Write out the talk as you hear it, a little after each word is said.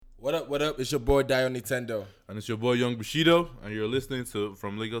What up, what up? It's your boy Dio Nintendo. And it's your boy Young Bushido, and you're listening to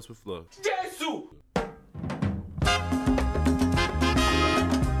From Lagos with Love. Jesus!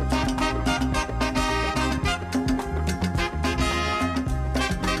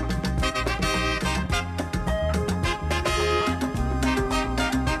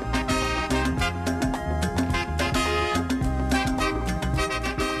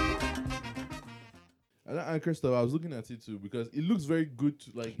 Anchor stuff, I was looking at it too because it looks very good.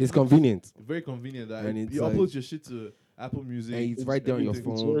 It's convenient. Very convenient. That And it's you like- upload your shit to Apple Music. And it's right there on your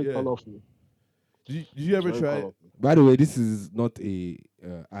everything. phone. Very Yeah. colorful. Did you ever Very try it? colorful. By the way, this is not a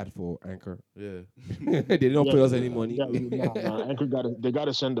ad for Anchor. Yeah. They don't pay us any money. Nah, Anchor they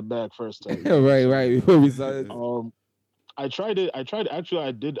gotta send the bag first. right. Before we started. I tried it. Actually,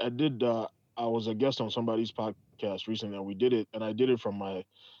 I did. I was a guest on somebody's podcast recently, and we did it. And I did it from my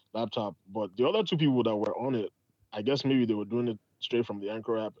laptop. But the other two people that were on it, I guess maybe they were doing it straight from the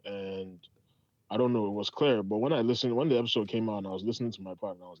Anchor app, and I don't know. It was clear. But when the episode came out, and I was listening to my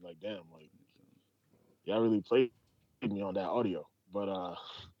part, and I was like, damn, like, yeah, I really played me on that audio. But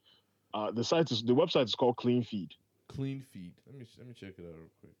the website is called Clean Feed. Clean Feed. Let me check it out real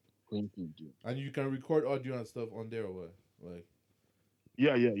quick. Clean Feed, dude. And you can record audio and stuff on there or what? Like,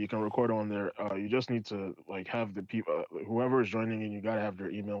 Yeah, you can record on there. You just need to have the people, whoever is joining in, you gotta have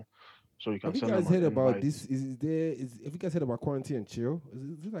their email, so you can Have you send guys them heard an about invite. this? Have you guys heard about Quarantine and Chill?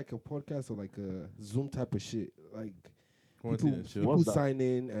 Is it like a podcast or like a Zoom type of shit? Like quarantine and chill. people What's that? sign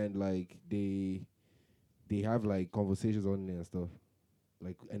in and like they have like conversations on there and stuff.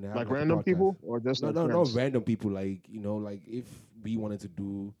 And they have, Like a random podcast. people or just No, like not friends? random people. Like like if we wanted to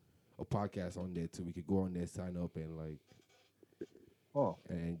do a podcast on there too, we could go on there, sign up, and Oh,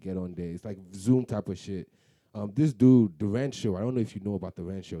 and get on there. It's like Zoom type of shit. This dude, The Rant Show. I don't know if you know about The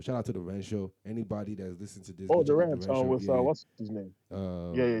Rant Show. Shout out to The Rant Show. Anybody that's listened to this. go check the out rant. Show. With Yeah. what's his name?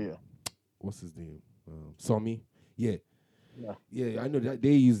 Yeah. What's his name? Somi. Yeah. Yeah. Yeah, I know that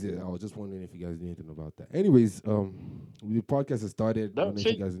they use it. I was just wondering if you guys knew anything about that. Anyways, the podcast has started. I don't know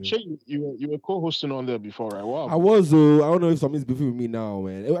if you guys knew. You were co-hosting on there before, right? Wow. I was. I don't know if Somi's beefing with me now,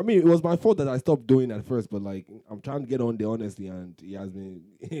 man. I mean, it was my fault that I stopped doing at first, but like, I'm trying to get on there honestly, and he has been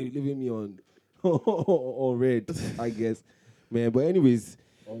leaving me on on red, I guess, man. But anyways,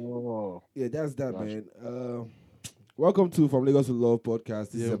 Oh, yeah, that's that, Gotcha. man. Welcome to From Lagos to Love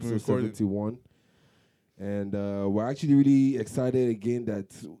podcast. This Yeah, is we've been episode recording. 71. And we're actually really excited again that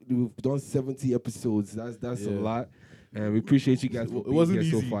we've done 70 episodes. That's a Yeah. lot. And we appreciate you guys for It being wasn't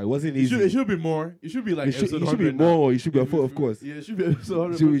here so easy. far. It wasn't it easy. should be more. It should be like It should episode be 100 now. more. It should be a full, of course. Yeah, it should be episode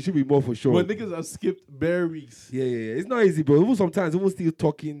 100. It should be more for sure. But niggas have skipped bare weeks. Yeah. It's not easy, bro. Even sometimes, even still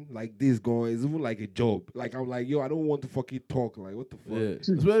talking like this, going, it's even like a job. Like, I'm like, yo, I don't want to fucking talk. Like, what the fuck?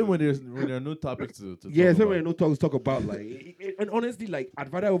 Yeah, especially when there are no topics to Yeah, talk especially about. when no talks talk about like, and honestly, like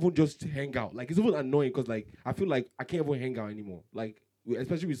I'd rather even just hang out. Like it's even annoying because like I feel like I can't even hang out anymore. Like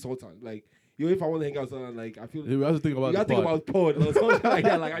especially with Sultan. Like if I want to hang out with Sultan, like I feel We have to think about you the gotta think pod. about pod or something like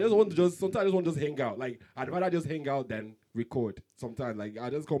that. Like I just want to sometimes I just want to just hang out. Like I'd rather just hang out than record. Sometimes like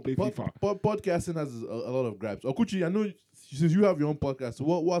I just can't play FIFA. Podcasting has a lot of grabs. Okuchi, I know since you have your own podcast, so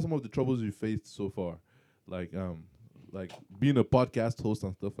what are some of the troubles you faced so far? Like being a podcast host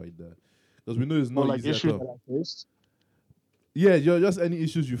and stuff like that. Because we know it's not easy at issues all. that I faced. Yeah, just any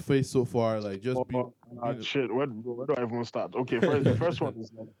issues you faced so far, like just being Shit, where do I even start? Okay, the first one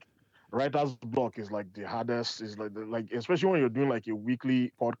is like writer's block is like the hardest. Is like especially when you're doing like a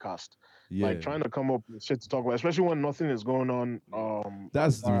weekly podcast, yeah. like trying to come up with shit to talk about, especially when nothing is going on.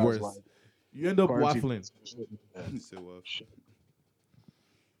 That's as the far as, worst. like, You end up quarantine. waffling. Shit.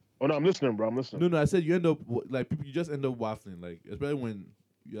 Oh no, I'm listening, bro. I'm listening. No, I said you end up like people. You just end up waffling, like especially when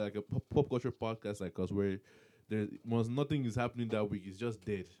you're like a pop culture podcast like us, where once nothing is happening that week, it's just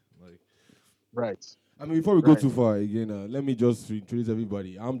dead. Like Right. I mean, before we go Right. too far again, let me just introduce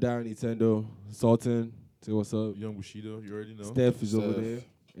everybody. I'm Darren Nintendo, Sultan. Say what's up. Young Bushido, you already know. Steph is over Steph. there,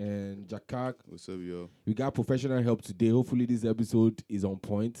 and Jakak. What's up, yo? We got professional help today. Hopefully, this episode is on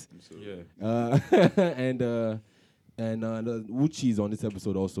point. Yeah, And Uchi is on this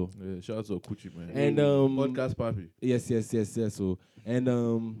episode also. yeah. Shout out to Okuchi, man. And podcast papi. yes. So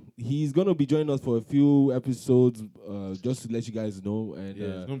he's gonna be joining us for a few episodes, just to let you guys know. And Yeah,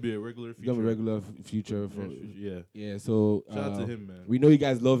 it's gonna be a regular he's feature. gonna be a regular future. Yeah. Yeah. So Shout out to him, man. we know you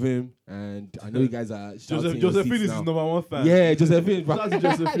guys love him, and I know you guys are shouting in your Josephine seats is now. his number one fan. Yeah, Josephine. Shout out to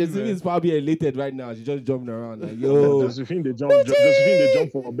Josephine, Josephine man. is probably elated right now. She's just jumping around like, yo. Josephine, they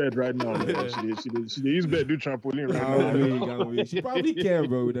jump for a bed right now. Man. She use bed do trampoline right now. Can't wait. She probably can,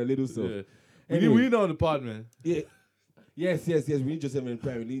 bro, with a little self. Yeah. Anyway. We need her on the pod, man. Yeah. Yes. We need Josephine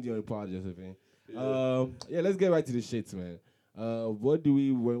Prime. We need you on the pod, Josephine. Yeah, let's get right to the shits, man. What do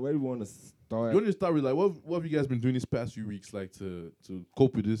we? Where do we want to start? You want to start with like what have you guys been doing these past few weeks like to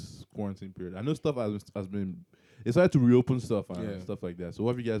cope with this quarantine period? I know stuff has been it's hard to reopen stuff and stuff like that. So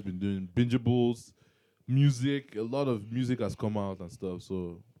what have you guys been doing? Bingeables, music, a lot of music has come out and stuff.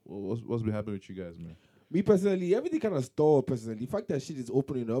 So what's been happening with you guys, man? Me personally, everything kind of stalled. Personally, the fact that shit is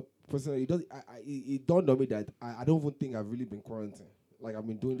opening up. Personally, it dawned on me that I don't even think I've really been quarantined. Like I've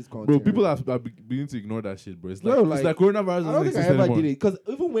been doing this quarantine. Bro, people are beginning to ignore that shit, bro. It's like, No, it's like coronavirus I doesn't don't think I exist ever anymore. did it because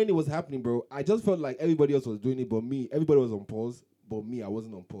even when it was happening, bro, I just felt like everybody else was doing it, but me, everybody was on pause, but me, I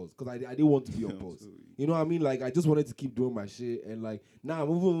wasn't on pause because I didn't want to be on pause. You know what I mean? Like I just wanted to keep doing my shit, and like now I'm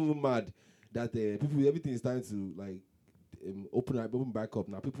even mad that people, everything is starting to like open back up.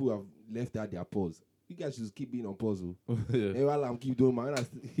 Now people have left out their pause. You guys should just keep being on pause, Yeah. and while I'm keep doing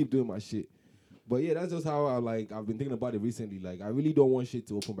my shit. But yeah, that's just how I've been thinking about it recently. Like I really don't want shit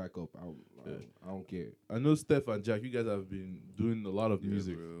to open back up. I don't care. I know Steph and Jack, you guys have been doing a lot of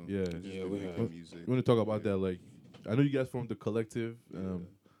music. bro. Yeah. Yeah, we have have. music. You want to talk about that? Like, I know you guys formed the collective,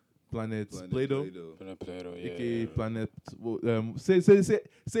 Planet Play-Doh, Play-Doh, yeah. aka Planet. Say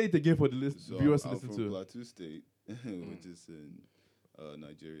it again for the So viewers I'm to listen from to. Plateau State, which is in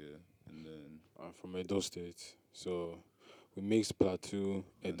Nigeria, and then I'm from Edo State, so we mix Plateau,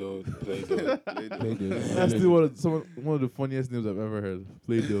 Edo, Play-Doh. Play-Doh. That's still one of the funniest names I've ever heard.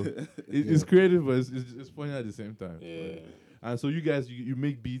 Play-Doh. It's creative, but it's funny at the same time. Yeah. And so you guys, you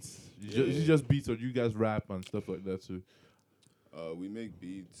make beats. Is it just beats, or you guys rap and stuff like that too? We make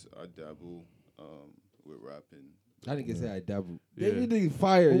beats. I dabble with rapping. I didn't say I dabble. Yeah. They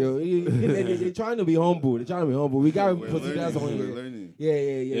fire, yo. They're trying to be humble. We got We're Positas on learning. here. We're learning.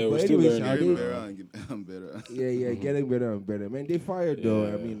 Yeah. we're But still anyway, learning. I'm better. getting better and better. Man, they fired though.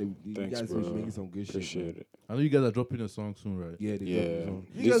 Yeah. I mean, you Thanks, guys bro. are making some good shit. Appreciate Man. it. I know you guys are dropping a song soon, right? Yeah, they Yeah. dropped the song.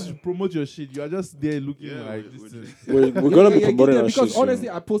 You guys should promote your shit. You are just there looking Yeah, like we're this. Is- We're gonna be get promoting them, our because shit honestly,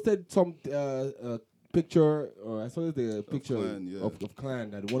 soon. I posted some picture, or I saw the picture Clan, yeah. of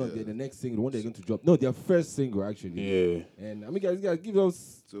Clan, that one of Yeah. the next single, the one they're going to drop. No, their first single actually. Yeah. And I mean, guys, give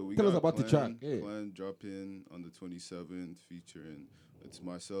us. So we Tell us got about the track, yeah. Clan dropping on the 27th, featuring it's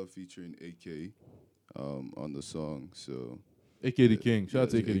myself featuring AK on the song. So AK the King. Shout out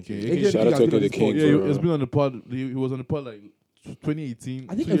to AK the King. AK AK Shout out has to been on the this King. pod. Yeah, he bro. has been on the pod. He was on the pod like 2018,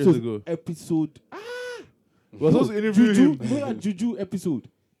 I think 2 years episode ago. episode. Was supposed to interview Juju, him. you know that Juju episode?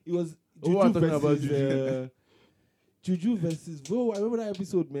 It was Oh, Juju I'm talking about versus Juju versus. Bro, I remember that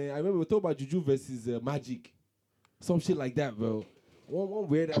episode, man. I remember we talking about Juju versus Magic, some shit like that, bro. One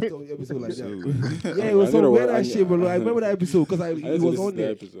weird episode like that. Yeah, it was I some don't know weird what- ass shit, bro. I remember that episode because he was on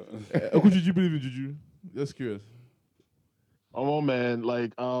there. Could you believe in Juju? Just curious. Oh man,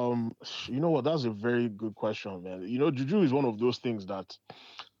 like you know what? That's a very good question, man. You know, Juju is one of those things that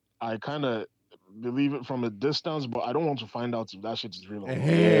I kind of believe it from a distance, but I don't want to find out if that shit is real. Or not.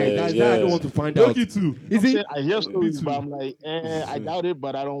 Hey, that's that I don't want to find out. Loki too. Is it? I hear stories, too. but I'm like, I doubt it,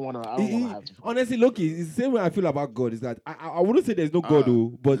 but I don't want to. I don't want to have to. Honestly, Loki, it's the same way I feel about God. Is that I wouldn't say there's no God,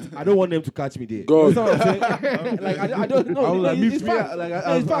 though, but I don't want them to catch me there. God. You know what I'm saying? Like I don't know. I was like, It's me, fact. like No,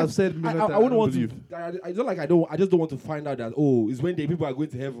 I've it's fact. said many times, I wouldn't want believe. to. I don't like. I just don't want to find out that it's when the people are going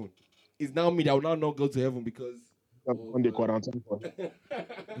to heaven. It's now me that will now not go to heaven because. On the quarantine.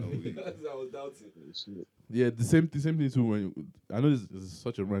 I was doubting. Yeah, the same thing too. When I know this is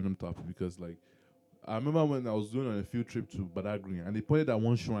such a random topic because like I remember when I was doing on a field trip to Badagry and they pointed at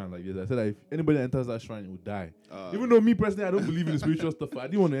one shrine like this. I said that if anybody that enters that shrine will die. Even though me personally I don't believe in the spiritual stuff, I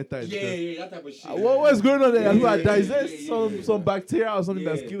didn't want to enter it. because- that type of shit. What's going on there? Yeah, Who are yeah, die? Is yeah, there yeah, some bacteria or something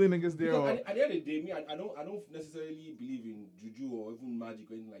that's Yeah. killing niggas there? Because Or? at the end of the day, me, I don't necessarily believe in juju or even magic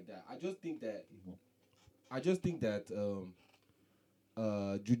or anything like that. I just think that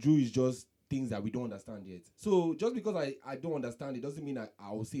juju is just things that we don't understand yet. So just because I don't understand it doesn't mean I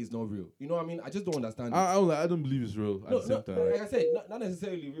will say it's not real. You know what I mean? I just don't understand it. I don't believe it's real at the same time. Like I said, not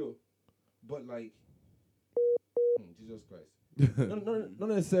necessarily real, but like Jesus Christ, not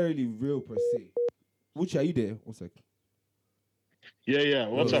necessarily real per se. Which are you there? 1 second. Yeah.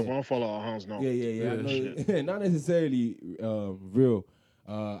 What's up? Yeah. One follow our hands now. Yeah. Yeah, No, not necessarily real.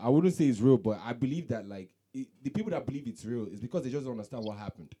 I wouldn't say it's real, but I believe that like the people that believe it's real is because they just don't understand what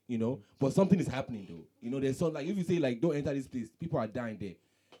happened, you know. But something is happening though, you know. There's some like if you say like don't enter this place, people are dying there.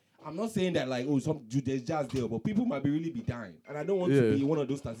 I'm not saying that like there's jazz there, but people might really be dying, and I don't want to be one of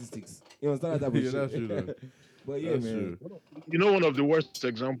those statistics. You understand that type of Yeah, shit? that's true. Though. But yeah, That's man. true. You know, one of the worst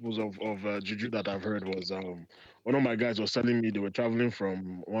examples of juju that I've heard was one of my guys was telling me they were traveling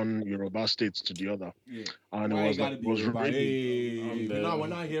from one Yoruba state to the other, Yeah. and Why it you was like gotta it be was Yoruba? raining. Hey, And, we're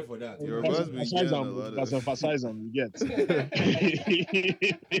not here for that. Yoruba's been getting a lot That's of. emphasize them, you get.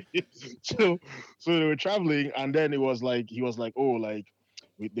 so they were traveling, and then it was like he was like, oh, like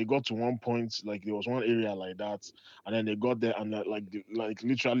they got to one point, like there was one area like that, and then they got there, and like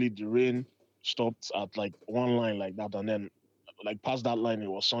literally the rain stopped at like one line like that, and then like past that line it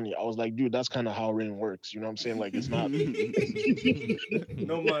was sunny. I was like, dude, that's kind of how rain works. You know what I'm saying? Like it's not.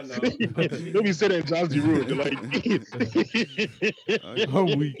 No man now. Don't be saying that's the road.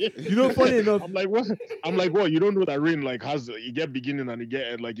 I'm weak. You know, funny enough, I'm like, what? I'm like, what? You don't know that rain like has you get beginning and you get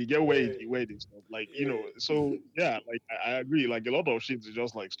end, like you get where it is stuff. Like you know, so yeah, like I agree. Like a lot of shit is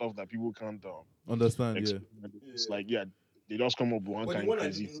just like stuff that people can't understand, yeah. explain. It's like yeah, they just come up with one But kind of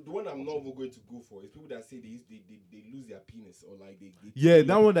crazy. the one I'm not even going to go for is people that say they lose their penis or like they Yeah,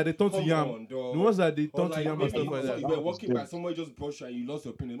 that one that they turn to Come yam. on, dog. The ones that they Or turn to like yam and maybe stuff like you that. were walking by, somebody just brushed you and you lost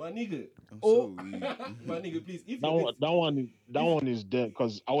your penis. My nigga. I'm Oh, so weak. my nigga, please. If That one is dead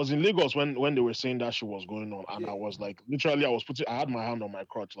because I was in Lagos when they were saying that shit was going on, and Yeah. I was like, literally, I had my hand on my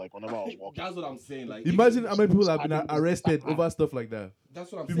crotch like whenever I was walking. That's what I'm saying. Like, Imagine how many people have been I didn't- arrested over stuff like that.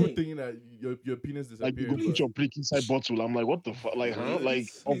 that's what I'm People saying. thinking that your penis Like you disappeared. go put but- your prick inside bottle. I'm like, what the fuck? Like, huh? Like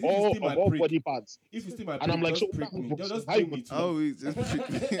Please, if you steal my prick, body parts. If you steal my And prick, I'm like, just so prick me. how- Just how bring you- me too. Oh, wait, just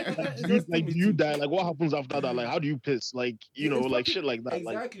prick me. Do you die? Like, what happens after that? Like, how do you piss? Like, you know, It's like fucking- shit like that.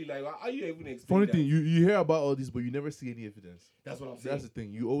 Like, Exactly. Like, how you even explain Funny that? thing, you hear about all this, but you never see any evidence. That's what I'm saying. That's the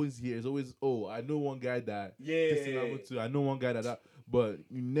thing. You always hear. It's always, oh, I know one guy that Yeah. this thing happened to. I know one guy that, but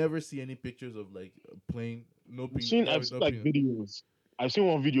you never see any pictures of like a plane, no I've penis. seen no like penis. videos. I've seen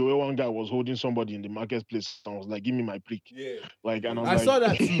one video where one guy was holding somebody in the marketplace and was like, "Give me my prick." Yeah. Like, and I'm I like, saw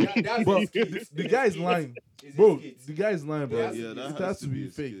that too. That's But his skit. the guy is lying, It's bro. his skit. The guy is lying, bro. Yeah, Yeah, that It has has to to be be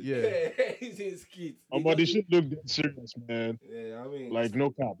a fake. skit. Yeah. It's his skit. but this shit look dead serious, man. Yeah, I mean, Like no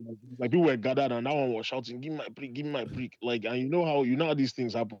cap. Like people were gathered and that one was shouting, "Give me my prick, give me my prick." Like, and you know how these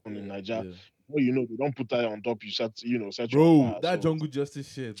things happen in Nigeria. Yeah. Well, you know, they don't put that on top. You set you on Bro, fire. that So, jungle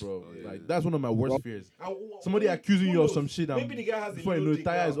justice shit, bro. Oh, yeah. Like that's one of my worst Bro. fears. And Somebody who- accusing who you of knows? some shit. And Maybe the guy has before a you know, dick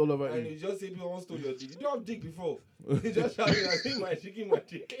tire is now, all over and you. you just say people want to steal your dick. You don't have dick before. You just shouting, "I think my dick, my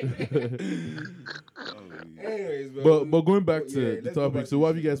dick." Oh, yeah. Anyways, bro. But going back Yeah, to the let's go topic, back so to what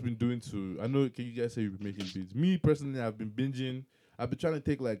have the you guys been doing to? I know, can you guys say you've been making beats? Me personally, I've been binging. I've been trying to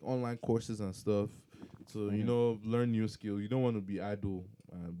take like online courses and stuff, so you know, learn new skill. You don't want to be idle,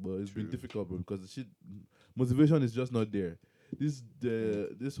 but it's been True. difficult, bro, because the shit motivation is just not there.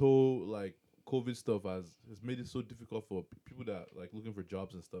 This whole like COVID stuff has made it so difficult for people that like looking for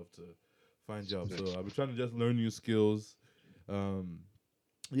jobs and stuff to find jobs. So I've been trying to just learn new skills.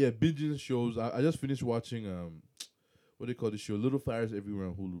 Yeah, binging shows. I just finished watching what they call the show, Little Fires Everywhere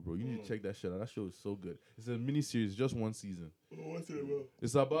on Hulu, bro. You need to check that shit out. That show is so good. It's a mini series, just one season. What's it about?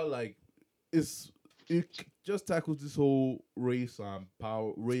 It's about like just tackles this whole race and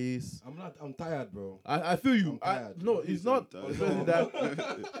power race. I'm tired, bro. I feel you. I'm tired. No, it's not tired. especially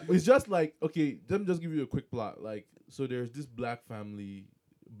that. It's just like, okay, let me just give you a quick plot. Like, so there's this black family,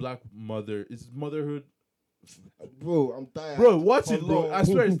 black mother. It's motherhood. Bro, I'm tired. Bro, watch it, bro. Hello. I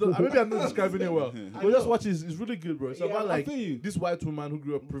swear, it's not, maybe I'm not describing it well. I But just know. watch it. It's really good, bro. It's Yeah, about I like feel you. this white woman who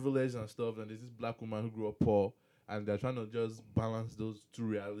grew up privileged and stuff, and there's this black woman who grew up poor, and they're trying to just balance those two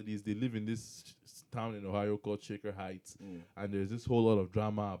realities. They live in this town in Ohio called Shaker Heights, and there's this whole lot of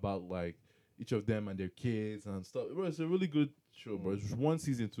drama about like each of them and their kids and stuff. Bro, it's a really good show, bro. It's just one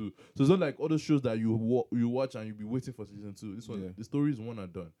season two, so it's not like other shows that you watch and you'll be waiting for season two. This one, the story is one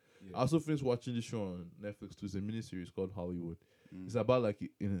and done. Yeah. I also finished watching this show on Netflix too. It's a miniseries called Hollywood. It's about like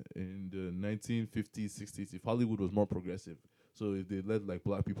in the 1950s, 60s, if Hollywood was more progressive. So if they let like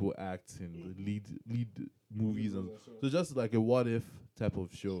black people act in the lead movies, and so just like a what if type of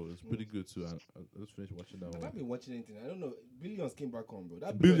show. It's pretty good too. I just finished watching that I one. haven't been watching anything. I don't know. Billions came back on, bro.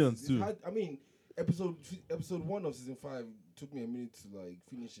 That Billions it's too. hard- I mean, episode 1 of season 5 took me a minute to like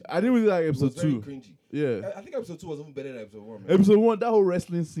finish it. I didn't really like It was episode very 2. cringy. Yeah. I think episode 2 was even better than episode 1, man. Episode 1, that whole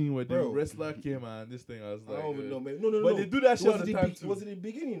wrestling scene where the Bro. wrestler came and this thing, I was I like, don't even know, man. No. But they do that It shit was all the in time It too. was in the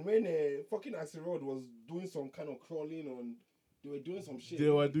beginning when fucking Axel Rod was doing some kind of crawling on. They were doing some shit. They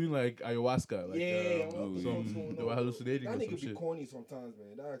were doing like ayahuasca, like yeah, oh, what the yeah. fuck's going they were on? hallucinating That or some nigga be shit. corny sometimes,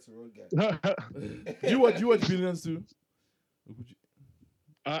 man. That Axel Rod guy. Do you watch Billions too?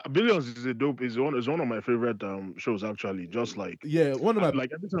 Billions is a dope. Is one of my favorite shows actually. Just like Yeah, one of my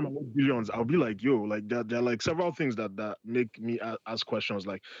like every time I watch Billions, I'll be like, yo, like there are like several things that make me ask questions.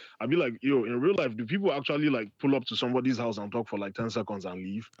 Like I'll be like, yo, in real life, do people actually like pull up to somebody's house and talk for like 10 seconds and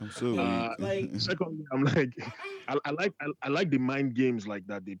leave? I'm so Yeah, weak. like Secondly, I'm like, I like the mind games like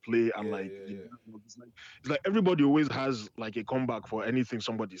that they play and yeah, like yeah, the yeah. dialogue. It's like everybody always has like a comeback for anything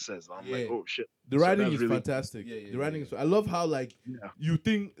somebody says. I'm like, Yeah. oh shit. the So writing that's is really fantastic. Yeah, yeah, The writing yeah. is. I love how like yeah. you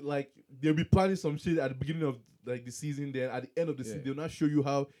think like they'll be planning some shit at the beginning of like the season. Then at the end of the Yeah. season, they'll not show you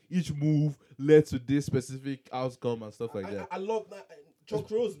how each move led to this specific outcome and stuff like that. I love that. Chuck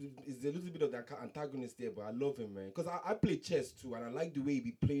Rose is a little bit of the antagonist there, but I love him, man. Because I play chess too, and I like the way he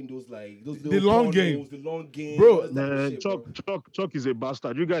be playing those like those The little long corners, game. the long game, Bro, all that type of Man, shit, Chuck is a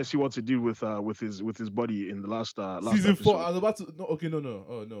bastard. You guys see what he did with his body in the last Season 4, episode. I was about to. No, okay, no.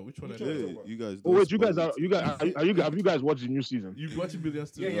 Oh no, which one? Which I one? did? Hey, you guys. Oh don't wait, you guys spoil are it. you guys are you have you guys watched the new season? You watching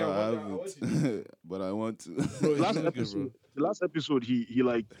Billions too? Yeah, yeah. No, I I haven't, watched it. but I want to. Bro, last it's so good, episode, the last episode, he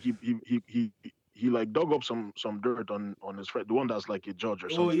like dug up some dirt on his friend, the one that's like a judge or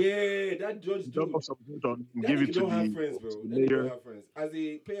Oh something. yeah, that judge He dug dude. up some dirt on him, That gave nigga it to don't have the friends, bro. to the That nigga don't mayor. have friends. As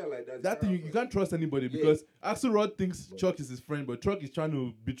a player like that, That thing you can't trust anybody Yeah. because Axelrod thinks Chuck is his friend, but Chuck is trying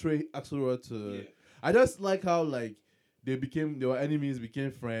to betray Axelrod to. Yeah. I just like how like they were enemies,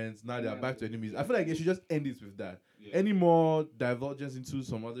 became friends. Now they're Yeah. back to enemies. I feel like they should just end it with that. Yeah. Any more divergence into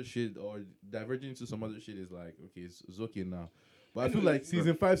some other shit or diverging into some other shit is like okay, it's okay now. But I feel like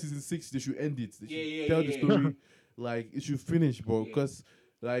season 5, season 6, they should end it. They should Yeah, tell yeah, the yeah. story. Like it should finish, bro. Yeah. Because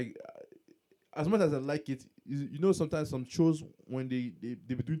like as much as I like it, you know, sometimes some shows when they be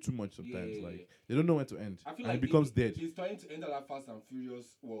doing too much sometimes, Yeah. like they don't know when to end, I feel and like it becomes dead. He's trying to enter that Fast and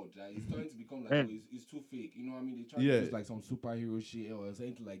Furious world. Like he's trying to become like Yeah. it's too fake. You know what I mean? They try Yeah. to use like some superhero shit or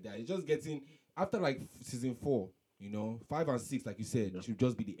something like that. It's just getting after like season 4. You know, 5 and 6, like you said, it should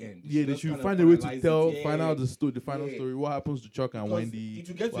just be the end. Yeah, they just should kind of find a way to finalize tell, it. find Yeah. out the final Yeah. story. What happens to Chuck and Because Wendy? it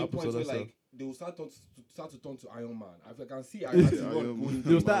will get to what a happens point where other stuff. like they will start to turn to Iron Man. I can see Iron Axelrod Man.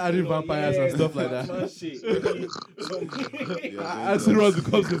 They'll start adding vampires and stuff like that. Batman shit. Yeah, Axelrod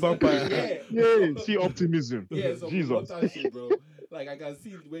becomes the vampire. yeah. Yeah, see optimism. Yeah, some Jesus. brutal shit, bro. Like I can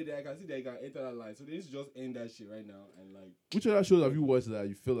see the way that I can see that you can enter that line. So they should just end that shit right now and like Which other shows have you watched that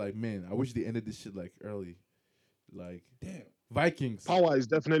you feel like, man, I wish they ended this shit like early? Like damn. Vikings. Power is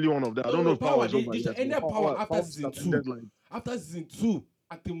definitely one of them. I don't know if Power is They, over they yet, should end but that Power after season started, 2. like, After season 2,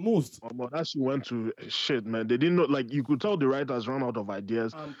 at the most. that shit went to shit, man. They didn't know, like, you could tell the writers ran out of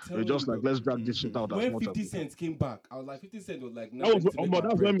ideas. I'm They're telling just you, like, bro. let's drag this shit out as When much 50 as we can. Cent came back, I was like, 50 Cent was like, no, That was, I need to make my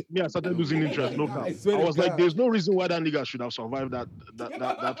that's when bread. me, I started losing interest. No I cap. swear I to was like, God. there's no reason why that nigga should have survived that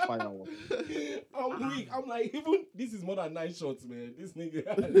fire. One. I'm weak. I'm like, even this is more than 9 shots, man. This nigga,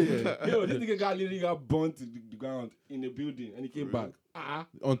 yo, this nigga literally got burnt to the ground in the building, and he came back.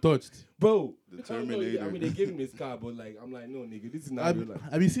 Untouched. Bro, The I don't know, Terminator. I mean, they gave him a scar, but like, I'm like, no, nigga, this is not real life.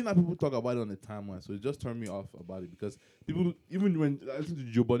 Have you seen how people talk about it on the timeline? So it just turned me off about it because people, even when I listen to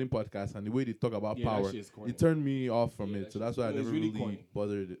the Joe Budden podcast and the way they talk about Yeah, that power, shit is corny. it turned me off from Yeah, it. that So shit- that's why I no, it's never really really corny.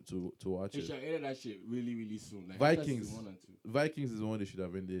 bothered to watch They it. should have ended that shit really, really soon. Like, after Vikings. season 1 and 2. Vikings is the one they should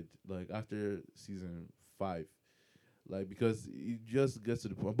have ended like after season 5, like because it just gets to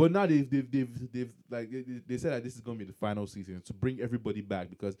the point. But now they've like they said that this is gonna be the final season to bring everybody back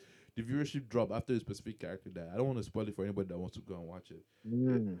because the viewership dropped after a specific character died. I don't want to spoil it for anybody that wants to go and watch it.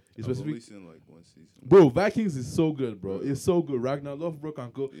 It's I've specific. only seen like one season. Bro, Vikings is so good, bro. It's so good. Ragnar Lothbrok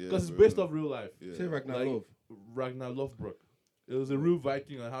and co. Yeah, Because it's bro. based off real life. Yeah. Say Ragnar Like, Love. Ragnar Lothbrok. It was a real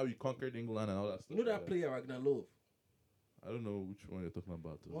Viking and how he conquered England and all that stuff. You know that like player, Ragnar Love? I don't know which one you're talking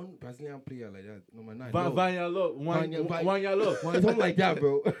about. Though. One Brazilian player like that. Number 9. Vanya Love. Vanya Love. Something like that,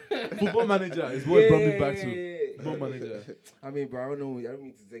 bro. Football manager is what brought me back to. Football manager. I mean, bro, I don't know. I don't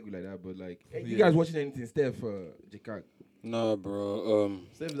mean to say like that, but like, hey, you Yeah. guys watching anything, Steph, Jekak? Nah, bro.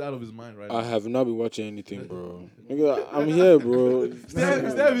 Steph is out of his mind right I now. have not been watching anything, bro. Nigga, I'm here, bro.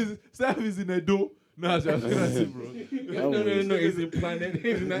 Steph is in a do. Nah, just bro. No. It's in planet.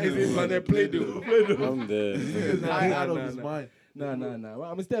 It's in planet Play-Doh. I'm there. He's Nah, out of nah, his nah. mind. Nah. Well,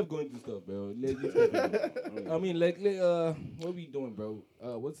 I mean, Steph going through stuff, bro. I mean, what we doing, bro?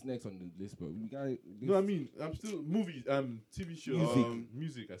 What's next on the list, bro? We got. No, I mean, I'm still movies, TV shows,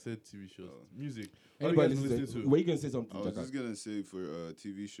 music. I said TV shows, music. What are you Anybody guys listening listening to? to? Were you gonna say something, I was Jekak? just gonna say for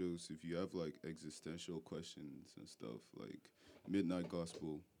TV shows, if you have like existential questions and stuff, like Midnight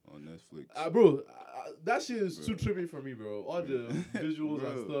Gospel on Netflix. Bro, that shit is too trippy for me, bro. All the visuals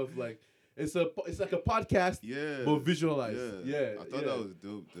and Bro. stuff, like it's like a podcast, Yeah. but visualized. Yeah, I thought that was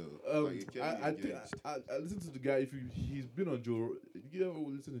dope though. Like, it kept me I think engaged. I listened to the guy. He's been on Joe. You ever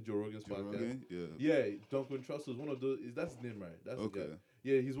listen to Joe Rogan's Joe podcast? Rogan? Yeah. Yeah, Duncan Trussell is one of those. That's his name, right? That's the Okay. guy.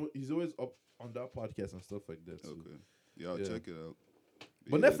 Yeah, he's always up on that podcast and stuff like that. Too. Okay. Yeah, I'll Yeah. check it out.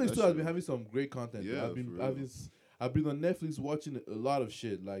 But Yeah, Netflix that too has shit- been having some great content. Yeah, I've been for real. I've been on Netflix watching a lot of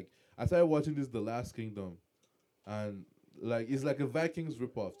shit. Like I started watching this The Last Kingdom, and like it's like a Vikings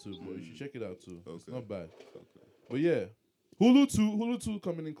ripoff too. But you should check it out too. It's Okay. not bad. Okay. But yeah, Hulu too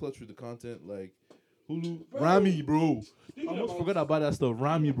coming in clutch with the content. Like Hulu, Rami, bro. I almost forgot about that stuff.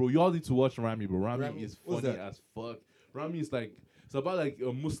 Rami, bro. Y'all need to watch Rami, bro. Rami Rami? is What's funny that? as fuck. Rami is like it's about like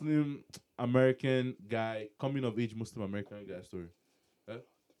a Muslim American guy, coming of age Muslim American guy story. Huh?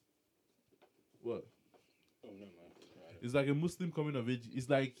 What? Oh, no, man. It's like a Muslim coming of age. It's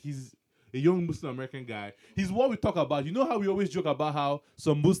like he's a young Muslim American guy. He's what we talk about. You know how we always joke about how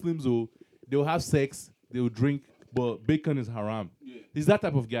some Muslims they'll have sex, they'll drink, but bacon is haram. Yeah. He's that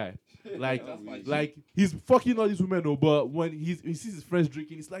type of guy. Like he's fucking all these women, though. But when he sees his friends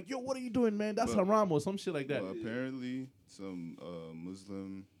drinking, he's like, "Yo, what are you doing, man? That's But- haram or some shit like that." Well, apparently, some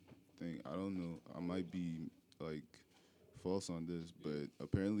Muslim thing. I don't know. I might be like false on this, but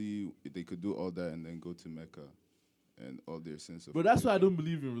apparently they could do all that and then go to Mecca, and all their sins. But that's why I don't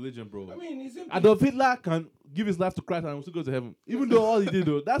believe in religion, bro. I mean, it's simple. Adolf Hitler can give his life to Christ and still go to heaven, even though all he did,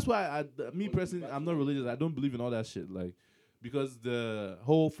 though. That's why me personally, I'm not religious. I don't believe in all that shit, like because the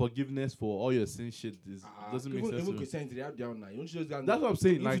whole forgiveness for all your sin shit doesn't make sense. Even to me. Christianity, they have down now. You don't just go. That's what I'm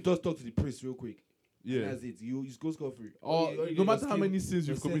saying. You Like, need to just talk to the priest real quick. yeah, That's it. You just go scot free. Or no matter how many sins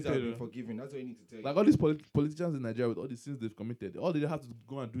you've have been committed, forgiven. That's what you need to tell. like all these politicians in Nigeria with all the sins they've committed, all they have to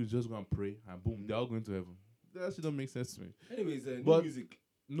go and do is just go and pray, and boom, they're all going to heaven. That shit don't make sense to me. Anyways, new But- music.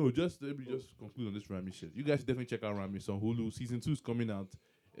 No, just let me just conclude on this Rami shit. You guys should definitely check out Rami. It's on Hulu. Season 2 is coming out.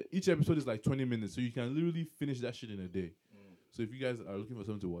 Each episode is like 20 minutes, so you can literally finish that shit in a day. So if you guys are looking for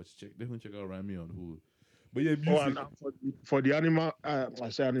something to watch, definitely check out Rami on Hulu. But yeah, music. Oh, and for the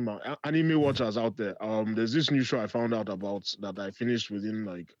anime watchers out there, there's this new show I found out about that I finished within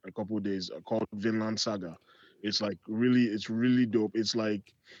like a couple of days called Vinland Saga. It's really dope. It's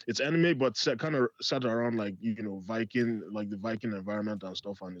like it's anime, but kind of set around like Viking, like the Viking environment and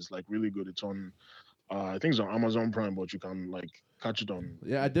stuff, and it's like really good. It's on, I think it's on Amazon Prime, but you can like catch it on.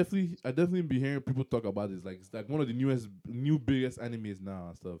 Yeah, I definitely be hearing people talk about this. Like it's like one of the biggest animes now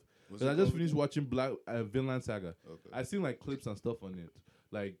and stuff. What's Because I it just called finished watching Vinland Saga. Okay. I seen like clips and stuff on it.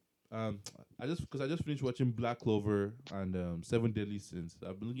 Like I just finished watching Black Clover and Seven Deadly Sins.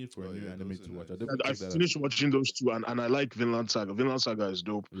 I've been looking for a Oh, new yeah, anime those to are watch. nice. I'll definitely I check that out. finished watching those two, and I like Vinland Saga. Vinland Saga is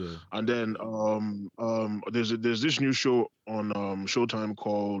dope. Yeah. And then there's this new show on Showtime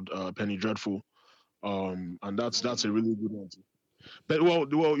called Penny Dreadful, and that's a really good one too. But well,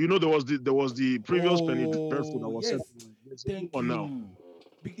 there was the previous Penny Dreadful that was yes. set. There's a new Thank one you. now.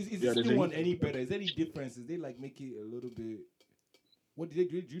 Is Yeah, this there's new a- one any better? Is there any differences? They like make it a little bit. What did they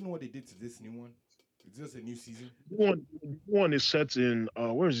do? Do you know what they did to this new one? It's just a new season. The one is set in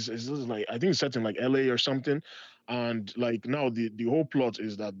where is this? Is this like I think it's set in like LA or something, and like now the whole plot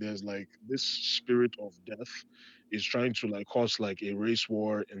is that there's like this spirit of death is trying to like cause like a race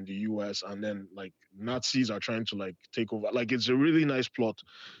war in the US, and then like Nazis are trying to like take over. Like it's a really nice plot.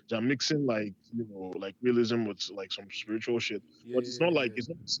 They're mixing like like realism with like some spiritual shit, but it's not like it's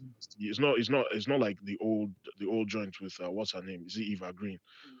not like the old joint with what's her name? Is it Eva Green?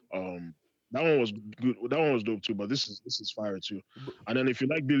 That one was good. That one was dope too. But this is fire too. And then if you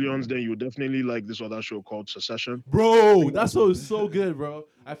like Billions, then you definitely like this other show called Secession. Bro, that show is so good, bro.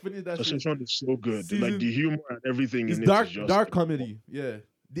 I finished that shit. Secession is so good. Season- Like the humor and everything It's in dark, it is just dark comedy. Yeah.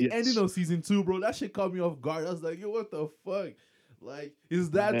 The Yes. ending of season 2, bro, that shit caught me off guard. I was like, yo, what the fuck? Like, is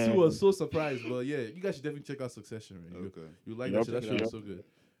that Man. too? I was so surprised. But yeah, you guys should definitely check out Succession, man. Okay. You like Yup. that shit? That show Yup. is so good.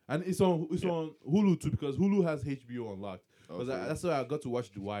 And it's on Hulu too, because Hulu has HBO unlocked. Because Okay. that's why I got to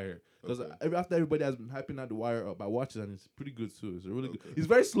watch The Wire. Because Okay. after everybody has been hyping out The Wire up, I watched it and it's pretty good too. It's really good. Okay. It's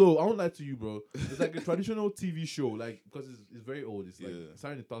very slow. I won't lie to you, bro. It's like a traditional TV show, like because it's very old. It's like Yeah.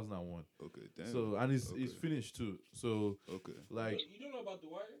 started in 2001. Okay. Damn. So and it's Okay. finished too. So Okay. like. You don't know about The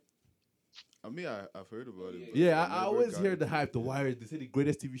Wire? I mean, I've heard about it. but Yeah, I never always got hear into the hype. it. The Wire. They say the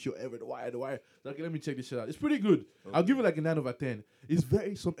greatest TV show ever. The Wire. The Wire. So, okay, let me check this shit out. It's pretty good. I'll Okay. give it like a 9/10.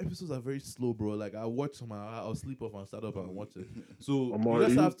 It's some episodes are very slow, bro. Like I watch some, I'll sleep off and start up and watch it. So you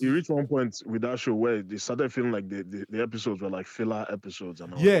just have you to. reach one point with that show where they started feeling like the episodes were like filler episodes.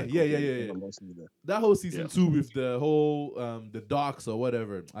 And I was Yeah, like, yeah, okay, yeah, you yeah, kinda yeah. lost me there. That whole season Yeah. 2 with the whole the docs or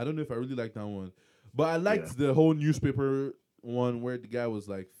whatever. I don't know if I really like that one, but I liked the whole newspaper one where the guy was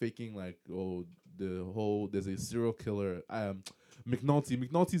like faking like there's a serial killer. McNulty.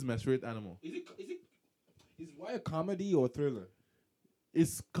 McNulty's my favorite animal. Is Wire comedy or thriller?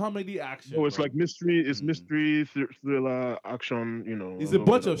 It's comedy action. Oh, it's bro. like mystery. It's mystery, thriller, action. It's a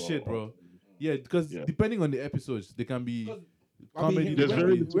bunch of whatever. shit, bro. Yeah, because Yeah. depending on the episodes, they can be comedy. There's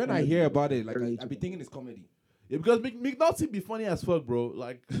very little when I comedy. hear about it, like Very I little be thinking it's comedy. Yeah, because McNulty be funny as fuck, bro.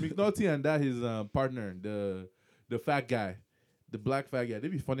 Like McNulty and that his partner, the fat guy, the black fat guy, they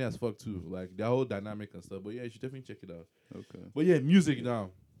be funny as fuck too. Like their whole dynamic and stuff. But yeah, you should definitely check it out. Okay. But yeah, music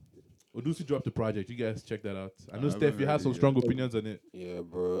now. Odusi dropped the project. You guys check that out. I know I Steph, haven't you have heard some it strong yet. opinions on it. Yeah,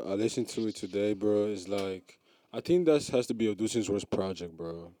 bro. I listened to it today, bro. It's like I think that has to be Odusin's worst project,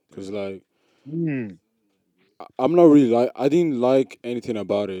 bro. Cause like I'm not really like I didn't like anything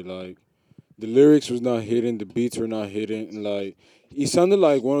about it. Like the lyrics was not hitting, the beats were not hitting, and like he sounded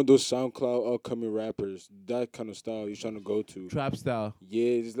like one of those SoundCloud upcoming rappers. That kind of style he's trying to go to. Trap style. Yeah,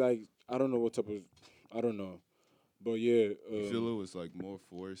 it's like I don't know what type of I don't know, but yeah, You feel it was like more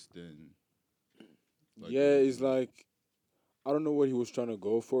forced than. Like, yeah, it's like I don't know what he was trying to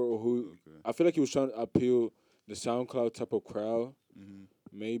go for or who. Okay. I feel like he was trying to appeal the SoundCloud type of crowd, Mm-hmm.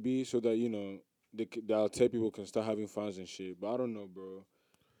 maybe, so that the Altair people can start having fans and shit. But I don't know, bro.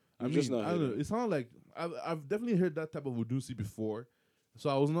 I I'm mean, just not I don't know. hitting. It sounded like I've definitely heard that type of Odusi before, so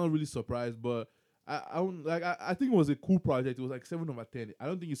I was not really surprised. But I think it was a cool project. It was like 7/10. I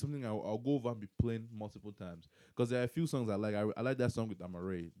don't think it's something I'll go over and be playing multiple times because there are a few songs I like. I like that song with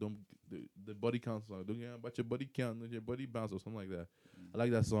Amare. Don't the body count song. Don't get about your body count, your body bounce or something like that. I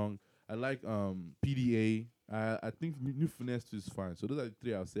like that song. I like PDA. I think New Finesse is fine. So those are the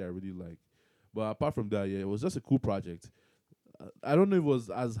three I'll say I really like. But apart from that, yeah, it was just a cool project. I don't know if it was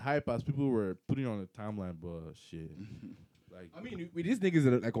as hype as people were putting on the timeline, but shit. Like, I mean, with these niggas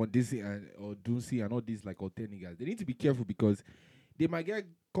that are like on DC and or Dunsi and all these like Ote niggas, they need to be careful because they might get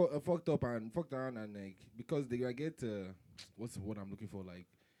fucked up and fucked around and like because they might get what's the word I'm looking for, like,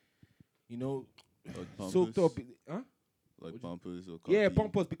 you know, Like soaked up. Huh? Like Pompous or Yeah, Copy.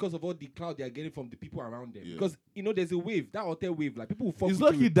 pompous because of all the cloud they are getting from the people around them. Yeah. Because there's a wave, that hotel wave, like people will fuck it's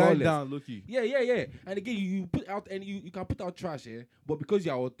with you lucky dying regardless. down, lucky. Yeah. And again, you put out and you can put out trash, but because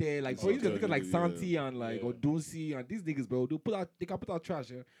you're out there, like for Okay, instance, because like yeah. Santi and like Yeah. Odunsi and these niggas, bro, they can put out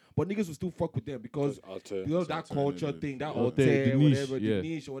trash, but niggas will still fuck with them because Altair. you know that culture alternative. thing, that Yeah. hotel, The niche, whatever, yeah. the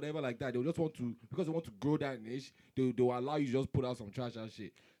niche or whatever like that. They'll just want to because they want to grow that niche. They will allow you to just put out some trash and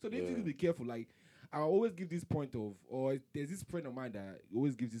shit. So they need to be careful. Like I always give this point of, or there's this friend of mine that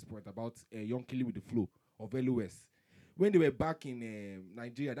always gives this point about Young Kelly with the flow of LOS. When they were back in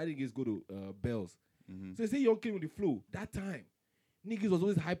Nigeria, that niggas go to Bells. Mm-hmm. So they say Young Kelly with the flow. That time, niggas was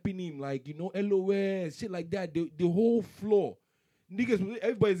always hyping him like, you know, LOS, shit like that. The whole floor. Niggas,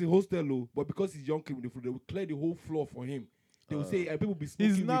 everybody's in hostel, but because he's Young Kelly with the flow, they will clear the whole floor for him. They will say, and people be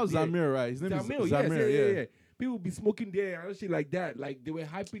smoking. He's now with there. Zamir, right? His name Zamir, is yes, Zamir, yeah. People be smoking there and shit like that. Like they were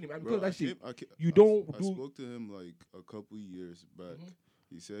hyping him. And because Bro, that shit, I you don't I do- spoke to him like a couple years back. Mhm.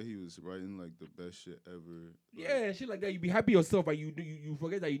 He said he was writing like the best shit ever. Like, yeah, shit like that. You be happy yourself, and you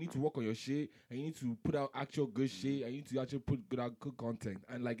forget that you need to work on your shit, and you need to put out actual good shit, and you need to actually put good content.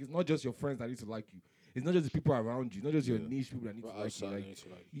 And like, it's not just your friends that need to like you. It's not just the people around you. Not just your Yeah. niche people that need Bro, to like you. outside, Like, need to,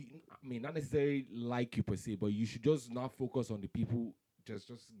 like, I mean, not necessarily like you per se, but you should just not focus on the people just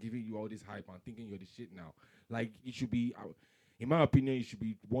giving you all this hype and thinking you're the shit now. Like, it should be, in my opinion, you should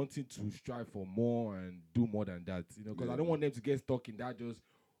be wanting to strive for more and do more than that. You know, because I Yeah. don't want them to get stuck in that just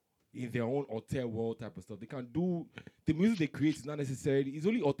in their own hotel world type of stuff. They can do the music they create is not necessarily. It's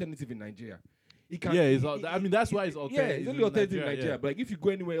only alternative in Nigeria. It can, Yeah, I mean, that's why it's Yeah, alternative it's only in alternative in Nigeria, Nigeria. yeah. But like, if you go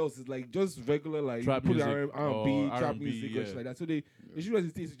anywhere else, it's like just regular like Trap you put music R&B, or trap R&B, music, or yeah. shit like that. So they should as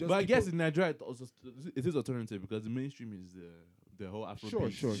it is. Just But I keep guess on- in Nigeria it is alternative because the mainstream is the whole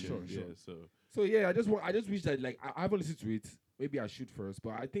Afrobeat. Sure. Yeah, so So yeah, I just wish that like I haven't listened to it. Maybe I should first, but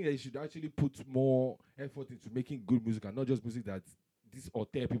I think they should actually put more effort into making good music and not just music that these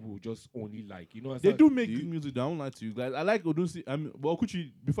hotel people will just only like. You know, they do make Do good you- music. I don't lie to you guys. I like Odunsi. I mean, well,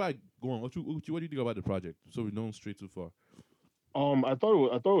 Okuchi. Before I go on, Okuchi, what do you think about the project? So we don't stray too far. I thought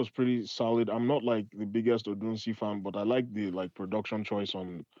it was pretty solid. I'm not like the biggest Odunsi fan, but I like the like production choice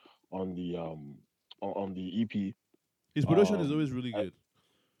on the on the EP. His production is Um, always really I- good.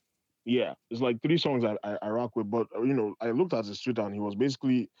 Yeah, it's like three songs I rock with. But you know, I looked at his Twitter and he was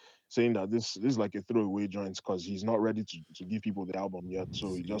basically saying that this is like a throwaway joint because he's not ready to give people the album yet. So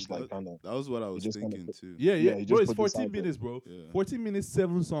he See, just like that- kind of That was what I was just kinda thinking put- too. Yeah, Yeah, yeah. he Bro, just it's put this 14 out there. minutes, bro. Yeah. 14 minutes,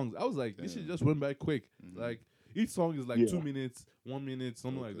 7 songs. I was like, this shit Damn. just went by quick. Mhm. Like each song is like Yeah. 2 minutes, 1 minute,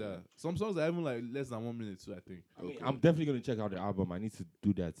 something like Okay. that. Some songs are even like less than 1 minute too, I think. I mean, Okay. I'm definitely gonna check out the album. I need to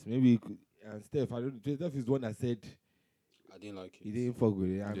do that. Maybe you could, and Steph, Steph is the one that said I didn't like he it. didn't fuck with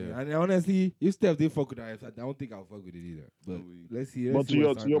it. I mean, Yeah. and honestly, if Steph didn't fuck with it, I don't think I'll fuck with it either. But No, we- let's see. But Let's to see what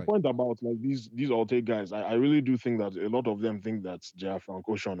your it to sounds your like. point about like these Alte guys, I really do think that a lot of them think that's Jaya Frank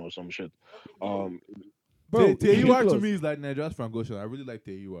Ocean or some shit. Bro, Teiuar to ridiculous. me is like Nigeria's Frank Ocean. I really like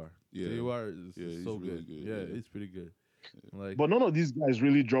Teiuar. Yeah. Teiuar is Yeah, he's so really good. good, Yeah, yeah. it's pretty good. Like, But none of these guys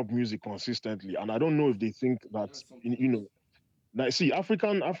really drop music consistently, and I don't know if they think that you know. Like, see,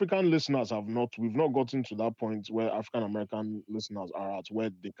 African listeners have not. We've not gotten to that point where African American listeners are at, where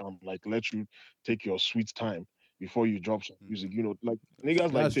they can like let you take your sweet time before you drop some music. You know, like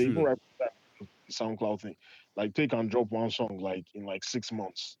niggas like that's take true even though. right the SoundCloud thing, like take and drop one song like in like 6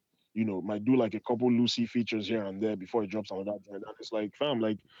 months. You know, might do like a couple Lucy features here and there before it drops another joint. And it's like, fam,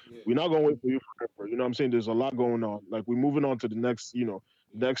 like we're not gonna wait for you forever. You know what I'm saying? There's a lot going on. Like we're moving on to the next,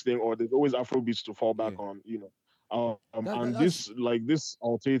 next thing, or there's always Afro beats to fall Yeah. back on. And That's this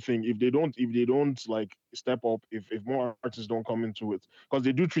Alte thing, if they don't like step up, if more artists don't come into it, because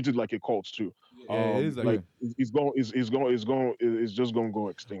they do treat it like a cult too. Yeah, it is like Like it's just gonna go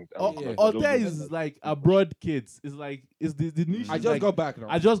extinct. Yeah. Like we're just Alter gonna, is like abroad kids. It's like it's the niche. I is just like, got back now.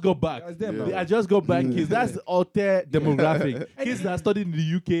 I just got back. That's them Yeah. now. I just got back kids. That's the Alter demographic. Kids that studied in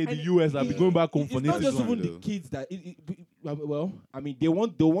the UK, the And US, that be going back home it's for not native just song. even the kids that well, I mean they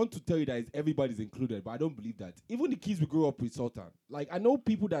want to tell you that it's everybody's included, but I don't believe that. Even the kids we grew up with Sultan. Like I know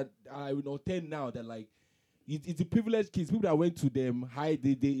people that are 10 now that like it's the privileged kids, people that went to them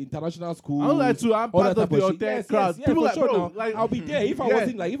the international school. I don't like to. I'm all part that of type the of shit. Alter Yes, crowd. yes, People for like, sure bro, now. like I'll be there if I yeah.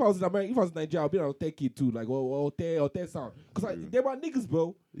 wasn't like if I was in America, if I was in Nigeria, I'll be on Tech Kid too, like Alter sound, because they were niggas, bro.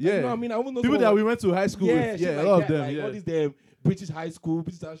 Like, Yeah. you know what I mean? I wouldn't know People someone that we went to high school with. shit Yeah, like a lot that, of them. like, Yeah. all these them British high school,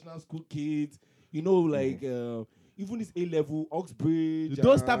 British national school kids, you know, like even this A level, Oxbridge.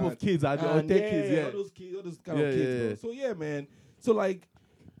 Those type of kids are the and Alter kids. Yeah. all those kind Yeah, of kids, yeah, bro. yeah. So yeah, man. So like,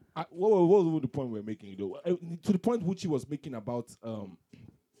 what was the point we're making though? To the point Wuchi was making about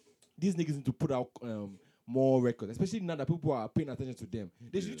these niggas need to put out more records, especially now that people are paying attention to them.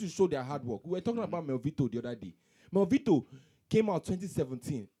 They should need to show their hard work. We were talking about Melvito the other day. Melvito came out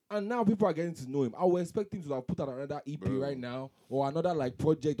 2017, and now people are getting to know him. I would expect him to have put out another EP Bro. right now, or another like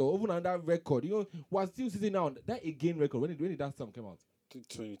project, or even another record. You know, we're still sitting now on that Again record. When did that song come out?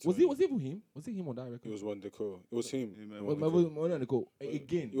 2020. Was it even him? Was it him on that record? It was one Deco. It was him. Hey, man, Well,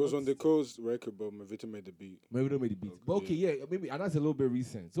 Again. It was on Deco's record, but Mavito made the beat. Maybe don't make the beat. But okay, yeah, maybe, and that's a little bit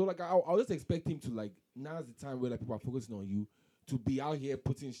recent. So like, I'll just expect him to like, now's the time where like people are focusing on you to be out here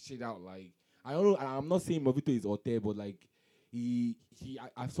putting shit out. Like, I don't know, I'm not saying Mavito is out there, but like,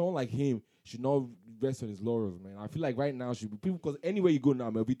 someone like him should not rest on his laurels, man. I feel like right now should be people, because anywhere you go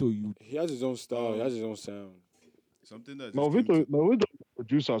now, Mavito, He has his own style. He has his own sound. Something that just came to- Melvito is a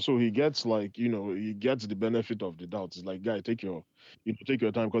producer, so he gets like he gets the benefit of the doubt. It's like, guy, take your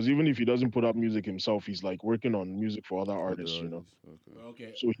time, because even if he doesn't put out music himself, he's like working on music for other for the artists. Okay.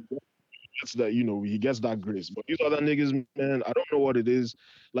 Okay. So he gets that, he gets that grace. But these other niggas, man, I don't know what it is.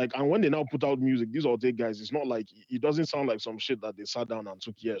 Like, and when they now put out music, these Alte guys, it's not like it doesn't sound like some shit that they sat down and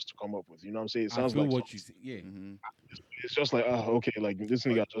took years to come up with. You know what I'm saying? It I sounds feel like what you say. Yeah. Mm-hmm. it's just like, okay, like this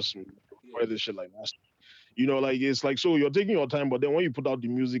nigga just recorded this shit like last. Like it's like, so you're taking your time, but then when you put out the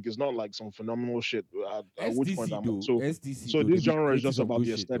music, it's not like some phenomenal shit. At which point SDC though. so SDC. so though, this they be genre is creating just some about good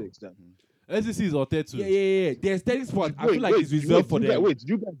the shit, though. aesthetics then. SDC is Alter too. Yeah. The aesthetics part, I feel like it's reserved for them. Wait, do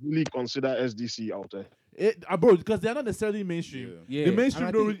you guys really consider SDC out there? Bro, because they're not necessarily mainstream. Yeah. The mainstream and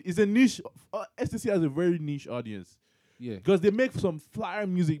I don't think- really, is a niche. SDC has a very niche audience Yeah. because they make some flyer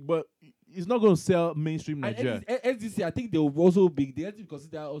music, but it's not going to sell mainstream And Nigeria. SDC, I think they will also be. They have to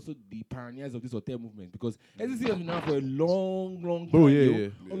consider also the pioneers of this hotel movement, because SDC has been around for a long time. Bro, yeah, yo.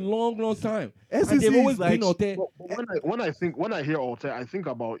 yeah. A long time. SDC And they've always is like, been hotel. But when I hear Alte, I think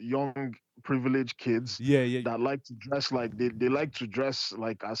about young privileged kids yeah. that like to dress like they like to dress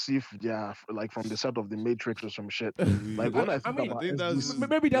like as if they're like from the set of the Matrix or some shit. Like when I think mean, about I think that's SDC,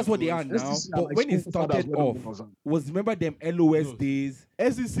 Maybe that's what they are now. SDC are But like when it school fathers started when off, I was young. was remember them LOS No. days.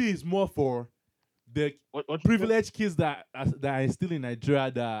 SDC is more for the What privileged kids that are still in Nigeria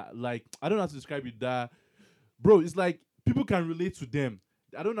that, like, I don't know how to describe it, that, bro, it's like people can relate to them.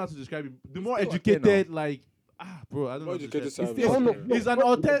 I don't know how to describe it. The more still out educated, there now. like, bro, I don't know. More how to educated describe side. it. still- No, It's an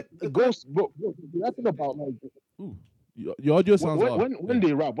Alter. Ghost, bro, you're talking about like Ooh, your audio sounds off. when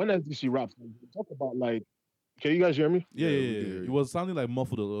they rap, when SDC raps, like, they talk about like. Can you guys hear me? Yeah, Yeah, yeah, we yeah. can hear It you. was sounding like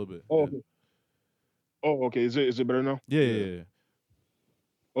muffled a little bit. Oh, Yeah. okay. Oh, okay. Is it better now? Yeah.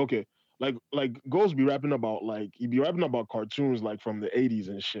 Okay. Like Ghost be rapping about like he be rapping about cartoons like from the 80s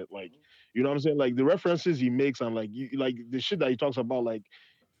and shit. Like, you know what I'm saying? Like the references he makes and like the shit that he talks about, like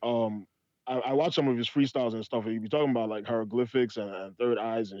um I watch some of his freestyles and stuff. He be talking about like hieroglyphics and third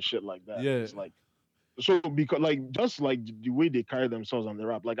eyes and shit like that. Yeah. It's like so because like just like the way they carry themselves on the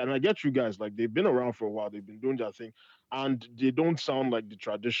rap, like, and I get you guys, like they've been around for a while, they've been doing their thing, and they don't sound like the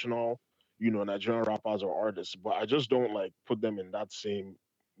traditional, Nigerian rappers or artists, but I just don't like put them in that same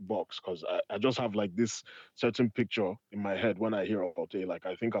box because I just have like this certain picture in my head when I hear Alte. Like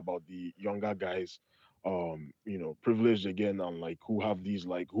I think about the younger guys privileged again and like who have these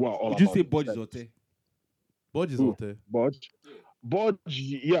like who are all Would you about say Budge is sex. Ote? Budge is Who? out there. Budge.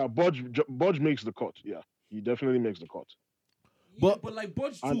 Budge makes the cut. Yeah, he definitely makes the cut. But- like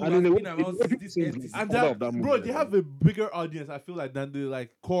Budge too And has in a way- been around in a way, since this he's SDC. And Part that, of that bro, movement, they have a bigger audience. I feel like than the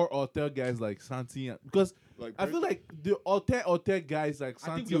like core hotel guys like Santi, because Like I feel like the hotel guys like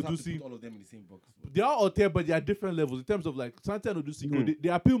I think Santi we just have to Odusi, put all of them in the same box. they are hotel, but they are different levels in terms of like Santi and Odusi. They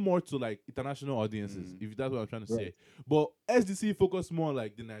appeal more to like international audiences, if that's what I'm trying to say. But SDC focus more on,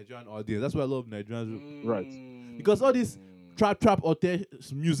 like the Nigerian audience. That's why I love Nigerians. Right. Because all this trap hotel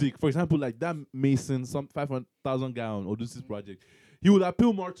music, for example, like that Mason, some 500,000 guy on Odusi's project, he would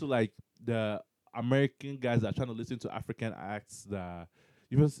appeal more to like the American guys that are trying to listen to African acts. That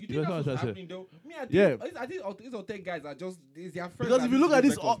you know You think what I'm that's what's trying to say. happening though? Me, I think, Yeah. I think these hotel guys are just these their friends. Because that if you look at listen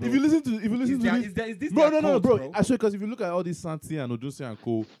this, to records, if you listen to is this bro, their no, cult, bro. I swear, because if you look at all these Santi and Odusi and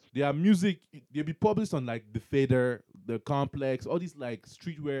co, their music they be published on like the Fader, the Complex, all these like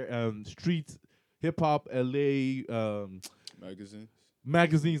streetwear, street hip hop, LA, magazine.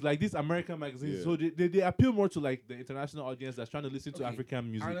 magazines, like these American magazines. Yeah. So they appeal more to like the international audience that's trying to listen to Okay. African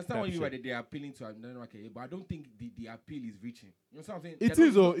music. I understand type what you mean by shit. that they're appealing to okay, but I don't think the appeal is reaching. You know what I'm saying? It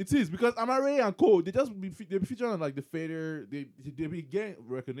is, oh, it is because Amare and Co. They just they be featured on like the Fader. They be getting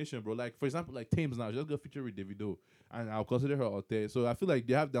recognition, bro. Like for example, like Thames now just got featured with Davido, and I'll consider her out there. So I feel like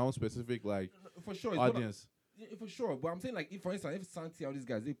they have their own specific like for sure. It's what audience. for sure, but I'm saying like if for instance if Santi all these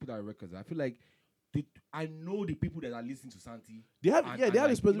guys they put out records, I feel like I know the people that are listening to Santi. They have And- they and have a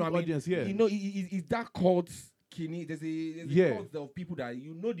like, specific you know what I mean? audience. Yeah, You know, is that called Kini? There's a Yeah. cult of people that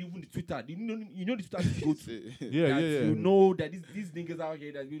even the Twitter. You know the Twitter to go to. yeah. You know that these niggas out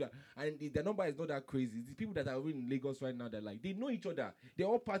here that do that, and the number is not that crazy. These people that are in Lagos right now, that like they know each other. They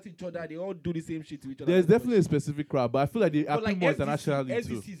all party each other. They all do the same shit to each other. There's definitely a specific crowd, but I feel like they But appeal like more SDC, internationally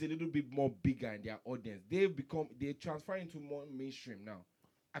too. SDC is a little bit more bigger in their audience. They're transferring to more mainstream now.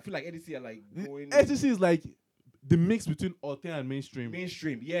 I feel like SDC are like going STC is like the mix between hotel and mainstream.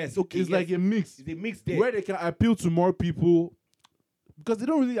 mainstream. Yes, okay. It's yes. like a mix It's a mix there. where they can appeal to more people because they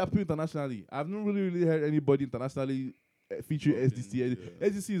don't really appeal internationally. I've not really heard anybody internationally feature SDC. yeah.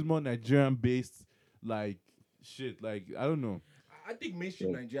 SDC is more Nigerian based, like shit. Like I don't know. I think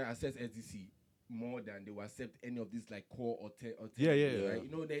mainstream Nigeria accepts SDC more than they will accept any of these like core hotel. Yeah. Right? You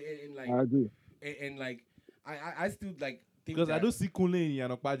know, they and like I agree. and like I still like think Because I that- don't see Kunle in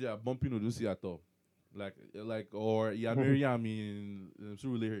Yanokpaja bumping Odusi at all. Like or Yamiriam in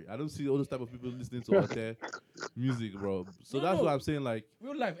Surulere. I don't see all those type of people listening to hotel music, bro. So No, that's no. what I'm saying. Like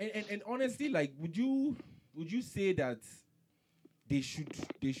real life and honestly, like would you say that they should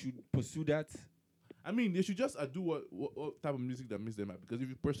pursue that? I mean, they should just do what type of music that makes them happy. Because if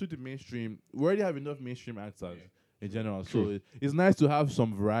you pursue the mainstream, we already have enough mainstream actors in general. So it's nice to have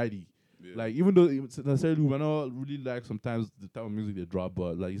some variety. Yeah. Like even though it's necessarily we're not really like sometimes the type of music they drop,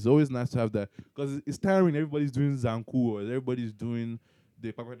 but like it's always nice to have that because it's tiring. Everybody's doing Zanku or everybody's doing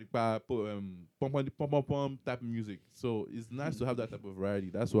the pom type of music. So it's nice to have that type of variety.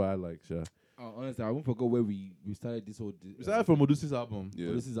 That's why I like. Sure. Honestly, I won't forget where we started this whole. We started from Odusi's album.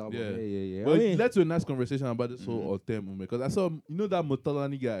 Yeah. This is album. Yeah. Yeah. But I it mean, led to a nice conversation about this whole Ote movement. Because I saw, that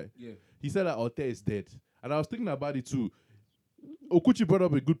Motolani guy. yeah. He said that Ote is dead. And I was thinking about it too. Okuchi brought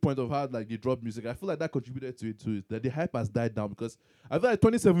up a good point of how like they drop music. I feel like that contributed to it too. That the hype has died down because I feel like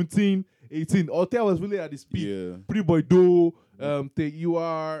 2017, 18, Ote was really at his peak. Yeah. Pretty Boy Do,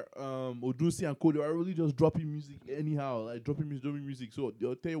 UR, Odusi and Co. They were really just dropping music anyhow, like dropping music. So the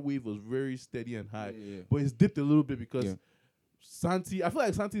Ote wave was very steady and high. Yeah. But it's dipped a little bit because Yeah. Santi, I feel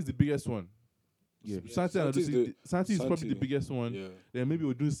like Santi is the biggest one. Yeah. Santi and Santi's Odusi, Santi is probably Santi. the biggest one. Yeah. Then maybe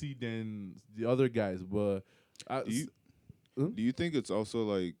Odusi, then the other guys. But Do you think it's also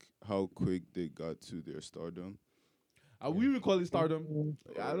like how quick they got to their stardom? we even call it stardom.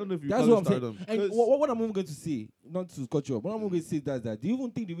 I don't know if you That's call what it I'm saying. stardom. And 'Cause- what I'm even going to say, not to cut you off, what I'm going to say is that do you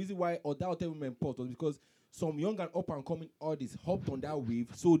even think the reason why that hotel women popped was because some young and up and coming artists hopped on that wave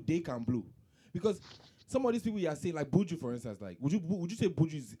so they can blow? Because some of these people you are saying, like Buju, for instance, like would you say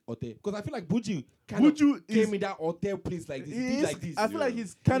Buju is hotel? Because I feel like Buju kind Buju of came is- in that hotel place like this, He did is- like this. I feel like Yeah.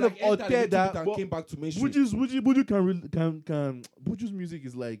 he's kind of Like, entered a out little there bit that and came back to mainstream. Buju can Buju's music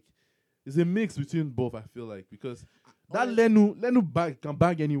is like it's a mix between both. I feel like because that Lenu can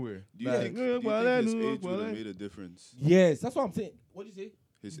bang anywhere. Do you Like, think his age would have made a difference? Yes, that's what I'm saying. What do you say?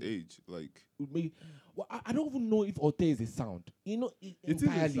 His age, like Maybe, well, I don't even know if Ote is a sound. You know, It is a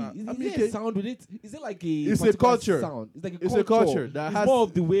entirely. sound. Is, I is mean, there a sound with it? Is it like a? It's a particular culture. Sound. It's like It's a culture that it's has- more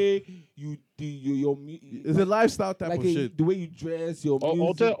of the way It's a lifestyle type like of shit. the way you dress, your music.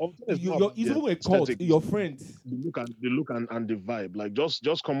 Alter is not Your about it's the even a cult. aesthetic, Your it's friends. the look and the vibe. Like just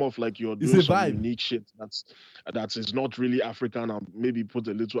come off like you're It's doing a some vibe. unique shit that is not really African, and maybe put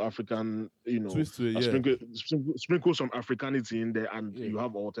a little African, Twist to it, yeah. sprinkle some Africanity in there, and Yeah. you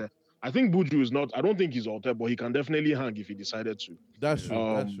have Alter. I think Buju is not. I don't think he's Alter, but he can definitely hang if he decided to. That's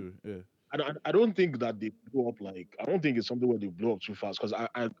true. That's Um, true. Yeah. I don't think that they blew up like. I don't think it's something where they blow up too fast, because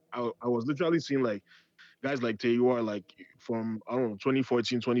I was literally seeing like guys like Teyuar, like from I don't know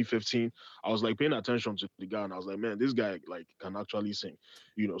 2014, 2015. I was like paying attention to the guy, and I was like, man, this guy like can actually sing,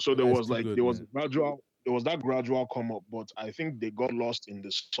 So The there guy's was too like good, there was man. gradual. There was that gradual come up, but I think they got lost in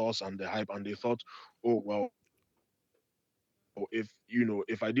the sauce and the hype, and they thought, oh well,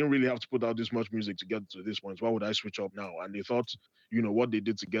 if I didn't really have to put out this much music to get to this point, why would I switch up now? And they thought, what they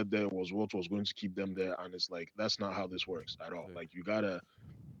did to get there was what was going to keep them there, and it's like that's not how this works at all. Yeah. Like you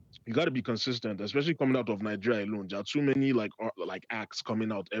gotta be consistent, especially coming out of Nigeria alone. There are too many like acts coming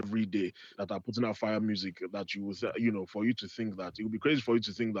out every day that are putting out fire music that for you to think that it would be crazy for you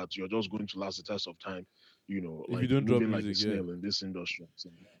to think that you're just going to last the test of time, If you don't drop moving like a music, yeah. snail in this industry. So,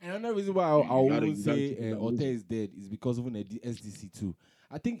 And another reason why I You won't gotta say keep that Ote music. is dead is because of the SDC too.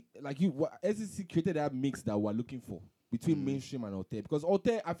 I think SDC created that mix that we're looking for between mainstream and Ote, because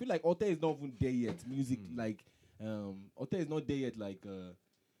Ote, I feel like Ote is not even there yet. Music like Ote is not there yet. Like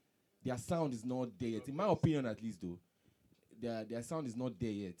their sound is not there yet. In my opinion, at least though, their sound is not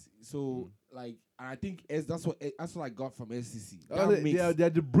there yet. So like, and I think that's what I got from SCC. They're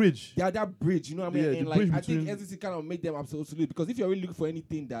the bridge. They are that bridge, you know what I mean? Yeah, And the like bridge I think between- SDC kind of made them absolutely, because if you're really looking for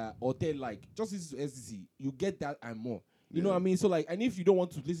anything that Ote like, just listen to SDC, you get that and more. You know what I mean? So like, and if you don't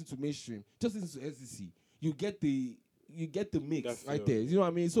want to listen to mainstream, just listen to SDC. You get the mix That right feel. there. You know what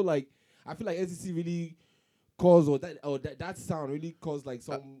I mean? So like, I feel like SDC really caused that sound really caused like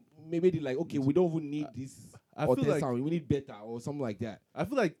some maybe they like, okay, we don't even need this I Ote feel like sound, we need better or something like that. I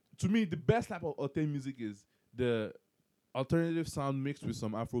feel like, to me, the best type of Ote music is the alternative sound mixed with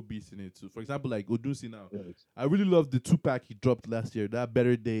some Afro beats in it too. For example, like Odunsi now. I really love the 2-pack he dropped last year. That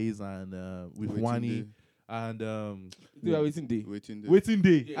Better Days and with Waiting Wani Day. and Yeah, waiting day. Waiting. Waiting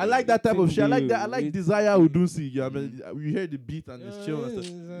Day. Yeah, I like that type of Waiting shit. I like Day, that. I like Waiting Desire Day. Odunsi. You know, what I mean, you hear the beat and it's chill and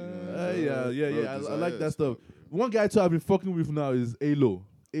stuff. I like that stuff. One guy too I've been fucking with now is Alo.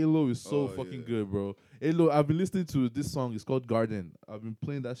 Alo is so fucking good, bro. Alo, I've been listening to this song. It's called Garden. I've been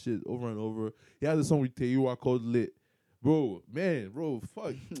playing that shit over and over. He has a song with Teyuwa called Lit. Bro,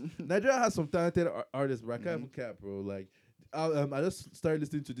 fuck. Nigeria has some talented artists, but I can't even cap, bro. Like, I just started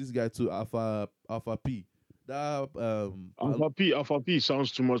listening to this guy too, Alpha P. That Alpha P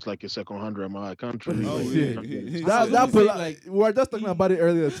sounds too much like a second-hand Rema. I can't really. Oh, yeah. yeah. we were just talking about it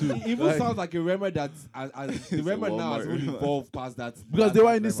earlier too. It even Like, sounds like a Rema that as the Rema now has Walmart really Rema. evolved past that. because they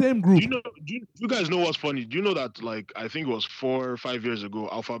were in the same group. Do you guys know what's funny? Do you know that like I think it was 4 or 5 years ago,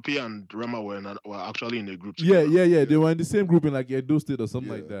 Alpha P and Rema were actually in a group Yeah, together. They were in the same group in like Edo State or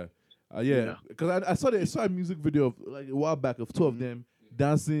something like Yeah. that. Yeah. Because I saw a music video of like a while back of two of them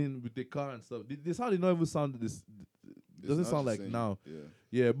dancing with the car and stuff. This how they not even sound this. It's Doesn't not sound the like same. now. Yeah.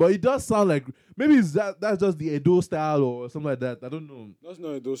 Yeah, but it does sound like maybe that's just the Edo style or something like that. I don't know That's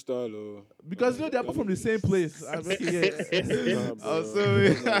not a do style, or because they're both from the same place. Nah, bro. Oh, sorry.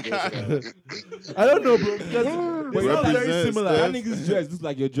 That's not a do style. I don't know, bro. Because they sound very Represents similar. That nigga's dress looks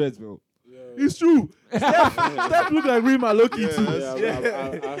like your dress, bro. Yeah. It's true. Steph look like Rima Loki too.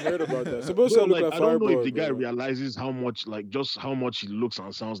 Yeah, I heard about that. Supposed Bro, to look like, like I don't know Fireboy, if the guy bro. realizes how much he looks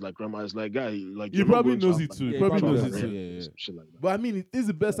and sounds like Rema. It's like, guy, like He you're not probably going to knows have, it like, too. He Yeah, probably probably knows it knows too. it. Yeah. shit like that. But I mean, it is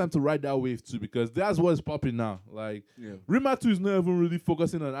the best time to ride that wave too because that's what's popping now. Like Yeah. Rima too is not even really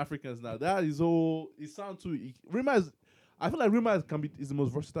focusing on Africans now. That is all. It sounds too. Rima is. I feel like Rima is the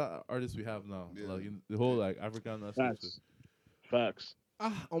most versatile artist we have now. Yeah. Like in the whole like African aspect. Facts. I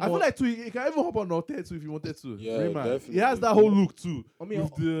feel like too. He can even hop on Norte too if you wanted to. Yeah, Rima. He definitely. has that whole look too. I mean,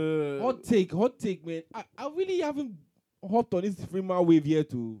 with the hot take, man. I really haven't hopped on this Rima wave here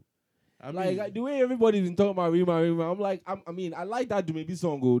too. I mean, Like the way everybody's been talking about Rima, I'm like, I mean, I like that Dumebi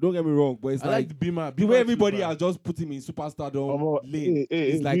song, oh, don't get me wrong, but it's I like the Bima. the way everybody has just put him in superstardom lane.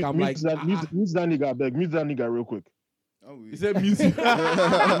 It's like I'm like, mute that nigga, beg. Mute that nigga real quick. Oh, we- He said music. Mute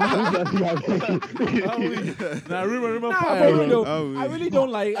that nigga. Nah, Rima nah, fire, for real bro. though, Oh, I really don't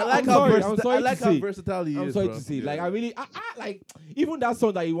like. I like I'm how sorry, versatile. I'm sorry I like to how say. versatile he I'm is, sorry bro. to say. Yeah. Like I like even that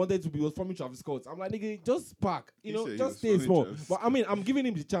song that he wanted to be was from Travis Scott. I'm like, nigga, just pack. You He know, said he just was stay from small. Travis. But I mean, I'm giving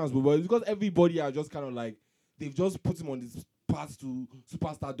him the chance, but it's because everybody are just kind of like they've just put him on this path to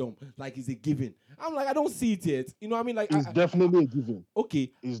superstardom, like it's a given. I'm like, I don't see it yet. You know what I mean? Like, It's definitely a given.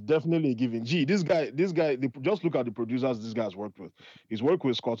 okay, It's definitely a given. Gee, this guy, just look at the producers this guy's worked with. He's worked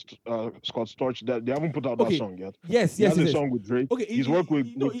with Scott Storch. That they haven't put out that Okay. song yet. yes, He yes, has a yes. song with Drake. Okay, He's worked with,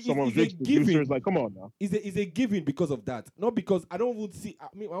 some of it's a Drake's given. producers. Like, come on now. It's a given because of that, not because I don't even see. I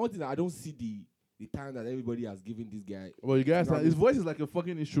mean, one thing I don't see the time that everybody has given this guy. Well, you guys, No, his voice is like a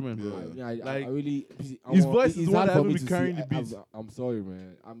fucking instrument, bro. I Like, really. his voice is it's the one hard that for will me be to carrying see. the beats. I'm sorry,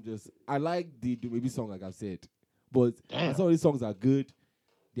 man. I like the maybe song, like I've said, but Damn. some of these songs are good.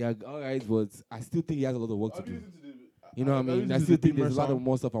 They are alright, but I still think he has a lot of work to do. You know what I mean? I still think there's a lot of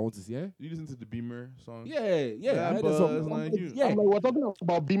more stuff I want to see. Yeah, You listen to the Beamer song? yeah. I heard but the song. it's like you. Yeah. I'm like, we're talking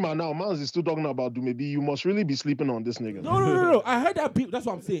about Beamer now. Mans is still talking about maybe you must really be sleeping on this nigga. No. I heard that. That's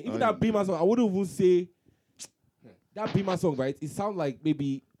what I'm saying. Even Oh, that yeah. Beamer song, I wouldn't even say that Beamer song, right? It sounds like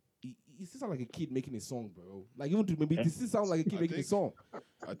maybe it still sounds like a kid making a song, bro. Like even to maybe this still sounds like a kid I making a think- song,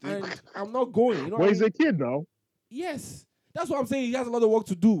 I think and I'm not going. You know Well, what I he's mean? a kid now. Yes, that's what I'm saying. He has a lot of work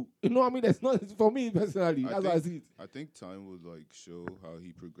to do. You know what I mean? That's not for me personally. I That's how I see it. I think time would like show how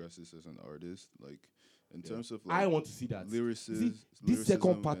he progresses as an artist, like in terms of I like want to see that. lyricists. See, this second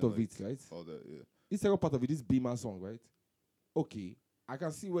lyricism part and, of like, it, right? all that, yeah. This second part of it, this Beamer song, right? Okay, I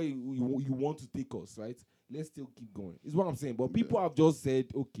can see where you want to take us, right? Let's still keep going. Is what I'm saying. But people have just said,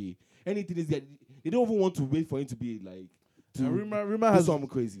 okay, anything is that they don't even want to wait for him to be like to Rima do has. something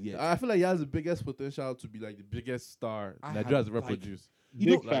crazy. Yeah, I feel like he has the biggest potential to be like the biggest star I Nigeria has have, ever like, produced.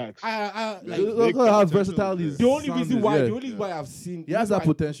 you know, Big facts. I Yeah. like Look big at how potential versatile is his the only sound reason is, why yeah. the only reason why I've seen He has the that reason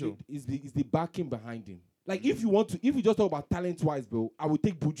why potential. is the backing behind him. Like if you just talk about talent wise, bro, I would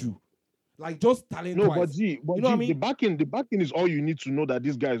take Buju. Like just talent No, wise. but G, You know what I mean? the backing is all you need to know that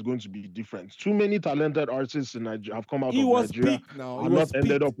this guy is going to be different. Too many talented artists in Nigeria have come out He of was Nigeria peak now. and He was not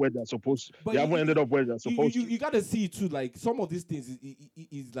ended peak. up where they're supposed to. But They haven't ended up where they're supposed you to. you gotta see too, like some of these things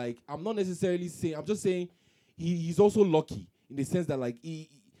is like I'm not necessarily saying, I'm just saying he's also lucky in the sense that like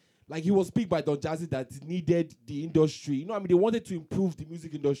he was picked by Don Jazzy that needed the industry. You know what I mean? They wanted to improve the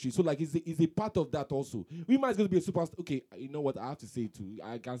music industry. So like it's a part of that also. Rima is gonna be a superstar. Okay, you know what I have to say too.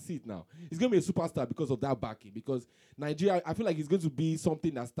 I can see it now. He's gonna be a superstar because of that backing. Because Nigeria, I feel like it's going to be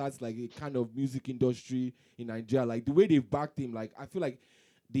something that starts like a kind of music industry in Nigeria. Like the way they've backed him, like I feel like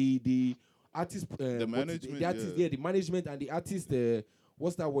the artist, management, the artist, yeah. the management and the artist.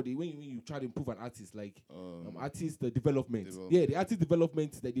 What's that word? When you try to improve an artist, like artist development. Yeah, the artist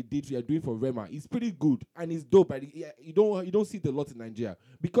development that they are doing for Rema is pretty good and it's dope. And you don't see it a lot in Nigeria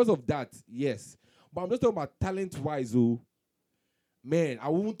because of that. Yes, but I'm just talking about talent wise. Oh, man, I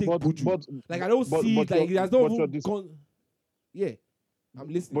won't take Buju. Like I don't see but like you're- there's no but you're even yeah. I'm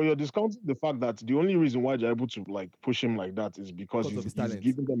listening. But you're discounting the fact that the only reason why they're able to like push him like that is because Because of his he's talent.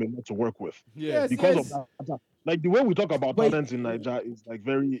 giving them a lot to work with. Yes, Because yes. of that, like the way we talk about But- talent in Nigeria is like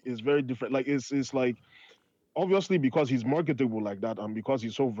very different. Like it's like obviously because he's marketable like that and because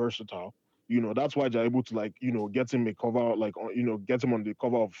he's so versatile. You know, that's why they're able to like, get him a cover, like, get him on the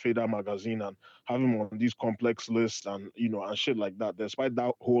cover of Fader magazine and have him on these complex lists and, and shit like that. Despite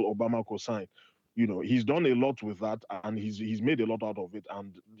that whole Obama cosign, he's done a lot with that and he's made a lot out of it.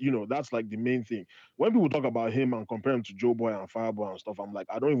 And, that's like the main thing. When people talk about him and compare him to Joe Boy and Fireboy and stuff, I'm like,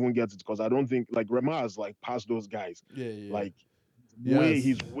 I don't even get it because I don't think like Rema has like passed those guys. Yeah. Like, Yes.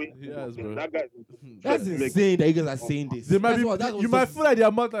 he's way. Yes, bro. That guy. That's insane that you guys are saying this. They might That's be, what- that's you what's might so- feel like they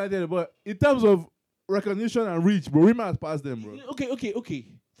are more talented, but in terms of recognition and reach, bro, Rima has passed them, bro. Okay,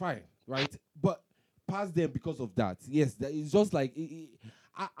 fine, right? But past them because of that. Yes, that is just like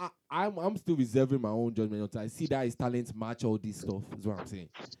I'm still reserving my own judgment until I see that his talent match all this stuff. Is what I'm saying.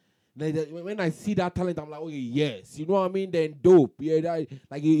 When I see that talent, I'm like, okay, yes, you know what I mean. Then dope, yeah. That,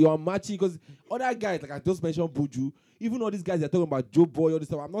 like you are matching because other guys, like I just mentioned, Buju. Even all these guys they're talking about Joe Boy, all this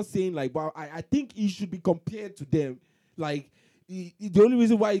stuff. I'm not saying like, but I think he should be compared to them. Like the only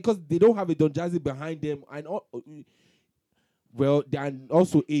reason why because they don't have a Don Jazzy behind them, and well, they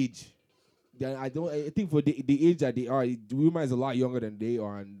also age. I think for the age that they are, Rima is a lot younger than they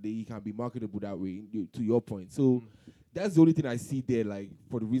are, and they can be marketable that way. To your point, so that's the only thing I see there. Like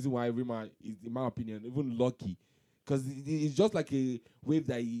for the reason why Rima is, in my opinion, even lucky, because it's just like a wave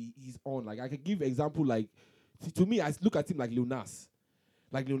that he's on. Like I can give example. Like to me, I look at him like Lil Nas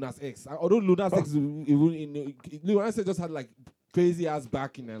X. Although Lil Nas X, Lil Nas X just had like crazy ass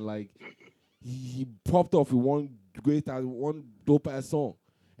backing and like he popped off with one dope ass song.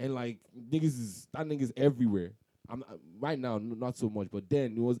 And like that niggas everywhere. Right now, not so much, but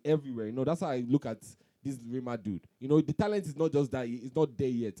then it was everywhere. You know, that's how I look at this Rima dude. You know, the talent is not just that; it's not there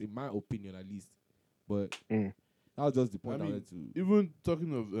yet, in my opinion, at least. But that was just the point I wanted to. Even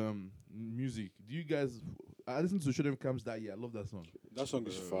talking of music, do you guys? I listened to Show Them Camps that year. I love that song. That song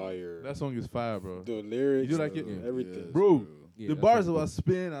is fire. That song is fire, bro. The lyrics, You like the- it? everything. Yes, Bro, Yeah, the that's bars what about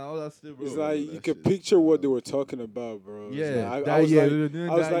spin and all that stuff, bro. It's like that you can shit picture is what they wild. were talking about, bro. It's Yeah, like, that I was year, like, during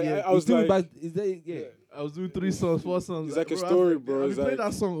I was that like, year. I was Still like, back- is that yeah? I was doing 3 songs, 4 songs. It's like a bro, I was story, like, bro. I've It's been playing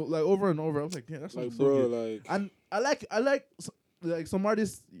like- that song like over and over. I was like, damn, that song like is so bro, good. like And I like like some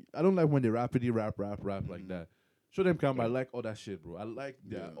artists. I don't like when they rap like that. Show Them Camp. I like all that shit, bro. I like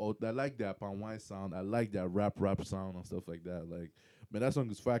I like their pan wine sound. I like their rap sound and stuff like that. Like, man, that song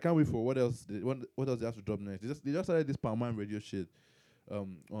is fire. I can't wait for what else. What else they have to drop next? They just started this pan wine radio shit,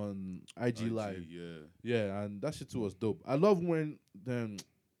 on IG Live. Yeah. Yeah, and that shit too was dope. I love when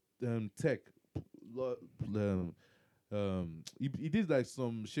Tech, he did like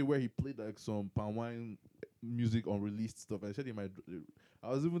some shit where he played like some pan wine music unreleased stuff. I said in my,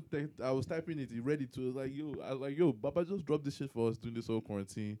 I was typing it. He read it to like yo, Baba just dropped this shit for us during this whole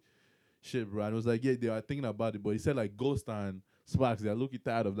quarantine shit, bro. And it was like, yeah, they are thinking about it, but he said like Ghost and Sparks, they're looking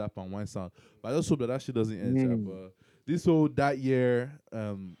tired of that pan wine sound. But I just hope that shit doesn't end. But this whole that year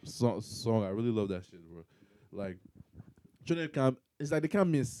song, I really love that shit, bro. Like, it's like they can't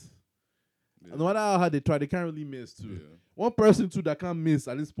miss. Yeah. No matter how hard they try, they can't really miss too. Yeah. One person too that can't miss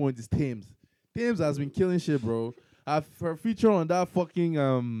at this point is Thames. Thames has been killing shit, bro. Her feature on that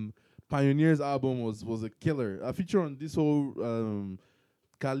fucking Pioneers album was a killer. A feature on this whole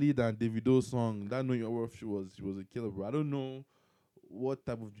Khalid and Davido song, that Know Your Worth, she was a killer, bro. I don't know what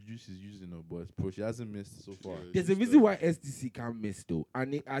type of juice she's using, but bro, she hasn't missed so far. There's a reason why SDC can't miss though,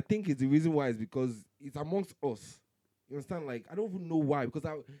 and I think it's the reason why is because it's amongst us. You understand? Like I don't even know why because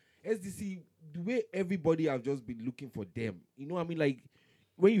SDC, the way everybody have just been looking for them. You know what I mean? Like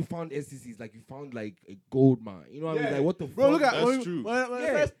when you found SDC, it's like you found like a gold mine. You know what I mean? Like what the Bro, fuck? look at That's when true. when I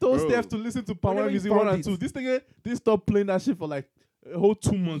Yeah. first told Bro. Steph to listen to Power Whenever you Music 1 found and it. 2. This thing, they stopped playing that shit for like a whole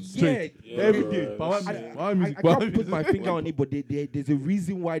 2 months straight. Yeah, Every bro, day. that's Power sick. Music, Power Music, I Power can't put my Music. finger on it, but there's a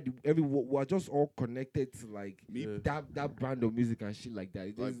reason why we're just all connected to like Me- that brand of music and shit like that.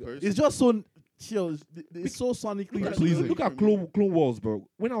 It Like is- It's just so chill. It's so sonically Look at, pleasing. look at Clone Wars, bro.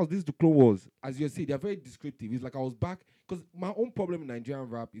 When I was listening to Clone Wars, as you see, they're very descriptive. It's like I was back because my own problem in Nigerian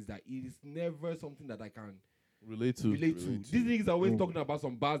rap is that it is never something that I can Relate to. relate to. relate to. These niggas are always talking about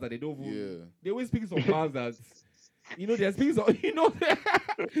some bars that they don't. Yeah. Even, they always speaking some bars that, they're speaking some,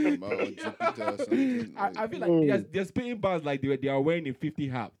 About on Jupiter or something. I feel like they're spitting bars like they are wearing a 50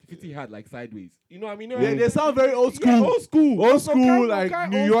 hat like sideways. You know what I mean? Yeah, they sound very old school. Yeah, old school. Old Some school, kind- like some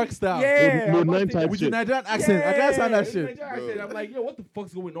New kind York old- style. Yeah, With I'm not nine saying type that- With your shit. Nigerian accent. I can't sound that shit. Nigerian accent. I'm like, yo, what the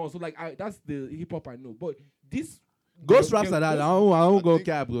fuck's going on? So like, that's the hip hop I know. But this Ghost the- raps the- like that. I Ghost- don't go think-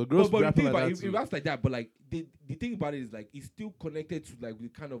 cap. Bro. But Ghost the rapping thing like about that it, it too. raps like that. But like the thing about it is like it's still connected to like the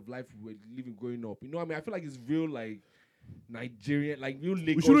kind of life we were living growing up. You know what I mean? I feel like it's real like Nigerian, like real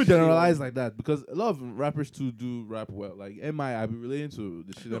Lagos. We shouldn't shit. generalize like that because a lot of rappers too do rap well. Like MI, I've been relating to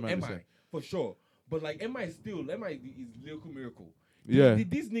the shit No, MI be saying. MI for sure. But like MI is lyrical miracle. Yeah.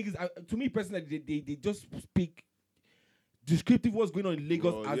 These niggas, to me personally, they just speak descriptive what's going on in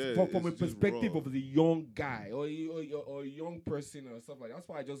Lagos Bro, as yeah, from a it's just perspective raw. of the young guy or a young person or stuff like that. That's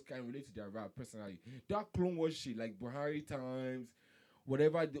why I just can't relate to their rap personally. That Clone Wars shit, like Buhari Times,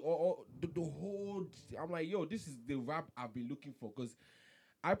 whatever, the whole. I'm like, yo, this is the rap I've been looking for because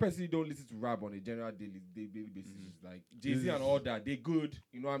I personally don't listen to rap on a general daily basis. Like Jay-Z and all that, they good.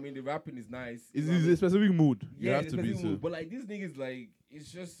 You know what I mean? The rapping is nice. you It's, know what I it's mean? a specific mood. You Yeah, have it's to be specific too. mood. But like these niggas, like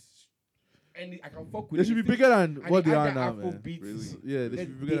it's just, and I can fuck with. They it. should be It's still- bigger than and what they add are that now, Afro man. beats. Really? Yeah, they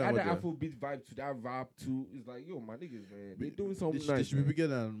should be bigger They than add what the they are. Afro beat vibe to that rap too. It's like, yo, my niggas, man, they doing They something should, they nice. should be man. bigger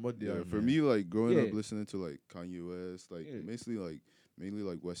than what they Yeah, are. for man. me, like growing up Yeah. listening to like Kanye West, like Yeah. mainly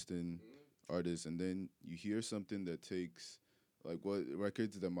like Western artists, and then you hear something that takes like what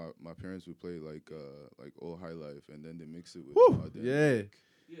records that my parents would play, like old High Life, and then they mix it with Whew, modern, yeah. like,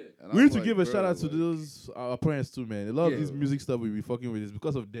 Yeah. and We I'm need to like, give a bro, shout out to like, those our parents too, man. A lot Yeah. of this music stuff we be fucking with is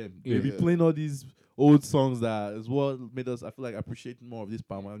because of them. They Yeah. be playing all these old songs that is what made us, I feel like, appreciate more of this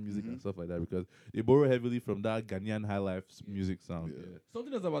Palma music and stuff like that because they borrow heavily from that Ghanaian high life music sound. Yeah. Yeah.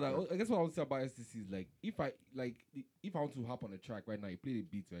 Something else about that. I guess what I want to say about STC is like if I want to hop on a track right now, you play the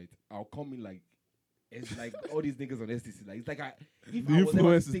beat right, I'll come in like. It's like all these niggas on STC. Like it's like if The I was ever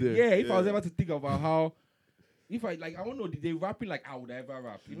influence to is think, there. yeah, if I was Yeah. ever to think about how, if I like, I don't know, they rapping like I would ever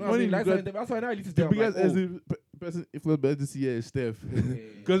rap. You know what I Funny mean? because That's why now I listen to The them. I'm biggest like, oh, person influenced by SDC here is Steph. yeah.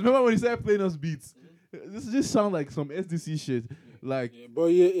 Because remember when he started playing us beats? This just sound like some SDC shit. Like, Yeah, but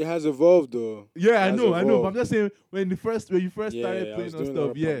yeah, it has evolved though. yeah, I Has know. But I'm evolved. just saying when you first started I playing was us doing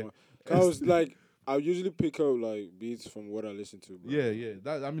stuff, that yeah. part. I was like, I usually pick up like beats from what I listen to. Bro. Yeah.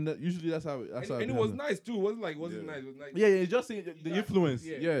 Usually that's how. And it was nice too. It wasn't Yeah. nice. It was nice. Yeah, it's just saying the Yeah. influence.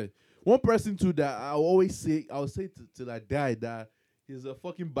 Yeah. Yeah. one person too that I'll say till I die that he's a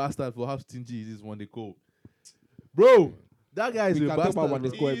fucking bastard for how stingy he is when they call. Bro, that guy is We a can talk bastard. about when they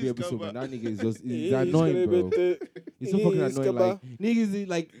bro. score every He's episode, come man. back. That nigga is just he's He's annoying, gonna bro. be He's so fucking He's annoying. Like niggas,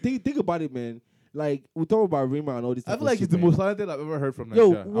 like think about it, man. Like we talk about Rima and all this. I type feel of like shit, he's the man. most talented I've ever heard from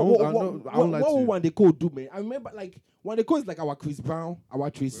Yo, Nigeria. I won't lie to what you. one they call do, man? I remember like one they call is like our Chris Brown, our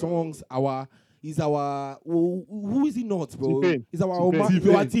Trey Songs, who is he not, bro? T-Pain. He's our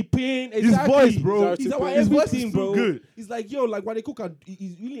T-Pain. our T-Pain. His Exactly. voice, bro. He's our His voice everything, is too bro. good. He's like, yo, like when they cook,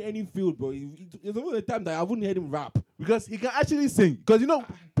 he's really any field, bro. There's only a time that I haven't heard him rap. Because he can actually sing. Because you know,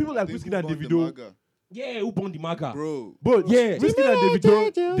 people like Think Whiskey and who bought the Davido. maga? Yeah, who born the maga? Bro. But Yeah. Whiskey and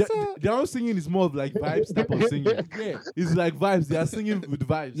Davido, their own singing is more of like vibes type of singing. Yeah, It's like vibes. They are singing with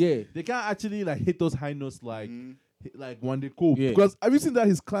vibes. yeah. They can't actually like hit those high notes like Mhm. like when they cool. Yeah. Because have you seen that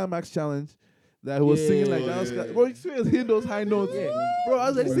his climax challenge? That he was Yeah. singing like Oh, that. yeah. Bro, you see him hitting those high notes. Yeah. Bro, I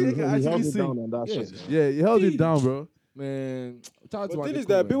was like, this nigga can He held actually it down sing. on that Yeah. shit. Yeah, he held it Jeez. down, bro. Man, shout out to But thing Wande is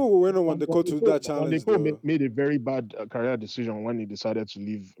that Coleman. people were waiting on the call to do that challenge. Wande though. made a very bad career decision when he decided to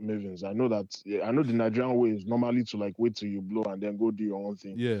leave Mavens. I know that. Yeah, I know the Nigerian way is normally to like wait till you blow and then go do your own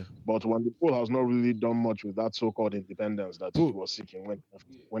thing. Yeah. But Wande Cole has not really done much with that so-called independence that he Bro. was seeking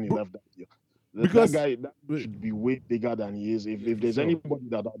when he Bro. left that deal. Because- That guy should be way bigger than he is. If there's sure. anybody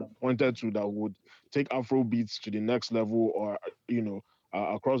that pointed to that would take Afro beats to the next level, or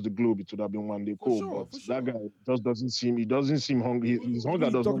across the globe, it would have been Wande Cole. sure, But for that sure. guy just doesn't seem. He doesn't seem hungry. His hunger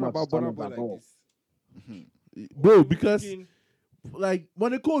Who does talking not about stand Burna up Boy at like all. this? Bro, because like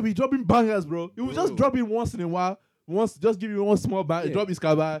when they call be dropping bangers, bro. He will just Bro. drop in once in a while. Once, just give you one small bang. Yeah. Drop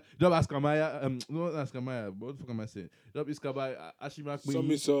Iskaba, drop Askamaya. Not Askamaya. What the fuck am I saying? Drop Iskaba, Ashima Queen.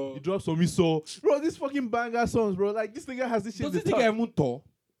 Somiso. You drop Somiso. Bro, these fucking banger songs, bro. Like this nigga has this shit. Does in this the nigga top. even tour?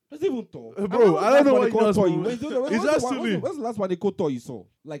 Does he even tour? Bro, I don't know what he does, tour. bro. When's It's the- just silly. when's the last Wande Cole tour you saw?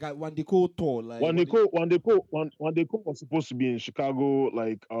 Like Wande Cole tour, like Wande Cole was supposed to be in Chicago,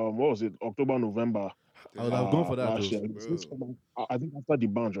 like what was it, October, November. I would have gone for that, last though. year. He was supposed to come out, I think after the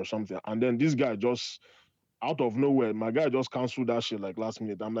bunch or something. And then this guy just out of nowhere, my guy just canceled that shit like last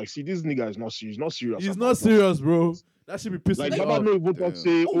minute. I'm like, see, this nigga is not serious. He's not serious. He's about not it. serious, bro. That should be pissing Like, me Baba off. no even talk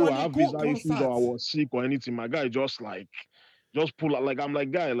say, Oh, oh, when I they have go visa issues or I concerts. was sick or anything. My guy just pull out. Like, I'm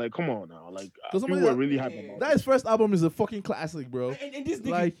like, guy, like, come on now. Like, Cause people somebody were that- really happy about That his first album is a fucking classic, bro. And this nigga,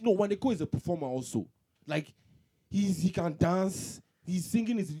 Like- no, Wande Cole is a performer also. Like he can dance. He's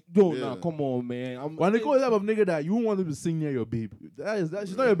singing his yo. Yeah. Nah, come on, man. When they call that of nigga that you won't want him to sing near your babe. She's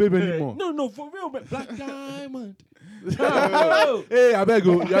not your babe anymore. No, for real, man. Black Diamond. Hey, I beg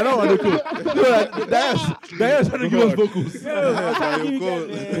you. You're not on the cool. That's trying to give us vocals. Yo, I was trying to Wande give you Cole.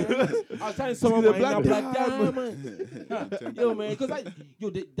 guys, man. I was trying to sum up The my Black inner Black Diamond. Diamond. Yo, man, because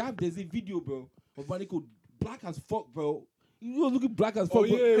there's a video, bro, of Wande Cole, black as fuck, bro. You was looking black as fuck, Oh,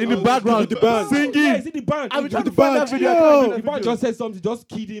 bro. yeah, In the background, with the band. singing. Yeah, it's in the band. I'm trying to the find that band. video. I Yo. can't find The that band video. just said something, just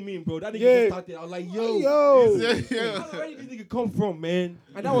kidding me, bro. That nigga Yeah. just started. I was like, yo. Yo. Where did this nigga come from, man?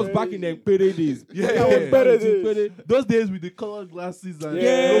 And that was back in the Pere days. Yeah, That yeah, was yeah. better Pere days. Those days with the colored glasses and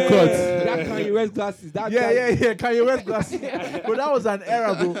Yeah, low cuts. that Kanye West glasses. That guy. Yeah. Kanye West glasses. But that was an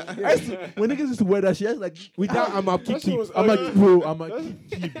era, bro. When niggas used to wear that shit, I was like, With that, I'm a That shit keep. was I'm like, ugly. bro, I'm like,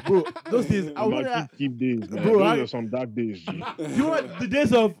 keep, bro. Those days, I I'm wonder. like, keep days, man. Bro, Those I- are some dark days, G. You want the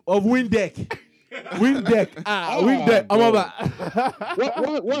days of Windeck? Windeck. Windeck. I'm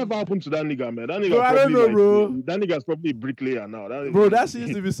about. What happened to that nigga, man? That nigga Bro, I don't probably know, like, bro. That nigga's probably a bricklayer now. Bro, that shit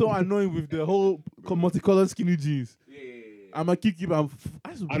used to be so annoying with the whole multicolored skinny jeans. I'm a keep. and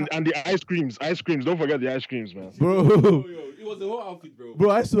the ice creams. Don't forget the ice creams, man. Bro. It was the whole outfit, bro. Bro,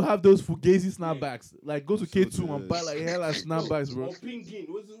 I used to have those Fugazi snapbacks. Like, go to So K2 and good. buy like hella snapbacks, bro. Or Pingin.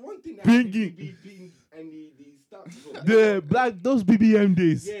 Was the one thing that Pingin. Pingin and the stuff. The black, those BBM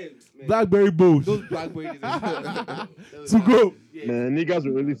days. Yeah, man. Blackberry Bows. Those Blackberry days. To go. Yeah. Man, niggas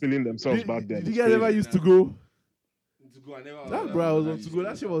were really feeling themselves back then. Did you guys ever used to go? To go, I never. That bro, I was on to go.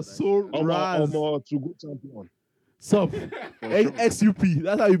 That shit was so raz. to go champion. Sup. XUP.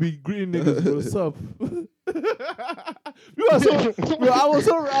 That's how you be greeting niggas, bro. Sup. You are so, bro, I was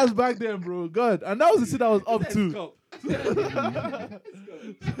so raz back then, bro. God. And that was the shit I was up to.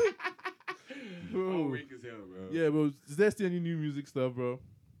 Bro. Yeah, bro. Is there still any new music stuff, bro?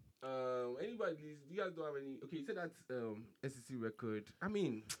 Anybody? You guys don't have any? Okay, you said that SEC record. I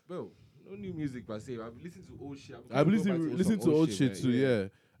mean, bro, no new music per se. I've listened to old shit. I believe listen to old shit man. too, yeah.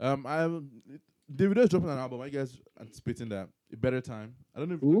 Davido's dropping an album. Are you guys anticipating that? A better time. I don't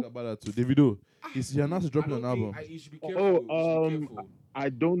know if you Who? talk about that too. Davido. He announced dropping an album. You should be careful. Oh, you should be careful.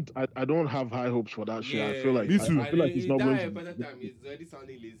 I don't have high hopes for that shit. I feel like Me too. I feel like he's not going By to. that time, he's already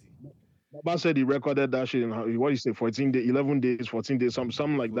sounding lazy. Baba said he recorded that shit in what do you say, 14 days, 11 days, 14 days,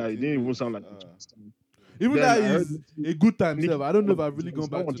 something like that. It 14 didn't even days. sound like Even Then that I heard is a good time, Nicki- self. I don't know if I've really gone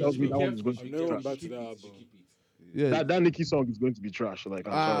back someone to tells that me stuff. that one is going to I've be never went trash. back to that album. Yeah. That Nicki song is going to be trash. Like,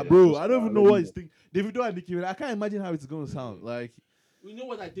 I'm sorry. Bro, I don't even know what he's thinking. Davido and Nicki, I can't imagine how it's gonna sound. Like, You know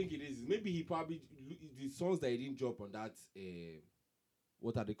what I think it is? Maybe he probably the songs that he didn't drop on that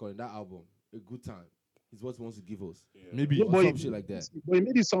what are they calling that album? A Good Time is what he wants to give us. maybe. Yeah, Or but some shit like that. But he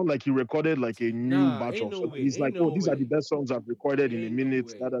made it sound like he recorded like a new Nah, batch ain't of no songs. way, He's ain't like, no oh, these are the way. best songs I've recorded in a Ain't no minute.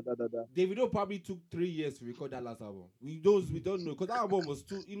 way. Davido probably took 3 years to record that last album. We don't know because that album was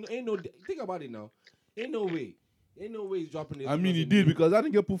too. Ain't no. Think about it now. Ain't no way he's dropping it. I mean, he did because I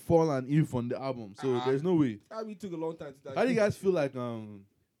didn't get put Fall and Eve on the album, so there's no way. Probably took a long time to. How do you guys feel like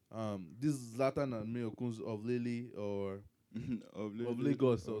this Zlatan and Mayo Kunz of Lily or of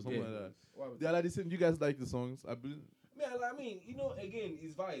Lagos or something like that? They are like the same. You guys like the songs? I believe. I mean, again,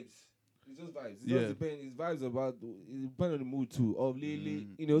 it's vibes. It's just vibes. It Yeah. just depends. It's vibes about. It depends on the mood too. Of Lily,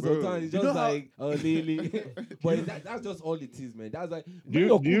 Bro, sometimes it's you just know how- like Lily, but that's just all it is, man. That's like. Do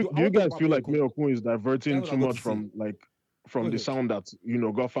you guys feel like Mayo Kun is diverting That's what too I got much to from Go the ahead. sound that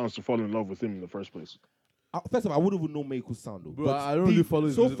got fans to fall in love with him in the first place? First of all, I wouldn't even know Meiko's sound though. Bro, But I don't really follow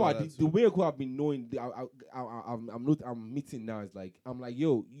his so music far. like that The way I've been knowing, I'm meeting now. Is like I'm like,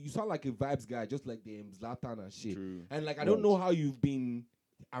 yo, you sound like a vibes guy, just like the Zlatan and shit. True. And like I don't know how you've been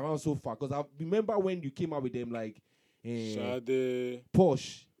around so far because I remember when you came out with them like Sade,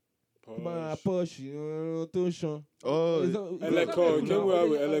 Posh. Posh. Posh, Toshan. Oh, Eleko, Is that- came out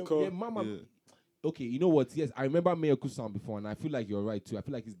with Eleko. Yeah, Mama. yeah. Okay, you know what? Yes, I remember Mayoku sound before, and I feel like you're right too. I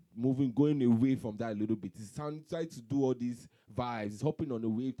feel like he's going away from that a little bit. He's trying to do all these vibes. He's hopping on the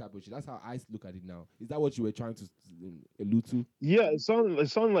wave type of shit. That's how I look at it now. Is that what you were trying to allude to? Yeah, it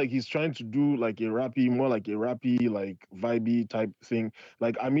sounds like he's trying to do like more like a rappy, like vibey type thing.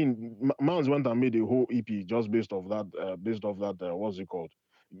 Like I mean, Mans went and made a whole EP just based off that. What's it called?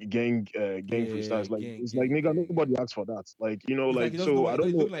 Gang freestyles. Like it's like nigga, nobody asked for that. Like It's like he doesn't so know, I don't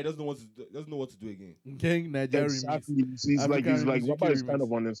it know. look like he doesn't know what to do again. Gang Nigeria remix. Exactly. He's like African Baba is remix. kind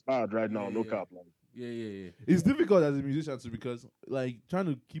of uninspired right now. No Yeah. cap. Like, Yeah. It's difficult as a musician too because like trying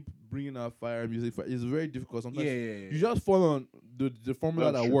to keep bringing out fire music is very difficult. Sometimes Yeah. you just fall on the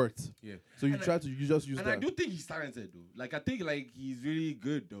formula That's that true. worked. Yeah. So you And you just use And that. I do think he's talented though. Like I think like he's really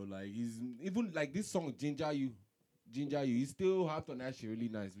good though. Like he's even like this song Ginger You. He still have on that shit really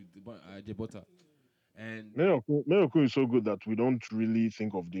nice with Jebota. And Mayo Kun is so good that we don't really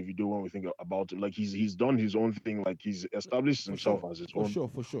think of Davido when we think about him. Like he's done his own thing. Like he's established himself as his for own sure.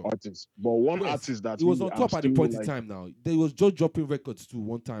 artist. But one Yes, artist that He was me, on I'm top at the still, point in like, time now. They was just dropping records too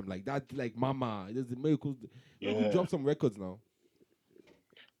one time. Like that, like Mama. There's the Miracle. Yeah. Drop some records now.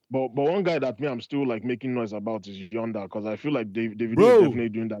 But one guy that I'm still like making noise about is Yonda because I feel like Davido Bro. is definitely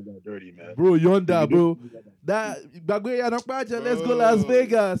doing that guy dirty, man. Bro, Yonda, Davido bro. is doing that guy. Let's go Las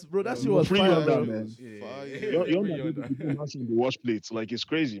Vegas, bro. That shit was Free fire, Yonda, bro. man. Fire. Yonda did the wash plates. Like it's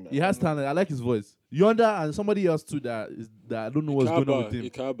crazy, man. He has talent. I like his voice. Yonda and somebody else too that I don't know what's going on with him.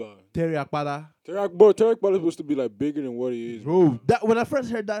 Ikaba. Terry Akpala. Tarek Ball is supposed to be like bigger than what he is. Bro, that when I first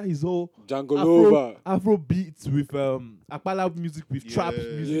heard that his whole Django Lova. Afro beats with Akpala music with trap Yeah.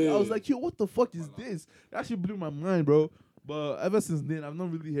 music. I was Yeah. like, yo, what the fuck is this? That shit blew my mind, bro. But ever since then, I've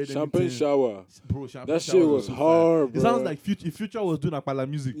not really heard Champagne anything. Shower. Bro, Champagne That Shower shit was so hard, fire. bro. It sounds like if Future was doing Akpala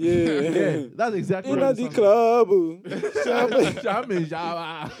music. Yeah. yeah, that's exactly In what the it sounds club. like. Champagne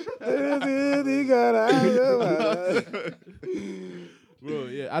Shower. Bro,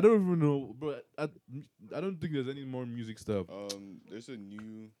 yeah, I don't even know, bro. I don't think there's any more music stuff. There's a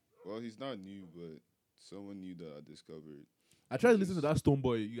new. Well, he's not new, but someone new that I discovered. I tried to listen to that Stone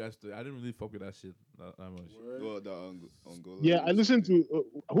Boy. You guys, I didn't really fuck with that shit that much. Well, the Angola. Yeah, I listened to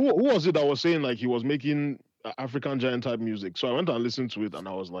who was it that was saying like he was making African Giant type music. So I went and listened to it, and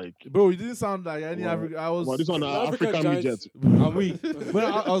I was like, Bro, you didn't sound like any Well, African. I was. "Well, this one African African Giants- midget." And we, when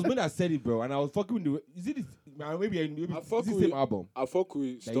I was when I said it, bro, and I was fucking with the. Is it this? Maybe I it's fuck the with- same album I fuck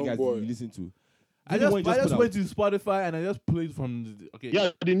with that you Stone guys Boy. you listen to. I The one just you put went out. to Spotify and I just played from. Okay. Yeah,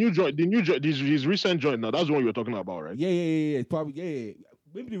 the new joint, his recent joint. Now that's the one you were talking about, right? Yeah. Probably yeah.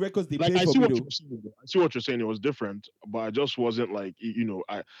 Maybe the records they Like play I for see me what though. you're saying. I see what you're saying. It was different, but I just wasn't like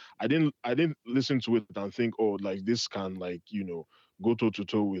I didn't listen to it and think, oh, like this can like go toe to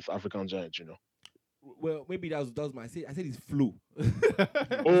toe with African Giants. Well, maybe that was my. I said it's flu. Oh,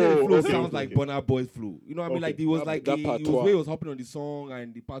 Flow okay, sounds okay, like okay. Burna Boy's flow. You know what I mean? Okay. Like he was That- like that he was patois. where he was hopping on the song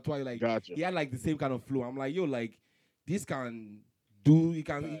and the patois, like Gotcha. he had like the same kind of flow. I'm like, yo, like this can do. He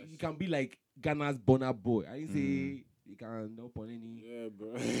can be like Ghana's Burna Boy. I didn't say he can no pun any. Yeah,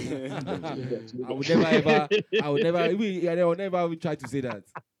 bro. I would never ever. I would never. I will never try to say that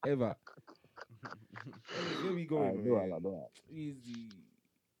ever. Where we going, man? Easy.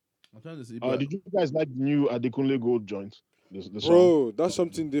 I'm trying to see, but Did you guys like the new Adekunle Gold joint? The song. Bro, that's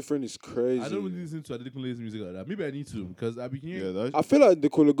something different. It's crazy. I don't really listen to Adekunle's music like that. Maybe I need to because I've been hearing. Yeah, I that's feel like the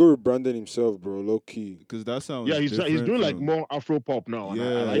Kolegori branded himself, bro, low key. because that sounds. Yeah, he's doing like from- more Afro pop now, and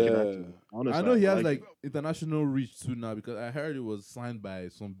I like it Yeah. actually. Honestly, I know he has like like it. international reach too now because I heard it was signed by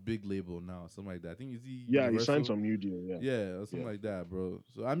some big label now, something like that. I think is he? Yeah, he Universal? signed some new deal. Yeah. Yeah, or something like that, bro.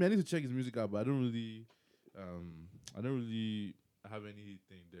 So I mean, I need to check his music out, but I don't really have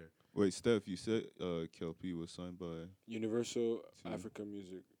anything there. Wait, Steph, you said KLP was signed by. Universal To- African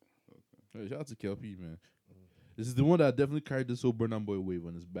Music. Hey, shout out to KLP, man. This is the one that definitely carried this whole Burna Boy wave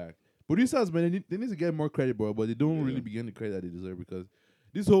on his back. Producers, man, they need to get more credit, bro, but they don't Yeah. really begin the credit that they deserve because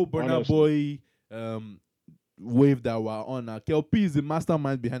this whole Burna Honestly. Boy wave that we're on now, KLP is the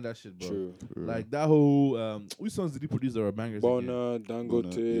mastermind behind that shit, bro. True. Like that whole which songs did he produce that were bangers? again? Bona,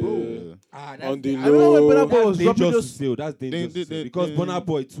 Dangote. Bro. On the I don't know when Burna low. Boy was That's dropping dangerous to those. say. That's dangerous to say. Ding, Because ding, Burna ding.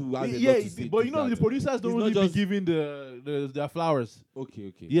 Boy too has a Yeah, lot to say. but to you know that. the producers don't It's not really just- be giving their flowers.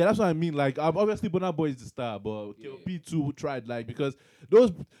 Okay. Yeah, that's what I mean. Like, obviously, Burna Boy is the star, but KLP too tried, like, because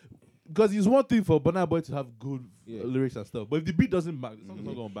it's one thing for Burna Boy to have good lyrics and stuff, but if the beat doesn't bang, the song's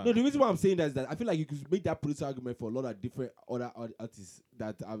not gonna bang. No, the reason why I'm saying that is that I feel like you could make that producer argument for a lot of different other artists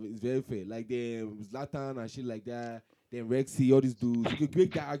that is very fair, like Zlatan and shit like that. Then Rexy, all these dudes, you could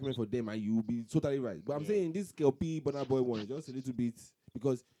make that argument for them, and you will be totally right. But I'm saying this KLP Burna Boy one is just a little bit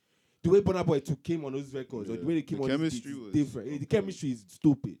because the way Burna Boy 2 came on those records, or the way they came The on these chemistry beats was is different. The on chemistry is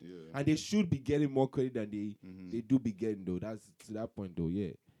stupid, Yeah. and they should be getting more credit than Mhm. they do be getting though. That's to that point though.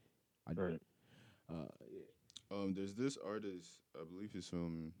 Yeah. Right. There's this artist, I believe he's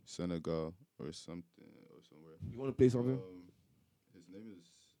from Senegal or something or somewhere. You want to play something? His name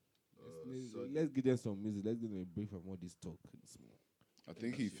is. Let's give them some music. Let's give them a break from all this talk. I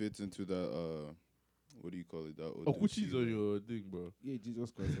think he fits into that. What do you call it? That. Okuchi's on your thing, bro. Yeah,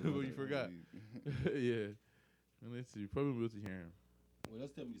 Jesus Christ. But you forgot. Yeah. And let's see. Probably be able to hear him. Well,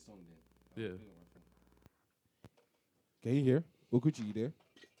 just tell me the song then. Yeah. Can you hear? Okuchi, you there?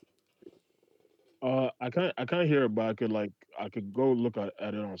 I can't hear it, but I could go look at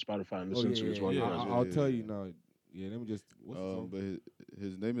it on Spotify and listen to it. While you guys yeah. I'll yeah, tell yeah. you now. Yeah, let me just. What's the song? But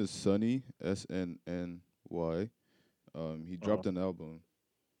his name is Sunny, SNNY. He dropped an album.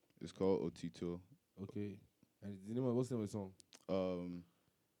 It's called Otito. Okay. And the name of, what's the name of the song?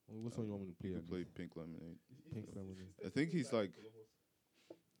 What song you want me to play? We on play this? Pink Lemonade. Pink Lemonade. I think he's like.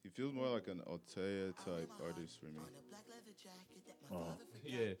 He feels more like an Altea type artist for me.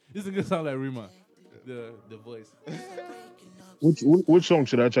 Yeah. This is gonna sound like Rima. The voice. Which song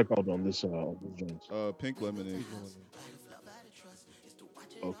should I check out on this joint? Pink Lemonade.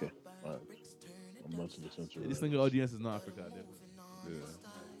 Okay, all right. I'm about to listen to it. This single audience is not Africa, definitely.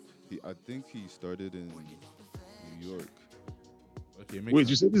 Yeah. I think he started in New York. Okay, makes Wait,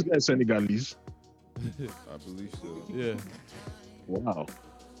 you sense. said this guy is Senegalese? I believe so. Yeah. Wow.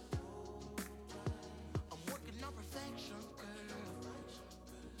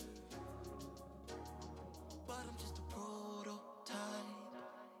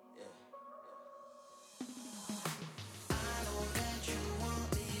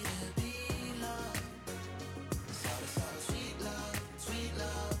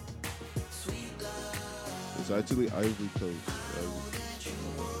 It's actually Ivory Coast.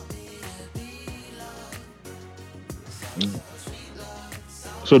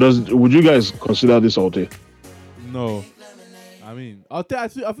 So would you guys consider this Alte? No. I mean, Alte, I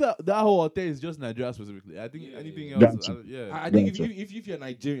feel like that whole Alte is just Nigeria specifically. I think anything else, Gotcha. yeah. I think Gotcha. if you're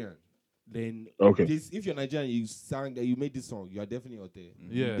Nigerian, then Okay. if you're Nigerian, you made this song, you are definitely out there.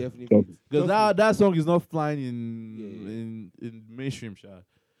 Yeah. You definitely. Okay. fit. Because Trust that song is not flying Yeah. in mainstream, Sha.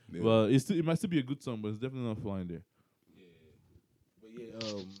 Yeah. Well, it might still be a good song, but it's definitely not flying there. me. But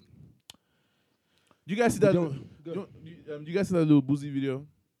yeah, Do you guys see that? Go. Do you guys see that little Boozy video?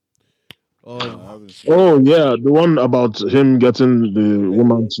 I Oh, haven't seen Oh yeah, the one about him getting the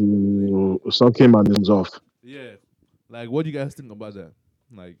woman to suck him and his off. yeah. Like, what do you guys think about that?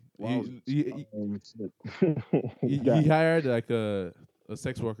 Like, Wow. he hired like a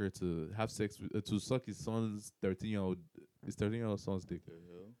sex worker to have sex with, to suck his 13-year-old son's dick.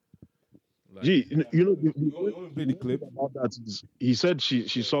 Like, Gee, you know, you want to play the clip? about that is he said she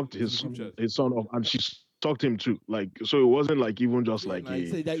sucked his son off and she sucked him too. Like, so it wasn't like even just like Nah, you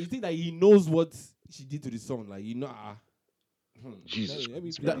a say that you think that he knows what she did to the song, like Jesus. Let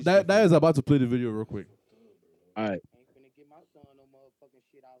me play this that shit. is about to play the video real quick. All right. Ain't finna get my son no motherfucking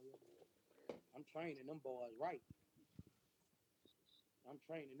shit out here. I'm training them boys right. I'm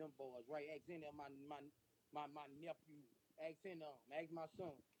training them boys right. Ask any of my nephew. Ask any of them. Ask my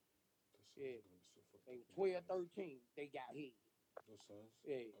son. Yeah. They were 12, 13. They got hit. Those sons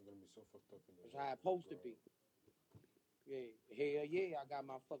Yeah. are gonna be so fucked up in That's how it's supposed to be. Yeah. Hell yeah, I got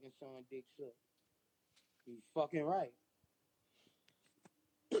my fucking son dick sucked. You fucking right.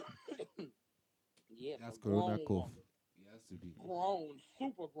 Yeah, That's a Corona grown cough. woman. It has to be. Grown,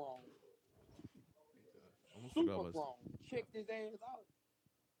 super grown. Almost forgot Super about grown. Checked his ass out.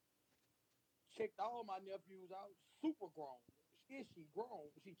 Checked all my nephews out. Super grown. Is she grown?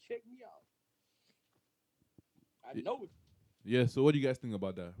 She checked me out. I know it. Yeah, so what do you guys think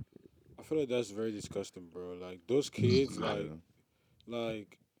about that? I feel like that's very disgusting, bro. Like those kids,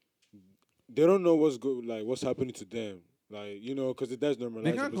 like they don't know what's happening to them. Like because that's normalized.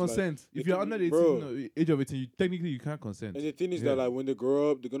 They can't consent. If you're under the 18, bro. age of 18, technically you can't consent. And the thing is Yeah. that like when they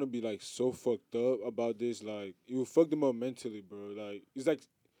grow up, they're gonna be like so fucked up about this. Like it will fuck them up mentally, bro. Like it's like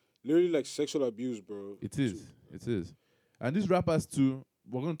literally like sexual abuse, bro. It is. It is. And these rappers too,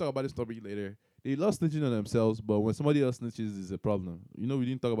 we're going to talk about this topic later. They love snitching on themselves, but when somebody else snitches, is a problem. We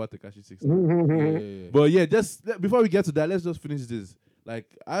didn't talk about Tekashi 6. Yeah. But yeah, before we get to that, let's just finish this.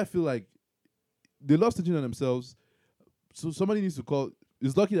 Like, I feel like they love snitching on themselves. So somebody needs to call.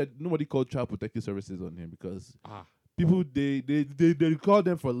 It's lucky that nobody called Child Protective Services on him because people, they call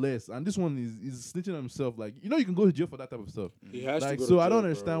them for less. And this one is snitching on himself. Like, you can go to jail for that type of stuff. He has Like, to go so to I don't jail,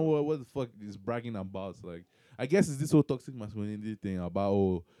 understand bro. what the fuck is bragging about. Like, I guess it's this whole toxic masculinity thing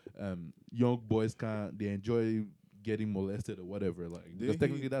about young boys they enjoy getting molested or whatever. Like, because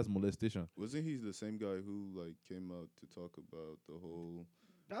technically that's molestation. Wasn't he the same guy who like came out to talk about the whole?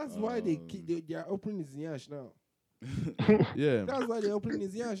 That's why they are opening his yash now. Yeah. That's why they're opening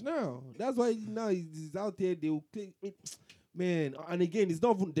his yash now. That's why now he's out there. They will click it. Man, and again, it's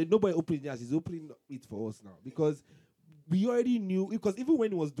not even nobody opening yash. He's opening it for us now because we already knew. Because even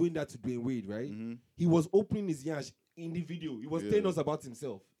when he was doing that to Dwayne Wade, right? He was opening his yash in the video. He was telling us about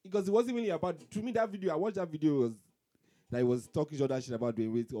himself because it wasn't really about. To me, that video, I watched that video he was talking all that shit about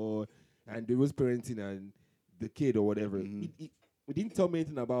Dwayne Wade and Dwayne Wade's parenting and the kid or whatever. He didn't tell me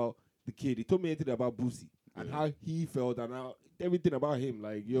anything about the kid. He told me anything about Boosie and how he felt and how everything about him.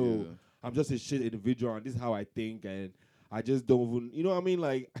 Like, I'm just a shit individual and this is how I think and I just don't even, you know what I mean?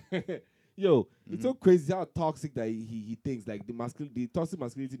 Like, it's so crazy how toxic that he thinks. Like the toxic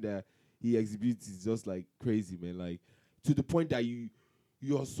masculinity that he exhibits is just like crazy, man. Like to the point that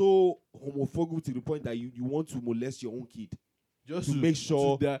you're so homophobic to the point that you want to molest your own kid. Just to make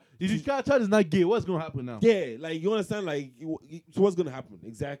sure that if your child is not gay, what's gonna happen now? Yeah, like you understand, like so what's gonna happen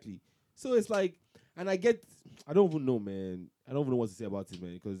exactly? So it's like, and I don't even know, man. I don't even know what to say about it,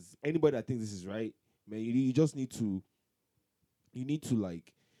 man. Because anybody that thinks this is right, man, you just need to,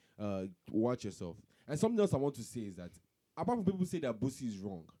 like, watch yourself. And something else I want to say is that apart from people say that Boosie is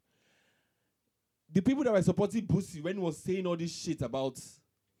wrong, the people that were supporting Boosie when he was saying all this shit about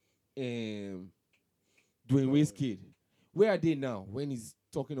Dwayne Wade's kid. Where are they now when he's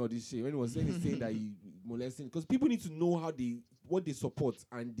talking all this shit? When he was saying that he molesting, because people need to know what they support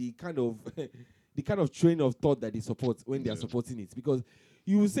and the kind of the kind of train of thought that they support when they are supporting it. Because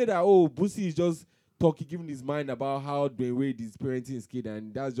you will say that Boosie is just giving his mind about how Dwayne Wade is parenting his kid,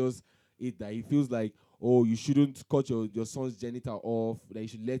 and that's just it. That he feels like you shouldn't cut your son's genital off. That you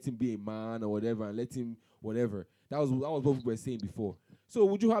should let him be a man or whatever, and let him whatever. That was what we were saying before. So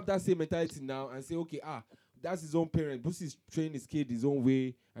would you have that same mentality now and say, okay, that's his own parent. Boosie's training his kid his own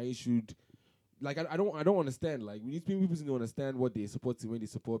way, and he should. Like I don't understand. Like these people need to understand what they support when they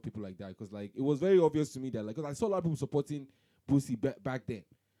support people like that. Because like it was very obvious to me that because I saw a lot of people supporting Boosie back then,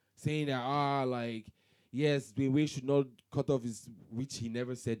 saying that like yes, Dwayne Wade should not cut off which he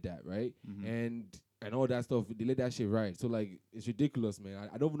never said that, right? And all that stuff. They let that shit ride. So like it's ridiculous, man.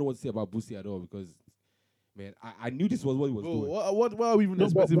 I don't even know what to say about Boosie at all because. Man, I knew this was what he was doing. What are we even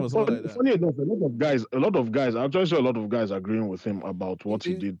expecting from someone like that? Funny enough, a lot of guys, I actually saw a lot of guys agreeing with him about what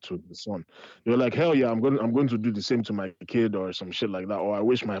he did to his son. They were like, hell yeah, I'm going to do the same to my kid or some shit like that. Or I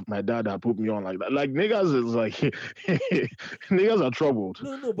wish my dad had put me on like that. Like niggas is like niggas are troubled.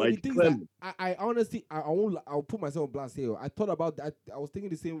 No, but like, the thing is that I honestly I'll put myself on blast here. I thought about that. I was thinking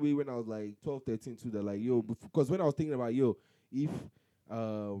the same way when I was like 12, 13 too. That like because when I was thinking about if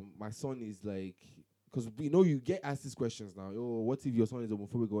my son is like. Because you get asked these questions now. What if your son is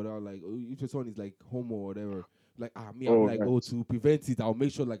homophobic or whatever? Like, if your son is like homo or whatever. Like, I'm like, to prevent it, I'll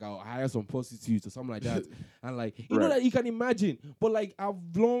make sure like I'll hire some prostitutes or something like that. And like, you know that you can imagine. But like, I've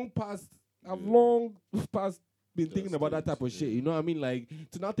long past been thinking about that type of shit. You know what I mean? Like,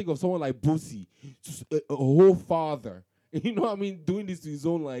 to not think of someone like Boosie, just a whole father. You know what I mean? Doing this to his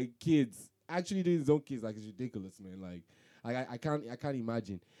own like kids, actually doing his own kids, like it's ridiculous, man. Like. I can't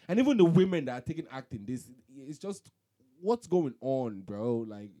imagine. And even the women that are taking act in this, it's just what's going on, bro.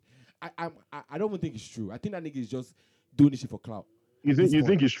 Like don't even think it's true. I think that nigga is just doing this shit for clout. You at think this you point.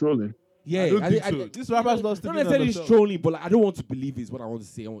 think he's trolling? Yeah, I don't think so. This rapper's lost not thinking on necessarily themselves. trolling, but like, I don't want to believe it. Is what I want to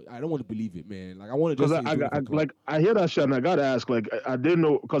say. I don't want to believe it, man. Like I want to Because just say he's doing it for clout. like I hear that shit and I gotta ask, like I didn't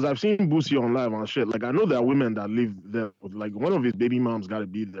know because I've seen Boosie on live and shit. Like I know there are women that live there. With, like one of his baby moms got to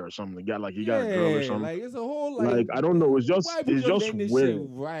be there or something. He got a girl or something. Like it's a whole Like I don't know. It's just why people it's just letting this weird. shit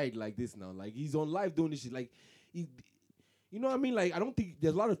ride like this now? Like he's on live doing this shit. Like he, you know what I mean? Like I don't think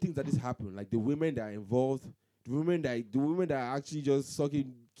there's a lot of things that this happen. Like the women that are involved, the women that are actually just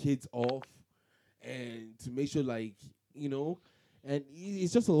sucking kids off, and to make sure like and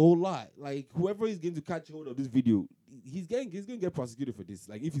it's just a whole lot. Like whoever is going to catch hold of this video, he's going to get prosecuted for this.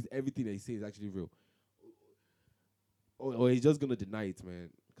 Like if it's everything that he says is actually real, or he's just gonna deny it, man.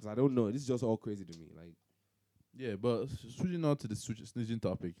 Because I don't know. This is just all crazy to me. Like. Yeah, but switching on to the snitching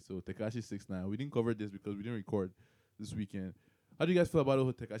topic. So Tekashi 6ix9ine, we didn't cover this because we didn't record this weekend. How do you guys feel about the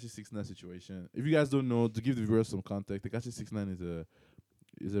whole Tekashi 6ix9ine situation? If you guys don't know, to give the viewers some context, Tekashi 6ix9ine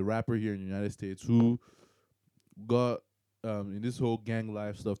is a rapper here in the United States who got in this whole gang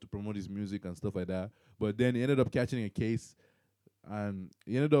life stuff to promote his music and stuff like that. But then he ended up catching a case, and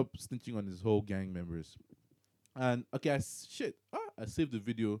he ended up snitching on his whole gang members. And okay, I saved the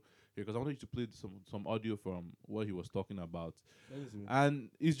video here because I wanted you to play some audio from what he was talking about. And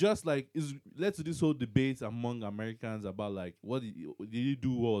it's just like it's led to this whole debate among Americans about like did he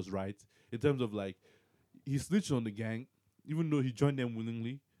do what was right in terms of like he snitched on the gang even though he joined them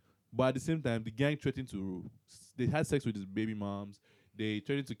willingly, but at the same time the gang threatened they had sex with his baby moms, they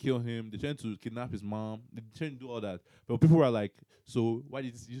threatened to kill him, they threatened to kidnap his mom, they threatened to do all that. But people were like, so why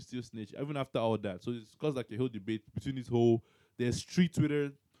did you still snitch even after all that? So it's caused like a whole debate between there's street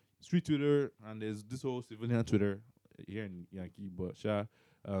Twitter, and there's this whole civilian Twitter here in Yankee. But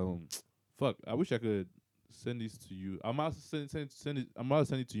fuck, I wish I could send this to you. I'm about to send it. I'm about to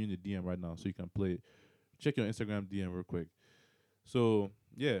send it to you in the DM right now so you can play it. Check your Instagram DM real quick. So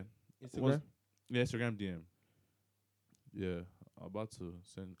yeah, Instagram? Yeah, Instagram DM. Yeah, I'm about to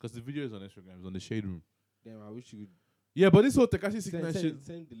send because the video is on Instagram. It's on the Shade Room. Damn, I wish you would Yeah, but this whole Tekashi 6ix9ine shit.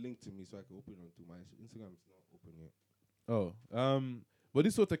 send the link to me so I can open it onto my Instagram. Is not open yet. Oh, but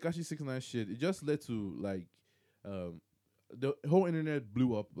this whole Tekashi 6ix9ine shit, it just led to like, the whole internet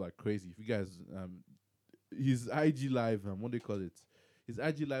blew up like crazy. If you guys, his IG live, what they call it, his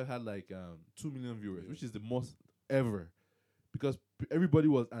IG live had like 2 million viewers, which is the most ever, because everybody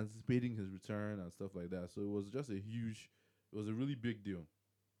was anticipating his return and stuff like that. So it was just it was a really big deal.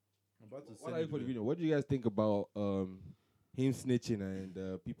 I'm about to What send are you for the video? What do you guys think about him snitching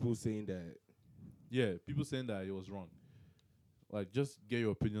and people saying that? Yeah, people saying that it was wrong. Like, just get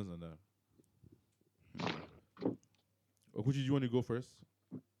your opinions on that. Okuchi, do you want to go first?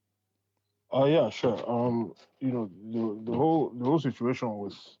 Oh yeah, sure. The whole situation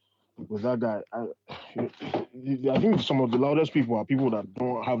with that guy. I think some of the loudest people are people that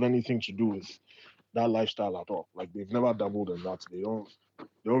don't have anything to do with that lifestyle at all. Like they've never dabbled in that. They don't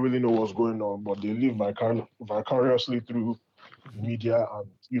really know what's going on, but they live vicariously through media and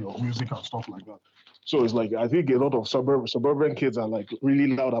music and stuff like that. So it's like I think a lot of suburban kids are like really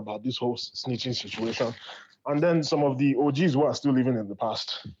loud about this whole snitching situation, and then some of the OGs who are still living in the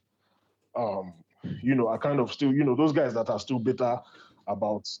past, are kind of still those guys that are still bitter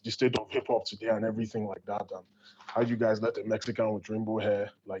about the state of hip hop today and everything like that, and how you guys let a Mexican with rainbow hair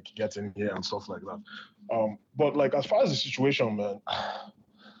like get in here and stuff like that. But like as far as the situation, man,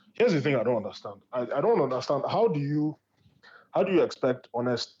 here's the thing I don't understand. I don't understand how do you expect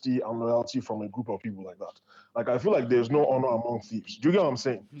honesty and loyalty from a group of people like that? Like I feel like there's no honor among thieves. Do you get what I'm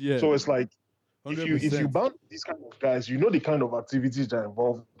saying? Yeah. So it's like if you 100%. ban these kind of guys, you know the kind of activities they're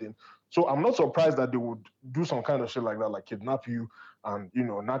involved in. So I'm not surprised that they would do some kind of shit like that, like kidnap you and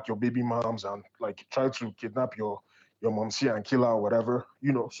knock your baby moms and like try to kidnap your mom's and kill her or whatever.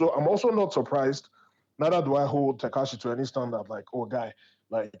 So I'm also not surprised. Neither do I hold Tekashi to any standard. Like, oh, guy,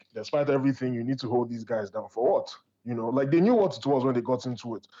 like despite everything, you need to hold these guys down for what? Like they knew what it was when they got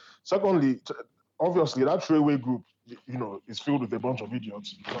into it. Secondly, obviously that Treyway group, is filled with a bunch of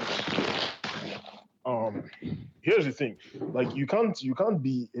idiots. Here's the thing: like you can't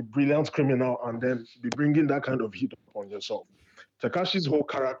be a brilliant criminal and then be bringing that kind of heat upon yourself. Takashi's whole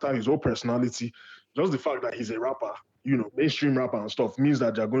character, his whole personality, just the fact that he's a rapper, mainstream rapper and stuff, means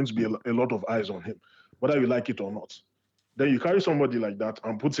that there are going to be a lot of eyes on him, whether you like it or not. Then you carry somebody like that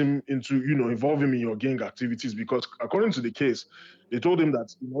and put him into, involve him in your gang activities because according to the case, they told him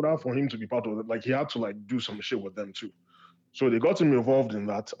that in order for him to be part of it, like he had to like do some shit with them too. So they got him involved in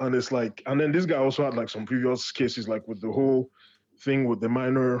that. And it's like, and then this guy also had like some previous cases, like with the whole thing with the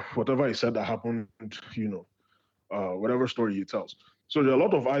minor, whatever he said that happened, whatever story he tells. So there are a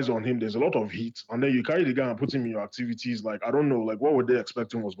lot of eyes on him. There's a lot of heat, and then you carry the guy and put him in your activities. Like I don't know, like what were they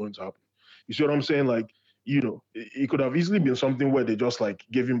expecting was going to happen? You see what I'm saying? Like it could have easily been something where they just like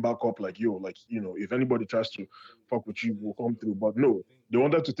gave him back up, like yo, like if anybody tries to fuck with you, we'll come through. But no, they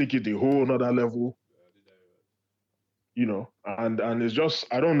wanted to take it a whole another level, and it's just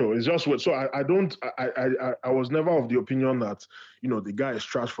I don't know, it's just what. So I don't I was never of the opinion that the guy is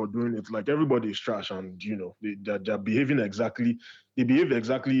trash for doing it. Like everybody is trash, and they're behaving exactly, they behave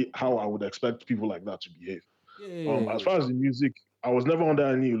exactly how I would expect people like that to behave. As Yeah. far as the music, I was never under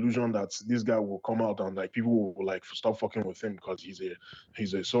any illusion that this guy will come out and like people will like stop fucking with him because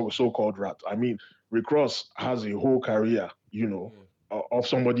he's a so-called rat. I mean, Rick Ross has a whole career, of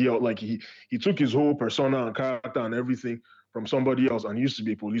somebody else. Like he took his whole persona and character and everything from somebody else, and he used to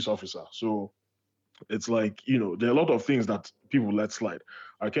be a police officer. So it's like there are a lot of things that people let slide.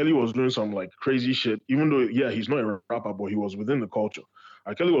 Kelly was doing some like crazy shit, even though yeah he's not a rapper, but he was within the culture.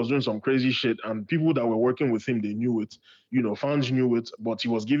 Kelly was doing some crazy shit, and people that were working with him they knew it. Fans knew it, but he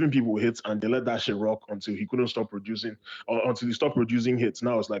was giving people hits, and they let that shit rock until he couldn't stop producing, or until he stopped producing hits.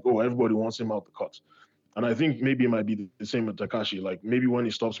 Now it's like, oh, everybody wants him out the cut. And I think maybe it might be the same with Takashi. Like maybe when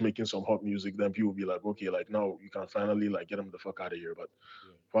he stops making some hot music, then people will be like, okay, like now you can finally like get him the fuck out of here. But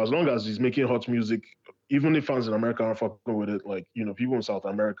for as long as he's making hot music, even if fans in America are fucking with it, like people in South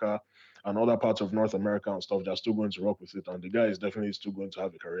America and other parts of North America and stuff, they're still going to rock with it, and the guy is definitely still going to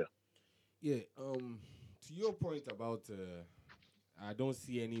have a career. Yeah. To your point about I don't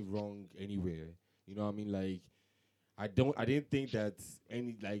see any wrong anywhere. You know what I mean? Like I didn't think that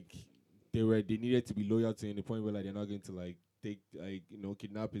any like they needed to be loyal to him to the point where like they're not going to like take like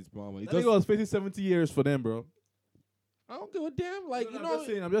kidnap his mom. I think I was facing 70 years for them, bro. I don't give a damn. Like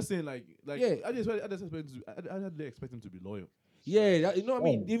I'm just saying, like yeah. I didn't expect him to be loyal. Yeah, you know what I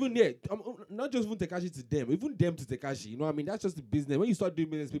mean? Even yeah, not just even Tekashi to them, even them to Tekashi. You know what I mean? That's just the business. When you start doing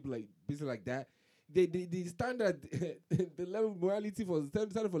business like that, the standard, the level of morality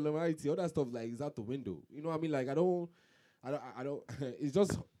standard for morality, all that stuff like is out the window. You know what I mean? Like I don't. It's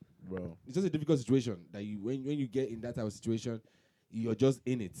just, Bro, it's just a difficult situation that you when you get in that type of situation, you're just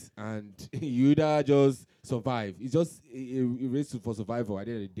in it and you either just survive. It's just a race for survival at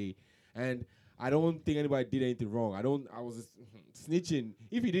the end of the day, and I don't think anybody did anything wrong. I was just snitching.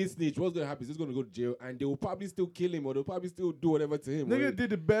 If he didn't snitch, what's going to happen? He's going to go to jail, and they will probably still kill him, or they'll probably still do whatever to him. nigga did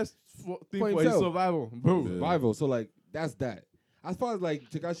the best thing For for his himself. survival, bro. Survival. So like that's that. As far as like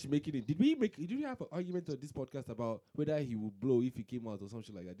Tekashi making it, did we have an argument on this podcast about whether he would blow if he came out or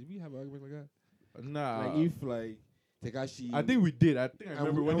something like that? Did we have an argument like that? Nah, Like if like Tekashi, I think we did. I think I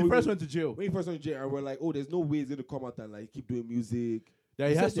remember when he first went to jail. when he first went to jail, and we're like, oh, there's no way he's gonna come out and like keep doing music. That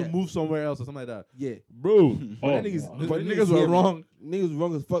he He has said to that. move somewhere else or something like that. Yeah, Bro, but that niggas, the but niggas were wrong. Niggas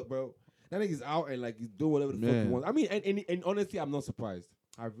wrong as fuck, bro. That nigga's out and like he's doing whatever the fuck he Man. wants. I mean, and honestly, I'm not surprised.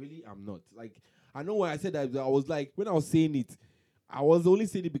 I really am not. Like, I know when I said that, I was like, when I was saying it, I was only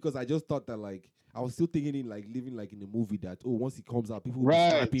saying it because I just thought that like I was still thinking in like living like in a movie that once he comes out, people will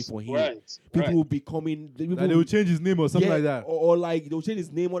be sniping for him. People will be coming. People Like they will change his name or something like that. or like they'll change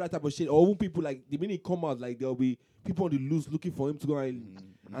his name or that type of shit. Or even people like the minute he come out, like there'll be people on the loose looking for him to go and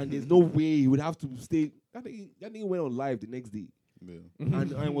there's no way he would have to stay. That nigga went on live the next day Yeah.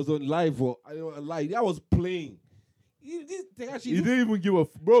 and was on live or live. That was playing. He didn't even give a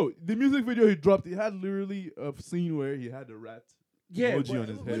bro. The music video he dropped, he had literally a scene where he had the rat emoji on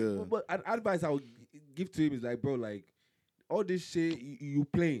his head. But advice I would give to him is like, bro, like all this shit you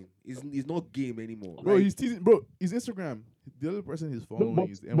playing is not game anymore. Bro, Like, he's teasing. Bro, his Instagram. The other person he's following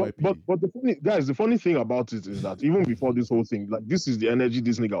is NYP. But the funny thing about it is that even before this whole thing, like this is the energy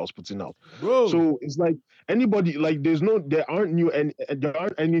this nigga was putting out. Bro, So it's like anybody, like there aren't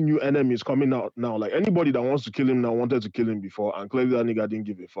any new enemies coming out now. Like anybody that wants to kill him now wanted to kill him before, and clearly that nigga didn't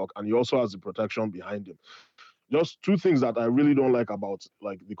give a fuck, and he also has the protection behind him. Just two things that I really don't like about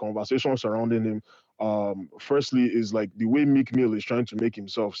like the conversation surrounding him. Firstly is like the way Meek Mill is trying to make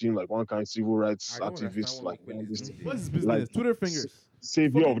himself seem like one kind of civil rights I don't activist, understand like what Meek Mill is doing. what's his business? like- Twitter fingers.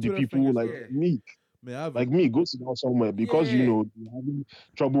 savior Fucking of the Twitter people, fingers, like yeah. Meek. Man, I've Like me, go sit down somewhere because Yeah. you're having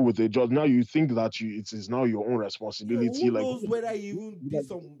trouble with a judge. Now you think that it is now your own Yo, responsibility. who like knows whether he even did like,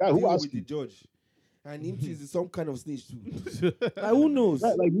 some guy, who deal asked with the you? judge? And him is some kind of snitch too. Like, who knows?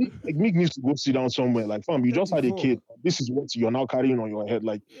 Right, like Meek needs to go sit down somewhere. Like, fam, you just had a 34. kid. This is what you're now carrying on your head.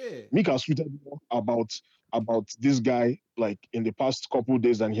 Like, Yeah. Meek has tweeted more about this guy like in the past couple of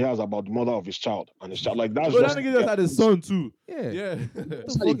days than he has about the mother of his child and his child. Like that's Bro, just that nigga just had his son too. Yeah. Yeah. just had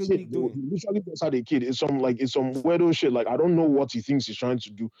a fuck is kid, Meek bro. doing? He literally just had a kid. It's some weirdo shit. Like I don't know what he thinks he's trying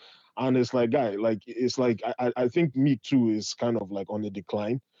to do. And it's like, guy, like it's like I think Meek too is kind of like on the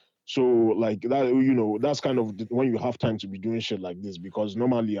decline. So like that, you know, that's kind of when you have time to be doing shit like this, because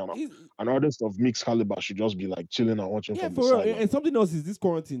normally He's- an artist of mixed caliber should just be like chilling and watching yeah, from the for real. sideline. And something else is this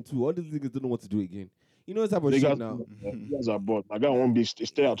quarantine too. All these niggas don't know what to do again. You know, this type of shit now. You guys are bored. My guy won't be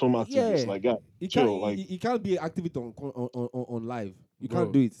stay at home activist. Yeah. Like, God, You chill. can't, Like, you can't be active on live. You Bro.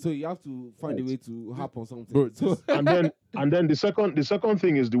 can't do it. So you have to find a Right. way to hop on something. Bro, So, and then the second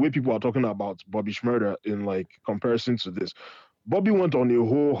thing is the way people are talking about Bobby Schmurder in like comparison to this. Bobby went on a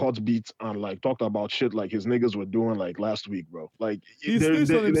whole hot beat and like talked about shit like his niggas were doing like last week, bro. Like He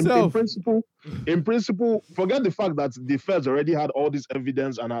snitched on himself. in principle, forget the fact that the feds already had all this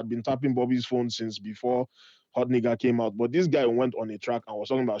evidence and had been tapping Bobby's phone since before Hot Nigga came out. But this guy went on a track and was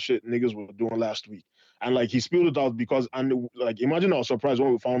talking about shit niggas were doing last week. And like he spilled it out because, and like imagine our surprise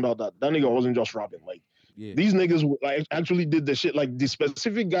when we found out that that nigga wasn't just rapping. Like yeah. these niggas like actually did the shit. Like the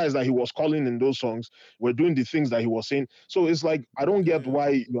specific guys that he was calling in those songs were doing the things that he was saying. So it's like I don't get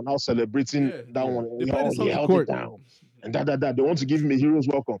why you're now celebrating Yeah, that yeah. one. They Yeah, played oh, the song he in held court. it down. And that they want to give him a hero's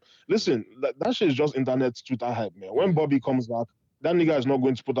welcome. Listen, that shit is just internet Twitter hype, man. When Bobby comes back, that nigga is not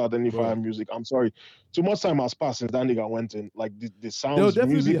going to put out any Bro. fire music. I'm sorry. Too much time has passed since that nigga went in. Like the sounds, They'll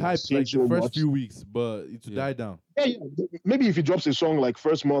definitely music be has hyped like changed the so first much. few weeks, but it will Yeah. die down. Yeah, maybe if he drops a song like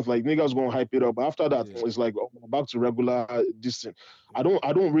first month, like niggas gonna hype it up. But after that, Yeah. it's like back to regular distance. I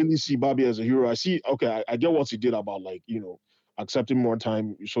don't really see Bobby as a hero. I see, okay, I get what he did about like, you know, accepting more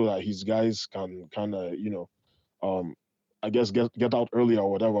time so that his guys can kind of, you know, I guess get out earlier or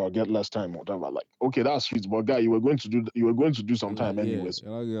whatever, or get less time or whatever. Like, okay, that's sweet, but guy, you were going to do some time Yeah, anyways.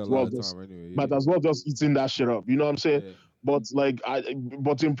 I'll get a As well lot of just- time anyway. Might as well just eating that shit up. You know what I'm saying? Yeah. But like,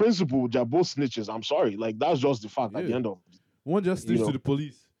 but in principle, they're both snitches. I'm sorry, like that's just the fact at the Yeah. end of. One just You snitched to know. the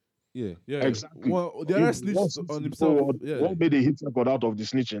police. Yeah. Yeah, Exactly. One, the other snitched on himself. Yeah, What made a hit record out of the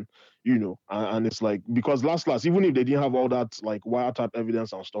snitching, you know? And it's like because last, even if they didn't have all that like wiretap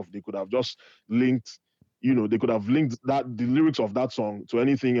evidence and stuff, they could have just linked, you know, they could have linked that the lyrics of that song to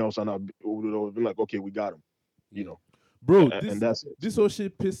anything else, and would have been like, okay, we got him, you know. bro. And that's it. This whole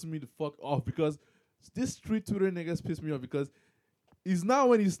shit pissed me the fuck off because this street Twitter niggas pissed me off because it's now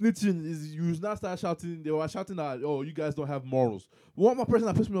when he's snitching, is you now start shouting. They were shouting that, oh, you guys don't have morals. One more person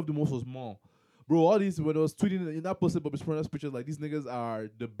that pissed me off the most was Maul. Bro, all these when I was tweeting in that posted Bobby Schmurder's pictures, like these niggas are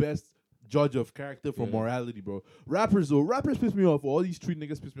the best judge of character for Yeah. morality, bro. Rappers piss me off. All these street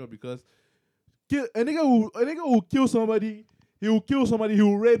niggas piss me off because a nigga will kill somebody, he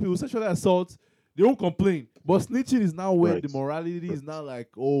will rape, he will sexually assault. They won't complain. But snitching is now where Right. the morality is now like,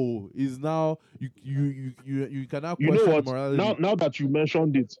 oh, is now you can now You question know what? the morality. Now that you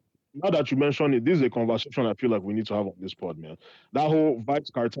mentioned it, this is a conversation I feel like we need to have on this pod, man. That whole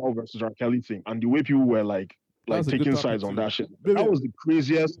Vibes Cartel versus R. Kelly thing, and the way people were like That's a good taking topic sides on too. that shit. Wait, That wait. was the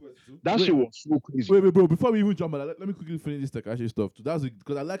craziest. That Wait. shit was so crazy. Wait, bro. Before we even jump on that, let me quickly finish this Tekashi stuff too. That's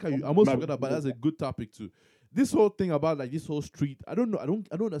because I like how you almost My- forgot about. That's a good topic too. This whole thing about like this whole street, I don't know. I don't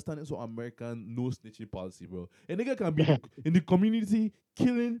understand this whole American no snitching policy, bro. A nigga can be in the community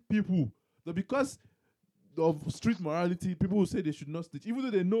killing people, but because of street morality, people will say they should not snitch, even though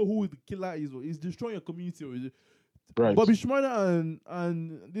they know who the killer is or is destroying your community or is it. Right. Bobby Schmurder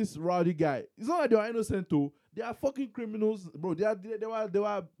and this rowdy guy. It's not like they are innocent too. They are fucking criminals, bro. They were They part of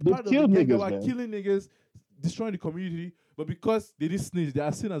the killed gang. They niggas, were man. killing niggas, destroying the community. But because they didn't snitch, they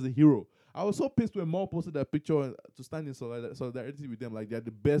are seen as a hero. I was so pissed when Maul posted that picture to stand in solidarity with them. Like they're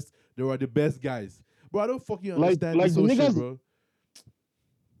the best. They were the best guys, bro. I don't fucking understand like this the whole shit, niggas- bro.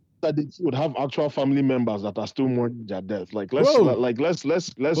 That they would have actual family members that are still mourning their death. Like Bro.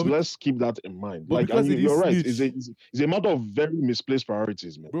 let's keep that in mind. But Like because and they you're didn't right. snitch. It's a matter of very misplaced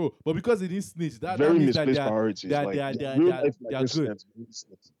priorities, man. Bro, but because they didn't snitch, that Very means that misplaced they are, priorities. they are- Like, they are- the they are- real they are- life, they are good.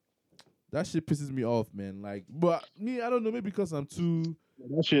 incidents. That shit pisses me off, man. Like, but me, I don't know, maybe because I'm too.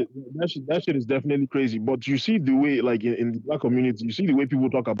 That shit is definitely crazy. But you see the way, like in the black community, you see the way people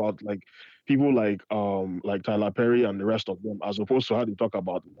talk about like people like Tyler Perry and the rest of them, as opposed to how they talk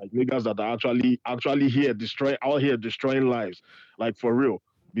about like niggas that are actually here destroying lives, like for real.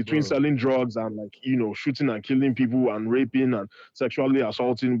 Between Bro. selling drugs and like shooting and killing people and raping and sexually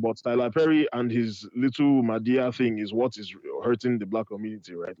assaulting, but Tyler Perry and his little Madea thing is what is hurting the black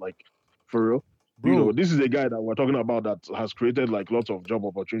community, right? Like for real. Bro, This is a guy that we're talking about that has created like lots of job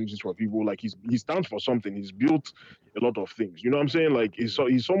opportunities for people. Like he stands for something. He's built a lot of things. You know what I'm saying? Like he's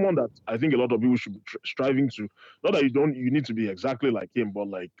someone that I think a lot of people should be striving to. Not that you need to be exactly like him, but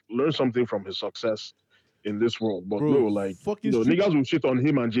like learn something from his success in this world. But Bro, no, like fucking niggas will shit on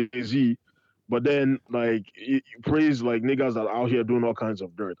him and Jay-Z, But then, like, praise like niggas that are out here doing all kinds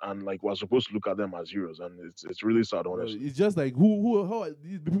of dirt, and like we're supposed to look at them as heroes, and it's really sad, Bro, honestly. it's just like how are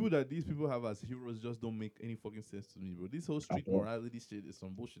the people that these people have as heroes just don't make any fucking sense to me, bro. This whole street all. morality shit is some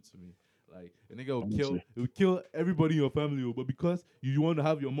bullshit to me. Like a nigga will Honestly. kill everybody in your family, oh, but because you want to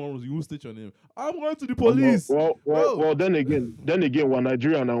have your morals, you won't snitch on him. I'm going to the police. Bro. Then again, we're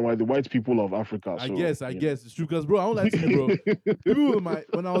Nigerian and we're the white people of Africa. I So, guess you know. it's true. Cause bro, I don't like to you, bro. People with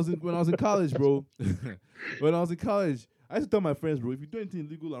when I was in college, bro. When I was in college, I used to tell my friends, bro, if you do anything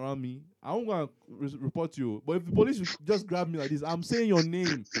illegal around me, I won't go and report you. But if the police just grab me like this, I'm saying your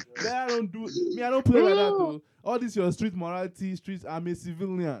name. I don't play like that though. All this your street morality, I'm a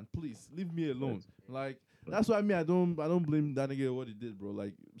civilian. Please leave me alone. Like that's why I don't blame that nigga what he did, bro.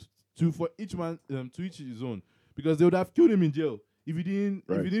 Like for each man to each his own. Because they would have killed him in jail. If you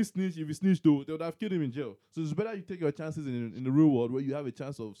didn't snitch, if you snitched though, they would have killed him in jail. So it's better you take your chances in the real world where you have a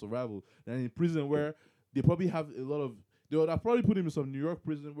chance of survival than in prison where they probably have a lot of. They would have probably put him in some New York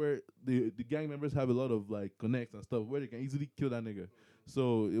prison where the gang members have a lot of like connects and stuff where they can easily kill that nigga.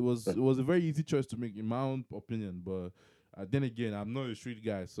 So it was a very easy choice to make in my own opinion. But then again, I'm not a street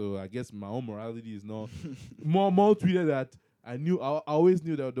guy, so I guess my own morality is not more tweeted that I always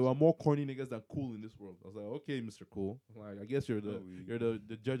knew that there were more corny niggas than cool in this world. I was like, okay, Mr. Cool. Like I guess you're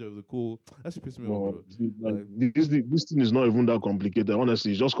the judge of the cool. That should piss me off, bro. This thing is not even that complicated.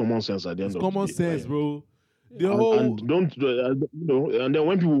 Honestly, it's just common sense at the end It's of common the day. sense, Like, bro. The and whole don't and then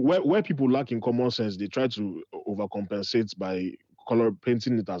when people where people lack in common sense, they try to overcompensate by color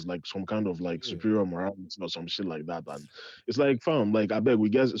painting it as like some kind of like superior morality or some shit like that. And it's like, fam, like I beg, we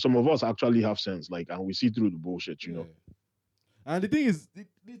guess some of us actually have sense, like, and we see through the bullshit, you know. And the thing is, the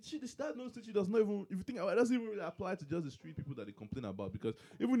that no snitching does not even, if you think about it, doesn't even really apply to just the street people that they complain about. Because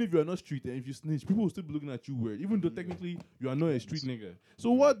even if you're not street and if you snitch, people will still be looking at you weird, even though technically you are not a street nigga.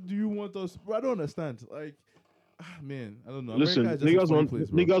 So what do you want us? I don't understand. Like, man, I don't know. Listen, America is just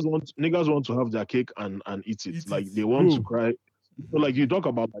niggas want to have their cake and eat it. Like they want to cry. So like you talk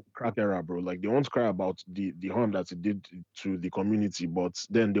about like the crack era, bro. Like they want to cry about the harm that it did to the community, but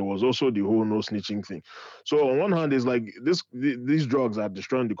then there was also the whole no snitching thing. So on one hand, it's like these drugs are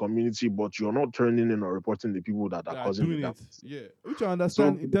destroying the community, but you're not turning in or reporting the people that are causing doing the it. damage. Yeah, which I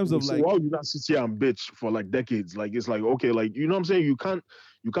understand in terms of like. Why would you not sit here and bitch for like decades? Like it's like, okay, like you know what I'm saying? You can't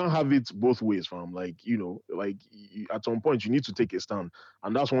have it both ways, fam. Like like at some point you need to take a stand,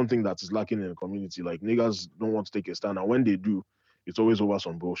 and that's one thing that is lacking in the community. Like niggas don't want to take a stand, and when they do, it's always over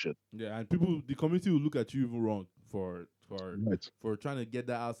some bullshit. Yeah, and the community will look at you even wrong for trying to get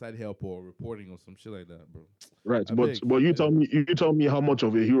that outside help or reporting or some shit like that, bro. Right, but you tell me how much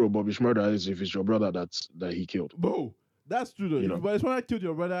of a hero Bobby Shmurda is if it's your brother that he killed. Bro, that's true though. But it's when I killed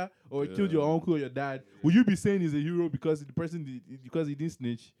your brother or killed your uncle or your dad, will you be saying he's a hero because the person because he didn't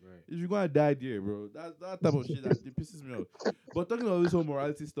snitch? Right. If you're gonna die there, bro, that's that type of shit that it pisses me off. But talking about this whole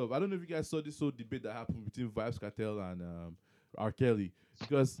morality stuff, I don't know if you guys saw this whole debate that happened between Vybz Kartel and R. Kelly,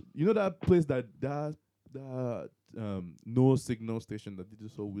 because you know that place that no signal station that did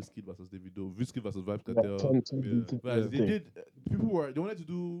this whole Wizkid versus Davido, Wizkid versus Vybz Kartel. They did. They wanted to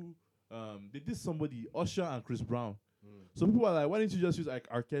do. They did somebody Usher and Chris Brown. So people were like, why didn't you just use like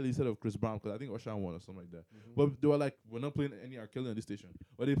R. Kelly instead of Chris Brown? Because I think Usher won or something like that. But they were like, we're not playing any R. Kelly on this station.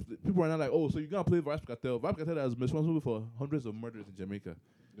 But people were not like, oh, so you're gonna play Vybz Kartel? Vybz Kartel is responsible for hundreds of murders in Jamaica.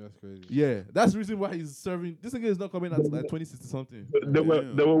 That's crazy. Yeah, that's the reason why he's serving. This nigga is not coming at like 2060 something. There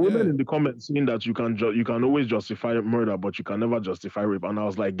were women in the comments saying that you can always justify murder, but you can never justify rape. And I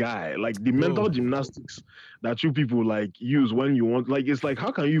was like, guy, like the mental gymnastics that you people like use when you want, like it's like,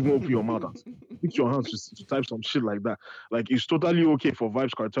 how can you even open your mouth and fix your hands to type some shit like that? Like it's totally okay for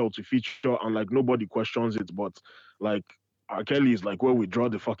Vybz Kartel to feature and like nobody questions it, but like R. Kelly is like where we draw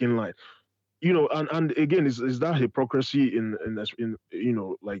the fucking line. And again, is that hypocrisy in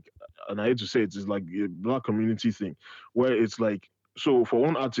like, and I hate to say it's like a black community thing, where it's like, so for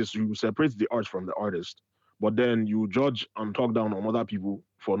one artist you separate the art from the artist, but then you judge and talk down on other people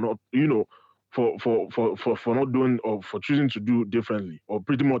for not, for not doing or for choosing to do differently or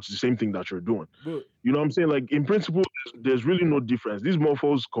pretty much the same thing that you're doing. But, you know what I'm saying? Like in principle, there's really no difference. These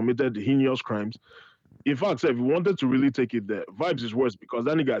mofos committed heinous crimes. In fact, if you wanted to really take it there, Vybz is worse because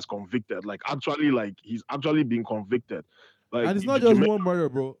that nigga is convicted. Like actually, like he's actually being convicted. Like, and it's not just one murder,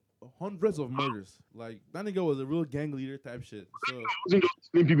 bro. Hundreds of murders. Like that nigga was a real gang leader type shit. So wasn't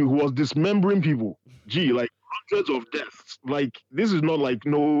just killing people, who was dismembering people. Gee, like hundreds of deaths. Like this is not like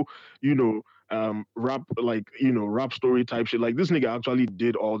no, rap story type shit. Like this nigga actually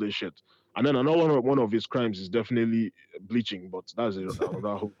did all this shit. And then another one of his crimes is definitely bleaching, but that's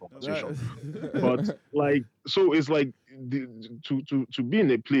another whole conversation. But like, so it's like to be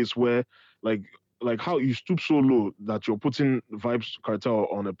in a place where like how you stoop so low that you're putting Vibes Cartel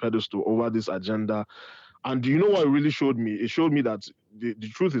on a pedestal over this agenda. And do you know what it really showed me? It showed me that the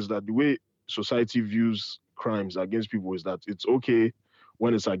truth is that the way society views crimes against people is that it's okay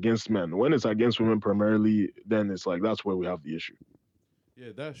when it's against men. When it's against women primarily, then it's like that's where we have the issue. Yeah,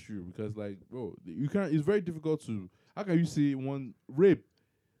 that's true because like, bro, you can't. It's very difficult to. How can you say one rape?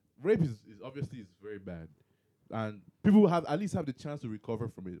 Rape is obviously is very bad, and people have at least have the chance to recover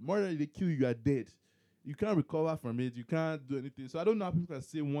from it. More than they kill you, you are dead. You can't recover from it. You can't do anything. So I don't know how people can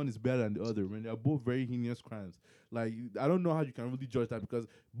say one is better than the other when they are both very heinous crimes. Like I don't know how you can really judge that because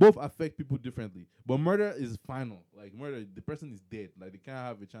both affect people differently. But murder is final. Like murder, the person is dead. Like they can't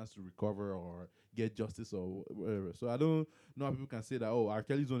have a chance to recover or get justice or whatever. So I don't know how people can say that. Oh, R.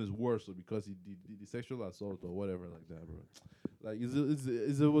 Kelly's one is worse, so because he did the sexual assault or whatever like that, bro. Like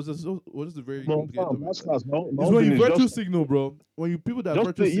was a very No, complicated fam, topic. that's class. No, It's when you is virtue just, signal, bro. When you people that just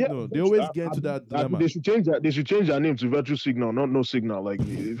virtue yeah, signal, they always get into that dilemma. They should change that. They should change their name to Virtue Signal, not No Signal. Like,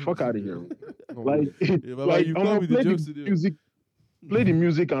 fuck out of here. Like, Yeah, Baba, like you I'm come gonna with the play jokes the today. music, play the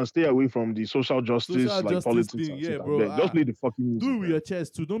music, and stay away from the social justice, Social like justice politics. thing, And yeah, shit. I bro. beg. Just play the fucking music. Do it with man. your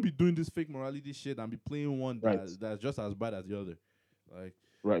chest too. Don't be doing this fake morality shit and be playing one Right. that's just as bad as the other. Like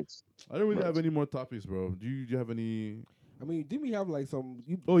Right. I don't really Right. have any more topics, bro. Do you have any? I mean, didn't we have like some?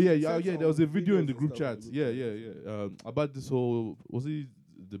 Oh yeah, you yeah, sent yeah. There was a some video in videos the and group stuff in chat. the Yeah, group yeah, chat. yeah. About this whole was it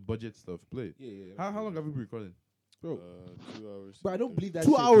the budget stuff? Play it. Yeah, yeah. How long have you been recording? Bro, 2 hours. but I don't believe that. 2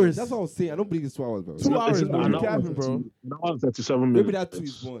 shit, bro. hours. That's what I was saying. I don't believe it's 2 hours, bro. 2 hours, bro. an You hour capping, and bro. 30 an hour and 37 minutes. Maybe that 2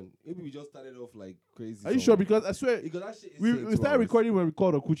 is one. Maybe we just started off like crazy. Are you sure? Because I swear because that shit is we saying 2 started hours. recording when we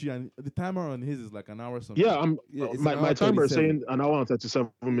called Okuchi and the timer on his is like an hour something. Yeah, Yeah, it's my an hour timer is 37. saying an hour and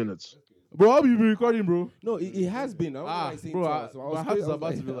 37 minutes. Bro, how you been recording, bro? No, it has been. I don't know why it's saying 2 bro, hours. So I was my heart crazy. is I was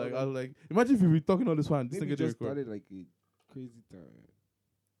about to be I was like, I was like, imagine if we be talking all this one, this maybe thing we get just record. started like a crazy time.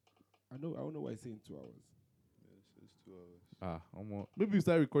 I don't know why it's saying 2 hours. It's 2 hours. Maybe we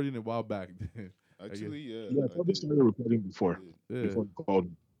started recording a while back. Actually, yeah. Yeah, I I probably did. started recording before did. Yeah. before you called.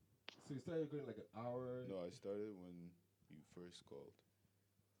 So you started recording like an hour. No, I started when you first called.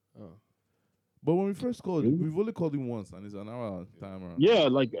 Oh. But when we first called, Really? we've only called him once, and it's an hour timer. Yeah,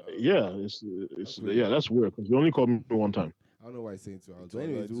 like it's weird. yeah, that's weird because you only called me one time. I don't know why it's saying 2 hours. The But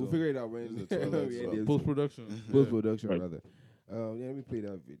anyways, Twilight we'll Zone. figure it out when This is the Twilight we Zone. end this. Post production. Post production Right. rather. Yeah, let me play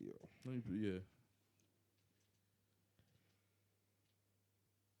that video. Yeah.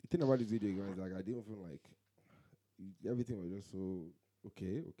 The thing about this video, guys, like I didn't feel like everything was just so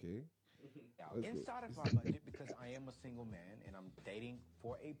okay. Now, Let's go. inside of my budget, because I am a single man and I'm dating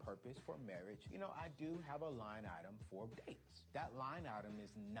for a purpose, for marriage, I do have a line item for dates. That line item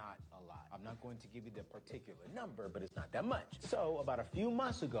is not a lot. I'm not going to give you the particular number, but it's not that much. So about a few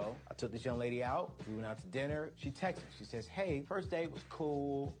months ago, I took this young lady out. We went out to dinner. She texted me. She says, hey, first date was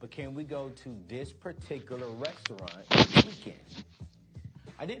cool, but can we go to this particular restaurant this weekend?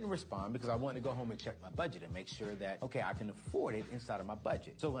 I didn't respond because I wanted to go home and check my budget and make sure that, okay, I can afford it inside of my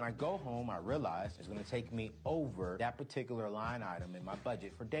budget. So when I go home, I realized it's going to take me over that particular line item in my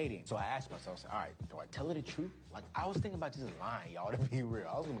budget for dating. So I asked myself, all right, do I tell her the truth? Like, I was thinking about just lying, y'all, to be real.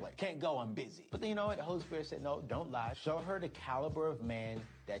 I was going to be like, can't go, I'm busy. But then you know what? The Holy Spirit said, no, don't lie. Show her the caliber of man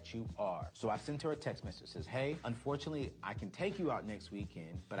that you are. So I sent her a text message that says, hey, unfortunately, I can take you out next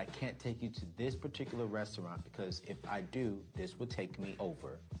weekend, but I can't take you to this particular restaurant because if I do, this would take me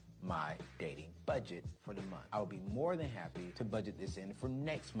over my dating budget for the month. I would be more than happy to budget this in for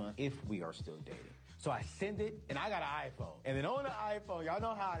next month if we are still dating. So I send it, and I got an iPhone. And then on the iPhone, y'all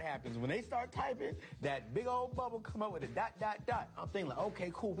know how it happens. When they start typing, that big old bubble come up with a ... I'm thinking like, okay,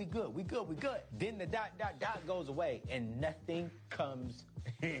 cool, we good. Then the ... goes away, and nothing comes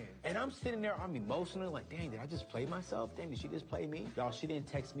in. And I'm sitting there, I'm emotional, like, dang, did I just play myself? Dang, did she just play me? Y'all, she didn't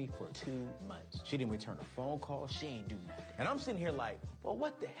text me for 2 months. She didn't return a phone call. She ain't do nothing. And I'm sitting here like, well,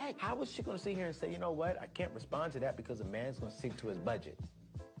 what the heck? How was she gonna sit here and say, you know what? I can't respond to that because a man's gonna stick to his budget.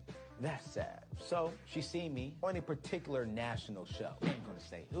 That's sad. So she seen me on a particular national show. I ain't gonna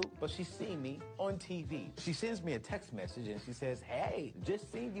say who, but she seen me on TV. She sends me a text message and she says, hey,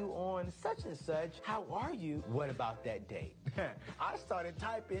 just seen you on such and such. How are you? What about that date? I started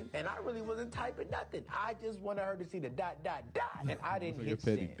typing and I really wasn't typing nothing. I just wanted her to see the ... and I didn't Like hit you're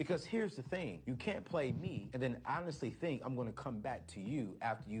petty. send. Because here's the thing, you can't play me and then honestly think I'm gonna come back to you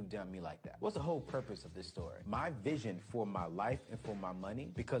after you've done me like that. What's the whole purpose of this story? My vision for my life and for my money,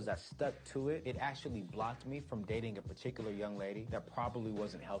 because I stuck to it, it actually blocked me from dating a particular young lady that probably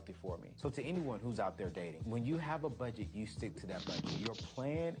wasn't healthy for me. So to anyone who's out there dating, when you have a budget, you stick to that budget. Your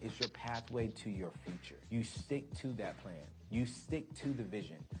plan is your pathway to your future. You stick to that plan. You stick to the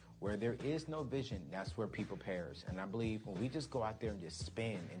vision. Where there is no vision, that's where people perish. And I believe when we just go out there and just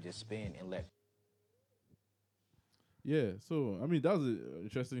spin and let. Yeah, so I mean that's an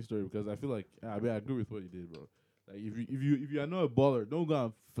interesting story because I feel like I mean I agree with what you did, bro. Like if you are not a baller, don't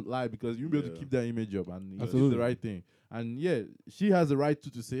go and lie because you'll be able to Yeah. keep that image up and it's Absolutely. the right thing. And yeah, she has the right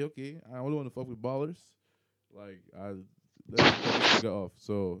to say, okay, I only want to fuck with ballers. Like let's get this figure off.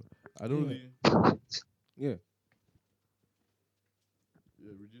 So I don't Yeah. really Yeah.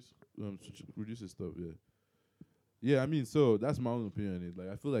 reduce his stuff. Yeah, yeah. I mean, so that's my own opinion on it. Like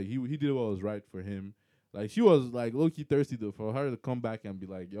I feel like he did what was right for him. Like she was like low key thirsty though for her to come back and be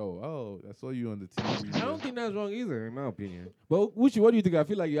like, "Yo, oh, I saw you on the TV." I don't think that's wrong either, in my opinion. But Uchi, what do you think? I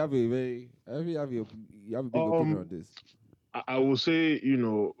feel like you have a you have a big opinion on this. I will say,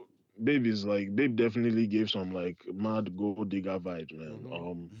 Babe definitely gave some like mad gold digger vibes,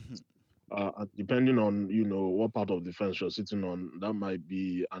 man. Depending on what part of the fence you're sitting on, that might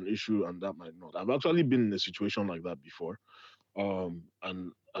be an issue and that might not. I've actually been in a situation like that before. And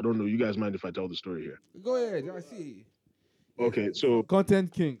I don't know, you guys mind if I tell the story here? Go ahead, I see. Okay, so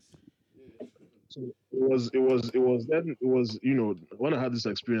Content kings. it was when I had this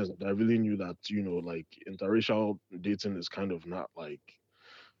experience that I really knew that like interracial dating is kind of not like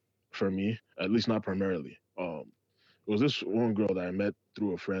for me, at least not primarily. It was this one girl that I met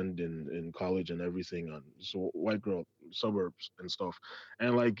through a friend in college and everything, and so white girl, suburbs and stuff,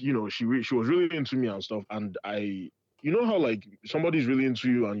 and like she was really into me and stuff, and how like somebody's really into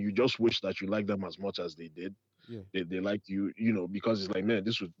you and you just wish that you liked them as much as they did. Yeah. They liked you, because it's like, man,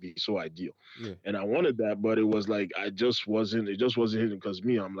 this would be so ideal. Yeah. And I wanted that, but it was like it just wasn't hitting because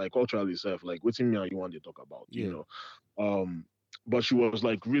me, I'm like culturally self, like what's in me and you want to talk about, Yeah. But she was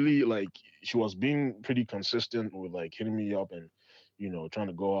like really like she was being pretty consistent with like hitting me up and trying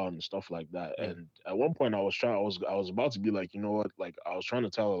to go out and stuff like that. Yeah. And at one point I was about to be like, you know what, like I was trying to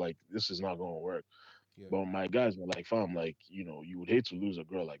tell her like this is not gonna work. Yeah. But my guys were like, fam, like, you would hate to lose a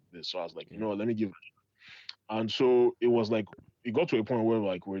girl like this. So I was like, you know what, let me give. And so it was like it got to a point where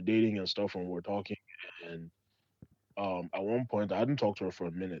like we're dating and stuff and we're talking. And at one point I hadn't talked to her for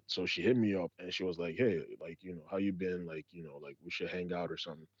a minute. So she hit me up and she was like, hey, like, how you been? Like, like we should hang out or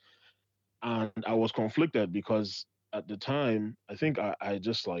something. And I was conflicted because at the time I think I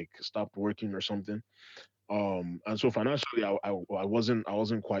just like stopped working or something. And so financially I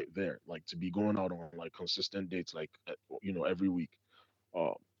wasn't quite there, like to be going out on like consistent dates like every week.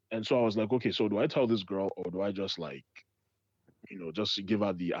 Um and so I was like, okay, so do I tell this girl or do I just like, just give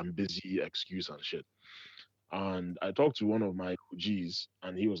her the I'm busy excuse and shit? And I talked to one of my OGs,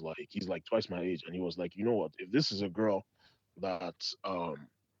 and he's like twice my age, and he was like, you know what? If this is a girl that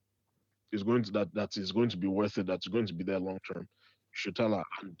that is going to be worth it, that's going to be there long term, you should tell her.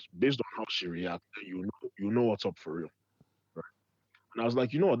 And based on how she reacts, then you know what's up for real. Right? And I was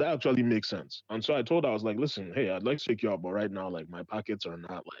like, you know what? That actually makes sense. And so I told her, I was like, listen, hey, I'd like to take you out, but right now, like my pockets are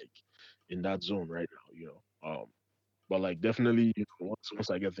not like in that zone right now. But like definitely, once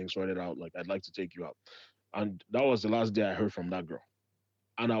I get things sorted out, like I'd like to take you out. And that was the last day I heard from that girl.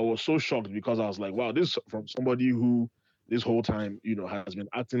 And I was so shocked because I was like, wow, this from somebody who this whole time, has been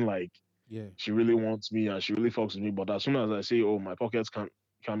acting like Yeah. she really wants me and she really fucks with me. But as soon as I say, oh, my pockets can't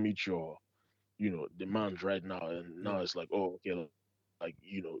meet your, demands right now, and now it's like, oh, okay, like,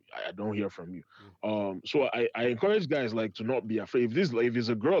 I don't hear from you. So I encourage guys like to not be afraid. If it's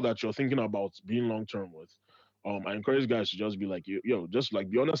a girl that you're thinking about being long term with, I encourage guys to just be like, yo, just like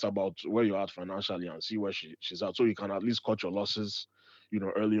be honest about where you're at financially and see where she's at, so you can at least cut your losses,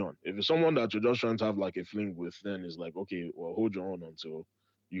 early on. If it's someone that you're just trying to have like a fling with, then it's like, okay, well, hold your own until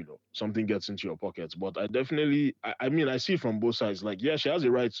something gets into your pockets. But I definitely, I mean, I see from both sides. Like, yeah, she has a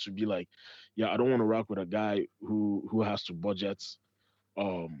right to be like, yeah, I don't want to rock with a guy who has to budget.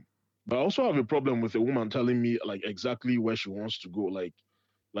 But I also have a problem with a woman telling me like exactly where she wants to go. Like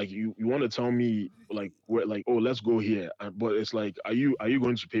you want to tell me like where, like, oh, let's go here, but it's like, are you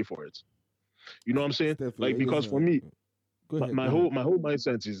going to pay for it? You know what I'm saying? Like, because for me, Go ahead. my go whole ahead. my whole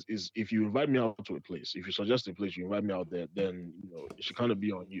mindset is if you invite me out to a place, if you suggest a place, you invite me out there, then it should kind of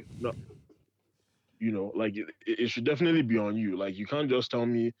be on you. No, like it should definitely be on you. Like, you can't just tell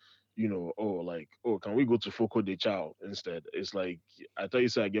me, oh, like, oh, can we go to Foco de Chao instead? It's like, I thought you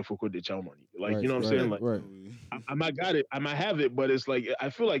said I get Foco de Chao money. Like, Right. you know what I'm saying? Like, Right. I might got it, I might have it, but it's like I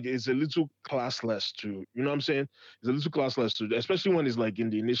feel like it's a little classless to, you know what I'm saying? It's a little classless to, especially when it's like in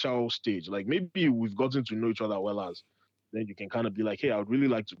the initial stage. Like, maybe we've gotten to know each other well, as then you can kind of be like, hey, I would really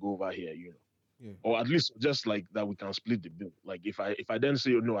like to go over here, Yeah. or at least just like that we can split the bill. Like, if I then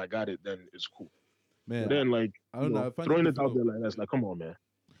say, oh, no, I got it, then it's cool. Man, But then, like, I don't know. I find throwing it it out difficult. there like that's like, come on, man.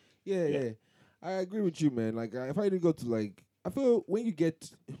 Yeah. Yeah. I agree with you, man. Like, if I didn't go to like, I feel when you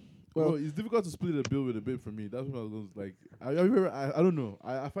get Well, it's difficult to split a bill with a babe for me. That's what I was like. I don't know.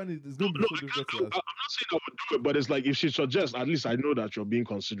 I find it's going to be so difficult to I'm ask. not saying I would do it, but it's like if she suggests, at least I know that you're being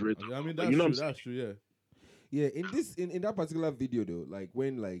considerate. I mean, Like, that's you know true. what I'm That's true. Yeah. Yeah, in that particular video though, like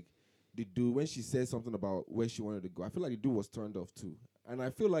when like the dude when she said something about where she wanted to go, I feel like the dude was turned off too. And I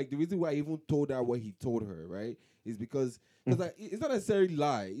feel like the reason why I even told her what he told her, right, is because like, it's not necessarily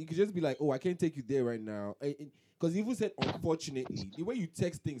lie. You could just be like, oh, I can't take you there right now. Because he even said, unfortunately, the way you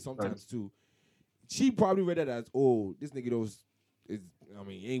text things sometimes too, she probably read it as, oh, this nigga knows.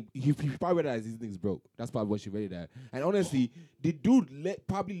 He probably read it as this nigga's broke. That's probably what she read it at. And honestly, the dude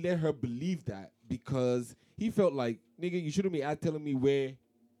probably let her believe that because he felt like, nigga, you shouldn't be out telling me where.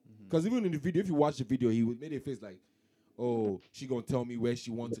 Because even in the video, if you watch the video, he would made a face like, oh, she gonna tell me where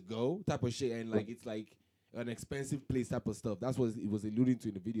she wants to go, type of shit, and like it's like an expensive place type of stuff. That's what it was alluding to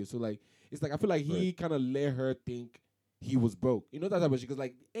in the video. So like, it's like I feel like he kind of let her think he was broke. You know that type of shit. Because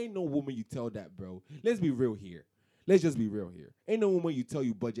like, ain't no woman you tell that, bro. Let's be real here. Let's just be real here. Ain't no woman you tell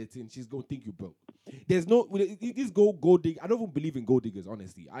you budgeting, she's gonna think you broke. There's no this gold digger. I don't even believe in gold diggers.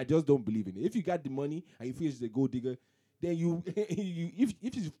 Honestly, I just don't believe in it. If you got the money and you feel she's a gold digger, then you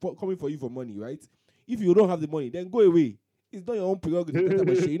if she's coming for you for money, right? If you don't have the money, then go away. It's not your own prerogative. That type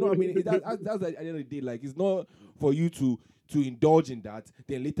of shit. You know what I mean? That's at the end of the day. Like, it's not for you to indulge in that,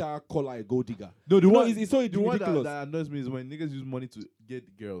 then later call her a gold digger. No, the one it's so the one ridiculous. that annoys me is when niggas use money to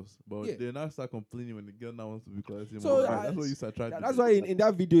get girls, but Yeah. they now start complaining when the girl now wants to be collecting So, money. That's what you start trying to That's do. why in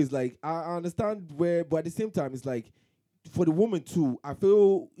that video is like I understand where, but at the same time it's like for the woman too. I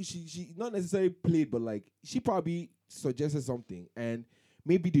feel she not necessarily played, but like she probably suggested something, and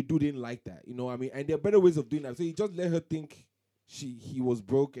maybe the dude didn't like that. You know what I mean? And there are better ways of doing that. So he just let her think he was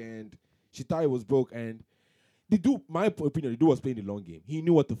broke, and she thought he was broke, and the dude, my opinion, the dude was playing the long game. He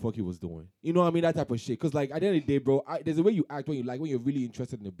knew what the fuck he was doing. You know what I mean? That type of shit. Because, like, at the end of the day, bro, there's a way you act when you're really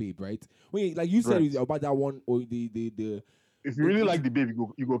interested in a babe, right? When you, like you said about that one, or the If you really like the baby,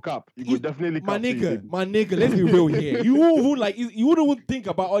 you go cap. You go definitely cap. my nigga, let's be real here. You won't even like you wouldn't even think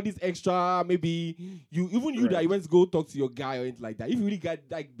about all this extra. Maybe you that you went to go talk to your guy or anything like that. If you really got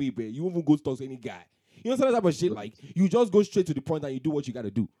that baby, you won't even go talk to any guy. You know that type of shit. Like you just go straight to the point and you do what you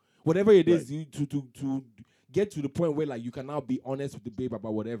gotta do. Whatever it is, you to get to the point where like you can now be honest with the babe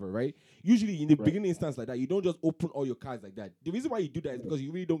about whatever, right? Usually in the beginning instance like that, you don't just open all your cards like that. The reason why you do that is because you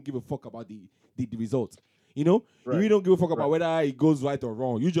really don't give a fuck about the results. You know, you really don't give a fuck about whether it goes right or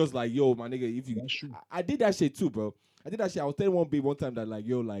wrong. You just like, yo, my nigga, if you, I did that shit too, bro. I did that shit. I was telling one babe one time that like,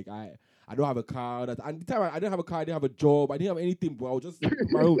 yo, like I don't have a car. And the time I didn't have a car, I didn't have a job, I didn't have anything, bro. I was just in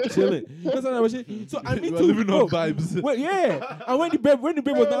my room chilling. That's what I was saying. So I mean, living on vibes. Well, yeah. And when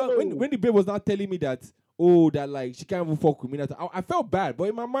the babe was not telling me that, that like she can't even fuck with me, that I felt bad. But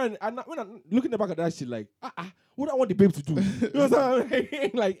in my mind, when I'm looking back at that shit, like, what do I want the babe to do? You know what I'm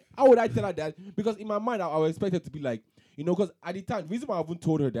saying? Like, how would I tell her that? Because in my mind, I was expected to be like, you know, because at the time, the reason why I haven't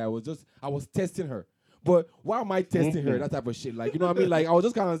told her that I was testing her. But why am I testing her? That type of shit. Like, you know what I mean? Like, I was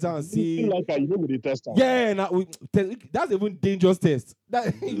just kind of trying to see. Like you know the test. Yeah, and that's even dangerous test.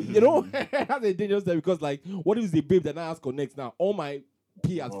 That you know, that's a dangerous test because like, what if the babe that now has connects now? All my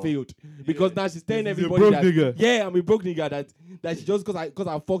P has failed because now she's telling everybody that nigga. Yeah, I'm a broke nigga that she just because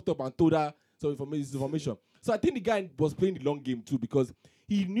I fucked up and told her some information. So I think the guy was playing the long game too because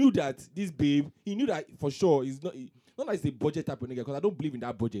he knew that this babe, he knew that for sure he's not. Not like it's a budget type of nigga, because I don't believe in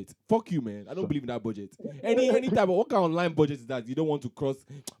that budget. Fuck you, man. I don't believe in that budget. Any type of what kind of line budget is that you don't want to cross?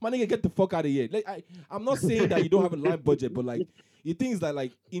 My nigga, get the fuck out of here. Like I'm not saying that you don't have a line budget, but like the thing is that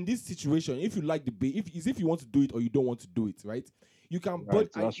like in this situation, if you like the babe, if you want to do it or you don't want to do it, right? You can, but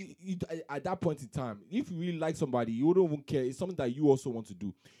at that point in time, if you really like somebody, you don't even care. It's something that you also want to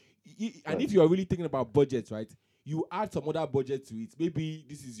do. And if you are really thinking about budgets, right? You add some other budget to it. Maybe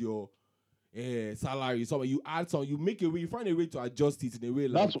this is your salary. So you add some, you make a way, you find a way to adjust it in a way.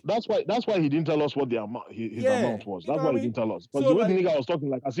 Like that's why he didn't tell us what the amount his amount was. That's why he didn't tell us. But So, the way like, the nigga was talking,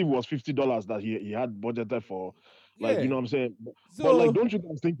 like as if it was $50 that he had budgeted for. Like, Yeah. you know what I'm saying? So- But like, don't you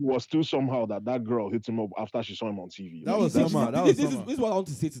guys think it was still somehow that girl hit him up after she saw him on TV? That was This- somehow. this is what I want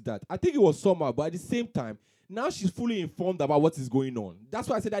to say to that. I think it was somehow, but at the same time, now she's fully informed about what is going on. That's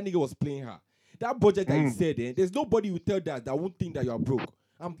why I said that nigga was playing her. That budget that he said, there's nobody who tell that won't think that you are broke.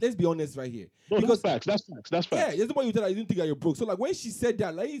 Let's be honest right here. No, Because that's facts. That's facts. yeah, there's nobody who tell that you didn't think that you're broke. So like when she said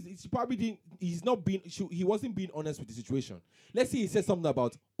that, like she probably didn't. He wasn't being honest with the situation. Let's say he said something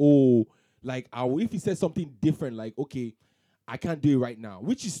about if he said something different, like okay, I can't do it right now,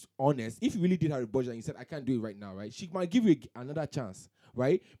 which is honest. If you really did have a budget and you said I can't do it right now, right? She might give you another chance,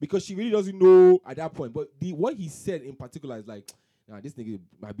 right? Because she really doesn't know at that point. But what he said in particular is like, nah, this nigga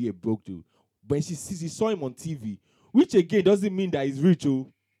might be a broke dude. But she saw him on TV, which again doesn't mean that he's rich,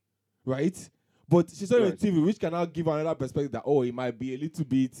 oh. right? But she saw it on Right. TV, which can now give another perspective that he might be a little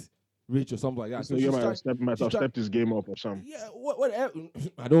bit rich or something like that. So So you she's might have trying. might have stepped his game up or something. Yeah, whatever.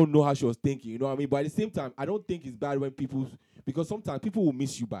 I don't know how she was thinking, you know what I mean? But at the same time, I don't think it's bad when people, because sometimes people will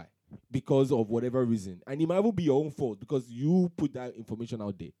miss you by because of whatever reason. And it might even be your own fault because you put that information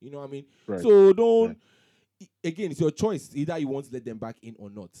out there. You know what I mean? Right. So don't, again, it's your choice. Either you want to let them back in or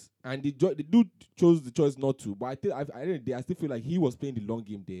not. And the dude chose the choice not to. But I still feel like he was playing the long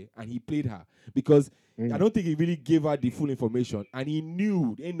game there and he played her because I don't think he really gave her the full information. And he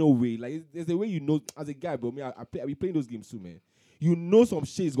knew, ain't no way. Like, there's a way you know, as a guy, but me, I be playing those games too, man. You know some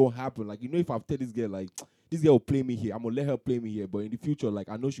shit is going to happen. Like, you know, if I tell this girl, like, this girl will play me here, I'm going to let her play me here. But in the future, like,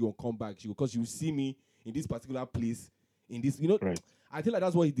 I know she going to come back because she will see me in this particular place, in this, you know. Right. I feel like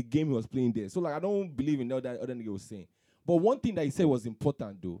that's what the game he was playing there. So, like, I don't believe in all that other nigga was saying. But one thing that he said was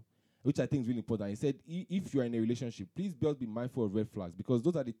important, though, which I think is really important. He said, if you're in a relationship, please just be mindful of red flags because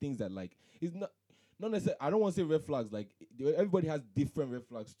those are the things that, like, it's not necessarily, I don't want to say red flags. Like, everybody has different red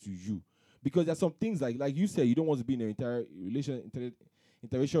flags to you. Because there's some things, like you said, you don't want to be in an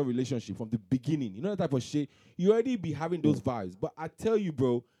interracial relationship from the beginning. You know that type of shit? You already be having those vibes. But I tell you,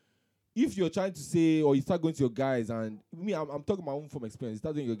 bro, if you're trying to say, or you start going to your guys, and me, I'm talking my own from experience. You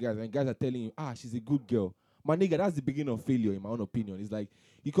start doing your guys, and guys are telling you, she's a good girl. My nigga, that's the beginning of failure, in my own opinion. It's like,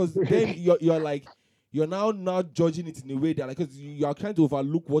 because then you're like, you're now judging it in a way that, like, because you are trying to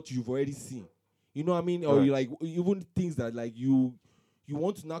overlook what you've already seen. You know what I mean? Or you like, even things that, like, you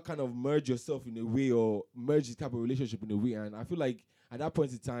want to now kind of merge yourself in a way, or merge this type of relationship in a way. And I feel like at that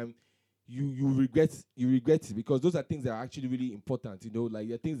point in time, you regret it because those are things that are actually really important. You know, like,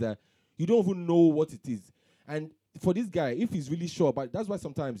 they're things that you don't even know what it is. And for this guy, if he's really sure, but that's why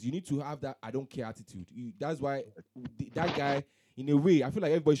sometimes you need to have that I don't care attitude. That's why that guy, in a way, I feel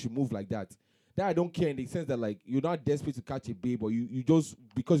like everybody should move like that. That I don't care in the sense that, like, you're not desperate to catch a babe, or you just,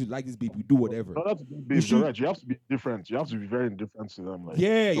 because you like this babe, you do whatever. No, that's babes, you're right. You have to be different. You have to be very indifferent to them. Like,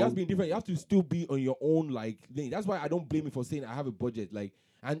 yeah, you have to be different. You have to still be on your own, like, thing. That's why I don't blame you for saying I have a budget. Like,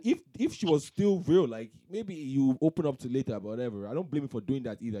 and if she was still real, like, maybe you open up to later, but whatever. I don't blame you for doing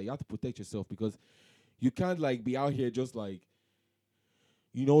that either. You have to protect yourself because you can't, like, be out here just like,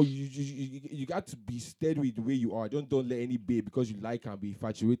 you know, you got to be steady with the way you are. Don't let any babe because you like and be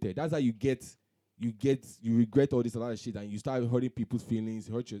infatuated. That's how you regret all this a lot of shit, and you start hurting people's feelings,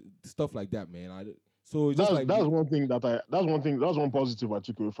 stuff like that, man. So just that's one thing that's one positive I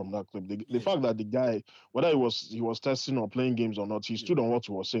took away from that clip. The fact that the guy, whether he was testing or playing games or not, he stood on what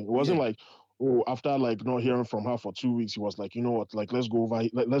he was saying. It wasn't like, after, like, not hearing from her for 2 weeks, he was like, you know what, like, let's go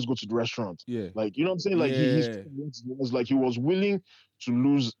to the restaurant. Yeah. Like, you know what I'm saying? Like, he was like, he was willing to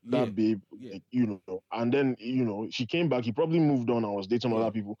lose that babe, like, you know. And then, you know, she came back. He probably moved on and was dating other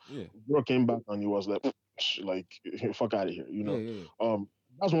people. Yeah. Girl came back and he was like, fuck out of here, you know.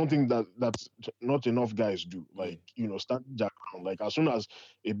 That's one thing that's not enough guys do. Like, you know, standing their ground. Like, as soon as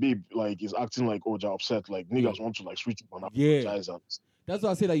a babe, like, is acting like, they're upset, like, niggas want to, like, switch up and apologize. And that's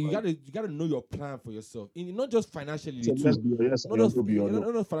why I say, like, you gotta know your plan for yourself. Not just financially too.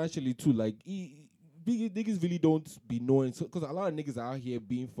 Not financially too. Like, niggas really don't be knowing, because a lot of niggas are out here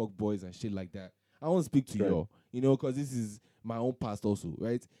being fuck boys and shit like that. I want to speak to y'all, you know, because this is my own past also,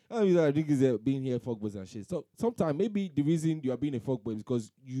 right? I mean, niggas being here fuck boys and shit. So sometimes maybe the reason you are being a fuck boy is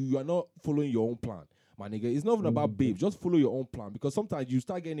because you are not following your own plan. My nigga, it's not even about babes. Just follow your own plan, because sometimes you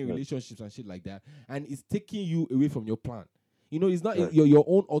start getting in relationships and shit like that, and it's taking you away from your plan. You know, it's not your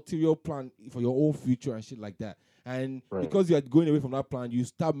own ulterior plan for your own future and shit like that. And because you are going away from that plan, you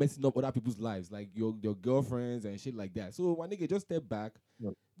start messing up other people's lives, like your girlfriends and shit like that. So, my nigga, just step back.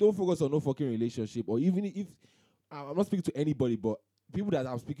 Don't focus on no fucking relationship, or even if I'm not speaking to anybody, but people that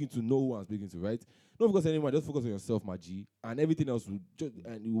I'm speaking to know who I'm speaking to, right? Don't focus on anyone. Just focus on yourself, my G, and everything else will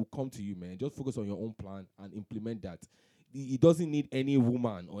and it will come to you, man. Just focus on your own plan and implement that. It doesn't need any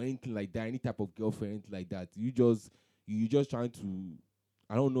woman or anything like that, any type of girlfriend, anything like that. You just trying to,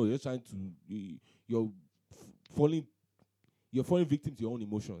 I don't know. You're trying to you're falling victim to your own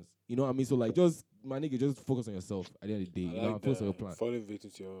emotions. You know what I mean? So, like, just, my nigga, just focus on yourself at the end of the day. Focus on your plan. Falling victim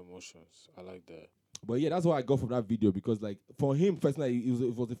to your own emotions. I like that. But yeah, that's what I got from that video, because, like, for him personally,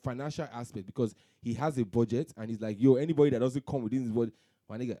 it was a financial aspect, because he has a budget and he's like, yo, anybody that doesn't come within this budget,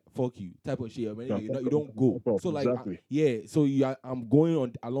 my nigga, fuck you, type of shit. My nigga, you don't go. So, like, so I'm going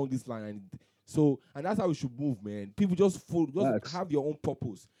on along this line, and that's how we should move, man. People just have your own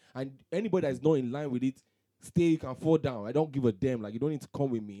purpose, and anybody that is not in line with it, stay, you can fall down. I don't give a damn. Like, you don't need to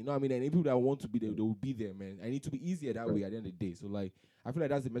come with me. You know what I mean? And people that want to be there, they will be there, man. I need to be easier that way at the end of the day. So, like, I feel like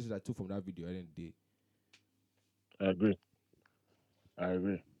that's the message I took from that video at the end of the day. I agree.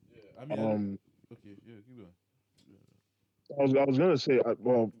 Yeah, I mean, okay, yeah, keep going. I was gonna say,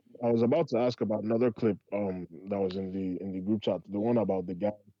 well, I was about to ask about another clip that was in the group chat, the one about the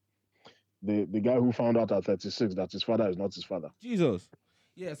guy who found out at 36 that his father is not his father. Jesus.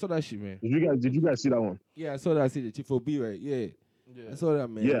 Yeah, I saw that shit, man. Did you guys see that one? Yeah, I saw that. I see the Chief OB, right? Yeah. I saw that,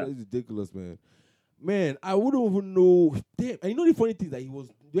 man. Yeah. That's ridiculous, man. Man, I wouldn't even know. Damn, and you know the funny thing that when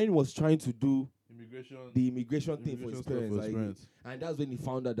he was trying to do the immigration thing for his stuff parents, for his like, parents. and that's when he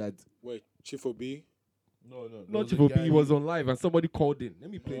found out that Wait, Chief OB? No. not Chief OB, he was on live and somebody called in.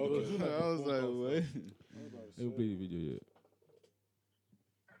 Let me play the Okay. video. I was like, what? Let me play the video, yeah.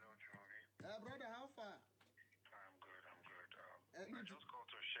 Brother, how far? I'm good. I just called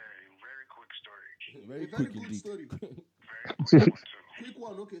to share a very quick story. Very A quick very good indeed. story. Very quick one too. Quick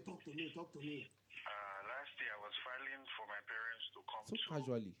one. Okay, talk to me. Last year I was filing for my parents to come So to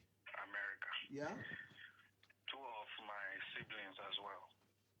casually. America. Yeah. Two of my siblings as well.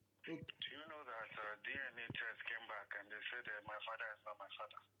 Okay. Do you know that DNA test came back and they said my father is not my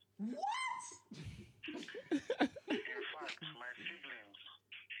father? What? In fact, my siblings,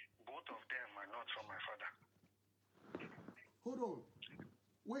 both of them are not from my father. Hold on.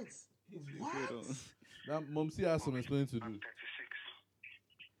 Wait. What? That Mumsy has some explaining to I'm do. 36.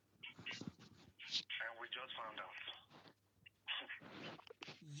 And we just found out.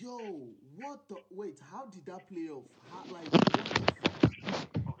 Yo, what the? Wait, how did that play off? How, like, what the fuck?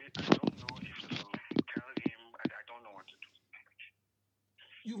 Okay, I don't know if to tell him. I don't know what to do.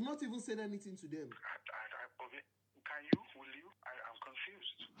 You've not even said anything to them. Okay, can you? Will you? I'm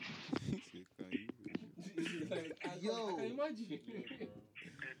confused. Yo. I can imagine.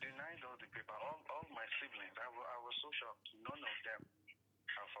 They denied all the paper. All my siblings. I was so shocked. None of them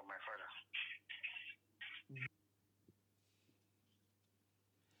are from my father.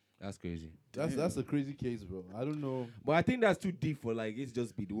 That's crazy. That's a crazy case, bro. I don't know. But I think that's too deep for like it's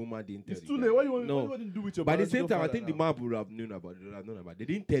just be the woman didn't tell It's you too that. late. What you want No. to do with your? But at the same biological time, I father think the now? man would have known about it. They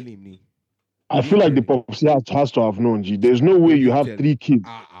didn't tell him. Ni. I feel like the popsy has to have known. G. There's no way you have Tell- 3 kids.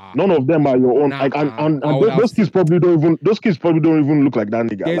 Ah. None of them are your own. Nah, Like and I would have those kids probably don't even look like that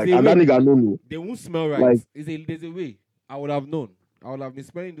nigga. There's Like a and that way- nigga don't know. They won't smell right. Like- There's a way. I would have known. I would have been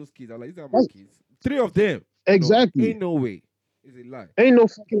smelling those kids. I'm like, these are my kids. 3 of them. Exactly. No, ain't no way. It's a lie. Ain't no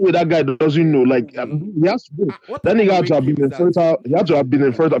fucking way that guy doesn't know. Like No way. he has to go. What That type nigga of had to have weight been is that? infertile. He had to have been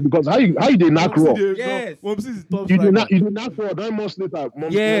infertile because how you they knock raw? Yes. Mumsy is top You striker. did not for 9 months later.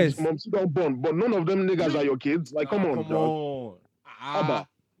 Yes. Mom's don't born, but none of them niggas are your kids. Like, come on, Come dog. on. Abba.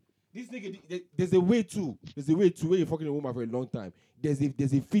 This nigga, there's a way too. There's a way too. When you're fucking a woman for a long time, there's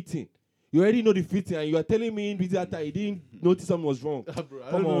a fitting. You already know the fitting, and you are telling me in busy that time you didn't notice something was wrong. Bro, I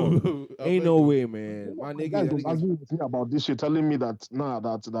Come don't on. know. Ain't no way, man. My You guys was nigga. arguing with me about this shit, telling me that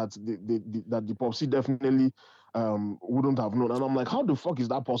the popsy definitely wouldn't have known, and I'm like, how the fuck is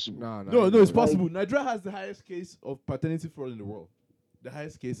that possible? Nah, No, ain't it's way. possible. Nigeria has the highest case of paternity fraud in the world. The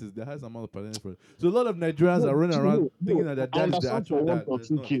highest amount of paternity fraud. So a lot of Nigerians are running around thinking that their I dad is the understand actual for 1 dad. or but it's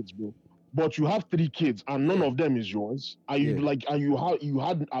 2 not. kids, bro. But you have 3 kids, and none Yeah. of them is yours. And you Yeah. you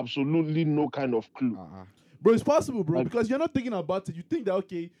had absolutely no kind of clue. Bro, it's possible, bro, Like- because you're not thinking about it. You think that,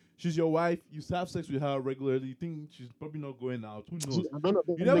 okay, she's your wife, you have sex with her regularly, you think she's probably not going out. Who knows? And none of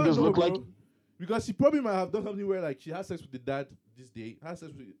them You never niggas know, look bro. like. Because she probably might have done something where, like, she had sex with the dad this day, had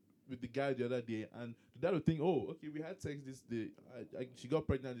sex with the guy the other day, and the dad would think, oh, okay, we had sex this day. She got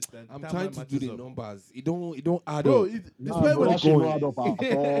pregnant this time. I'm Time trying line to do the matches up. numbers. It don't add Bro, up. this Nah, where bro, when that shit going. no add up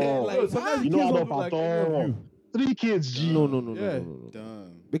at all. Like, Bro, sometimes you kids know don't add look up like at any of all. you. 3 kids, G. No. Yeah.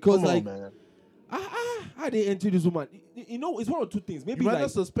 Damn. Because Come on, like, man. how they enter this woman? You know, it's one of 2 things. Maybe You might like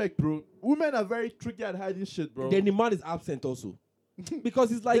not suspect, bro. Women are very tricky at hiding shit, bro. then the man is absent also.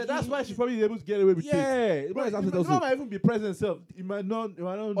 Because it's like Yeah, that's why she's probably able to get away with it. yeah, the Bro, man is absent the man also. might even be present himself. He might not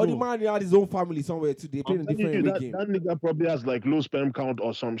know. Or the man had his own family somewhere too. They play I'm a telling you, different that, game. that nigga probably has like low sperm count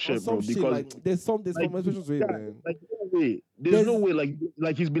or some Or shit, some bro. shit Because like there's some expressions to it, yeah, man. like no way. There's There's- no way.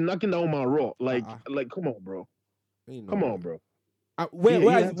 Like he's been knocking down my raw. Like come on, bro. Ain't no Come way. on, bro. Where He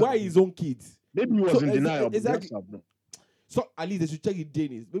has why his own kids? Maybe he was So in denial. but exactly. that's up, no. So at least they should check it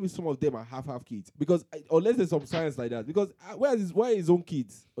DNAs. Maybe some of them are half kids. Because unless there's some science like that. Because why his own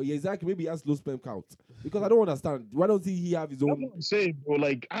kids? Oh yeah, exactly. Maybe he has low sperm count. Because I don't understand. Why doesn't he have his That's own? what I'm saying, bro.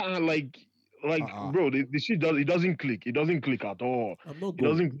 Like bro, the shit it doesn't click. It doesn't click at all. I'm not It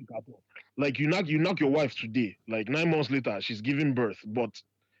going. doesn't click at all. Like you knock your wife today. Like 9 months later, she's giving birth. But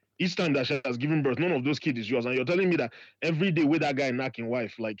each time that she has given birth, none of those kids is yours. And you're telling me that every day with that guy knocking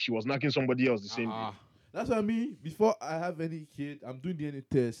wife, like she was knocking somebody else the same day. That's what I mean. Before I have any kid, I'm doing DNA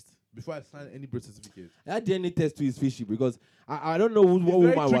test. before I sign any birth certificate. That DNA test too is fishy because I don't know what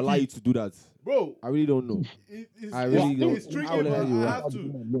very woman will allow tricky. you to do that. Bro, I really don't know. I really don't. It's tricky, I will but let you I rock. have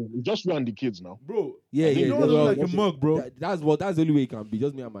to. It's just you and the kids now. Bro, Yeah, you don't want to look like a mug, bro. That's the only way it can be.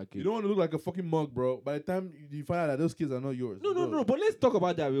 Just me and my You kid. don't want to look like a fucking mug, bro. By the time you find out that those kids are not yours. No. But let's talk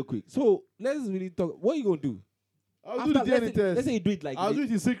about that real quick. So let's really talk. What are you gonna do? I'll do the After- DNA let's say- test. Let's say you do it like I'll do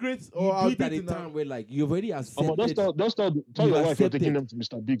it in secret, you or I'll do it at a in a- time where like you've already accepted. Just tell You your wife you're accepted. taking them to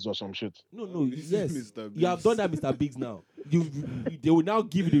Mr. Biggs or some shit. No, This is yes. Mr. You have Biggs. done that, Mr. Biggs. Now they will now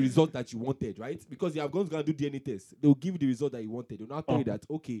give you the result that you wanted, right? Because you have gone to do DNA test. They will give you the result that you wanted. They will now tell you that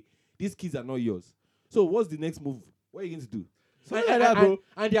okay, these kids are not yours. So what's the next move? What are you going to do? Something like that, bro.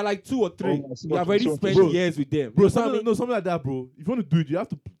 And they're like 2 or 3. Oh, I see You what have you- already so- spent bro, years with them. Bro, You know what I mean? something like that, bro. If you want to do it, you have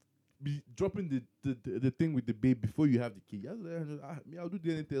to be dropping the thing with the babe before you have the kid. You have to, I'll do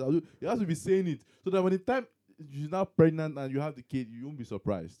DNA test. You have to be saying it so that when the time she's now pregnant and you have the kid, you won't be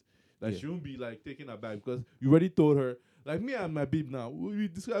surprised. Like she won't be like taken aback because you already told her. Like me and my babe now, we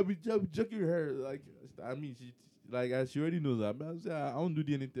joking with her. Like I mean, she already knows that. But I say I won't do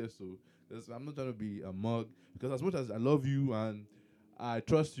DNA test, so because I'm not trying to be a mug. Because as much as I love you and I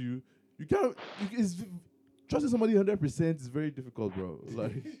trust you, you can't. Trusting somebody 100% is very difficult, bro.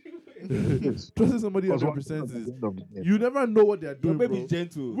 Like trusting somebody 100% is. You never know what they're Your doing, baby bro. is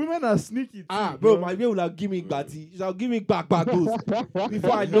gentle. Women are sneaky. Too, Bro, my baby will have give me batty. She'll give me back goes.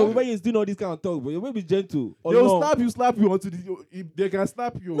 Before I know, when he's doing all this kind of talk, bro, your baby is gentle. Or They'll no. slap you until they can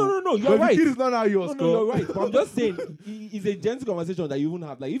slap you. No, you're but right. the kid is not now yours. No, you're right. But I'm just saying, it's a gentle conversation that you won't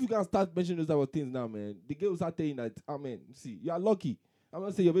have. Like, if you can start mentioning those type of things now, man, the girl will start telling that, see, you are lucky. I'm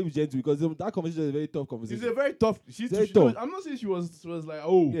not saying your baby's gentle because that conversation is a very tough conversation. It's a very tough. Very tough. I'm not saying she was like,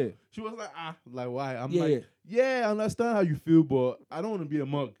 oh, Yeah. She was like, like why? I'm Yeah, like, yeah, I understand how you feel, but I don't want to be a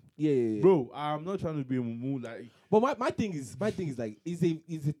mug, Yeah. bro. I'm not trying to be a mumu. Like, But my thing is like, it's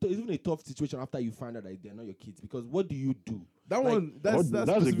even a tough situation after you find out that they're not your kids because what do you do? that Like, one, that's that's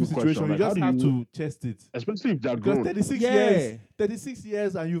a specific good situation. question. You Like, just how have do you- to test it. Especially if they're Because grown. 36 Yeah. years, 36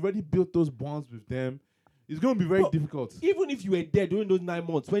 years, and you've already built those bonds with them. It's going to be very Bro, difficult. Even if you were there during those 9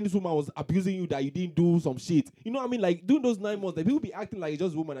 months when this woman was abusing you that you didn't do some shit, you know what I mean? Like during those 9 months, like people be acting like it's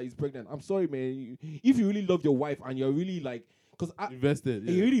just a woman that is pregnant. I'm sorry, man. If you really love your wife and you're really like, because Invested.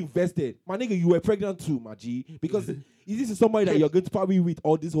 you Yeah. really invested, my nigga, you were pregnant too, my G. Because this is somebody that you're going to probably with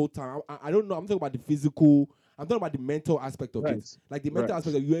all this whole time. I don't know. I'm talking about the physical. I'm talking about the mental aspect of it. Right. Like the mental Right.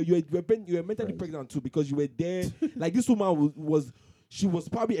 aspect of you were mentally pregnant too because you were there. Like this woman she was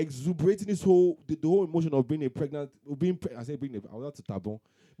probably exuberating the whole emotion of being pregnant. I was not to tabon.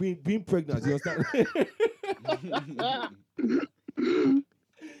 Being pregnant, you understand?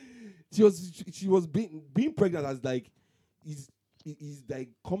 she was being pregnant as like is like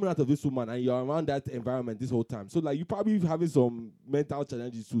coming out of this woman and you're around that environment this whole time. So like you probably having some mental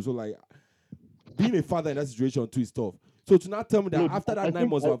challenges too. So like being a father in that situation too is tough. So to not tell me that No, after I that 9 think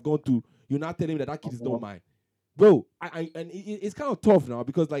months I- I've gone to, you're not telling me that kid is not mine. Bro, it's kind of tough now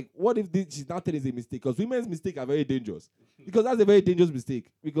because like, what if she's not telling is a mistake? Because women's mistakes are very dangerous. Because that's a very dangerous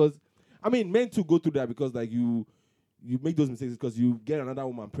mistake. Because I mean, men too go through that because like you make those mistakes because you get another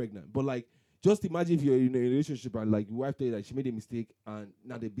woman pregnant. But like, just imagine if you're in a relationship and like your wife tell you that she made a mistake and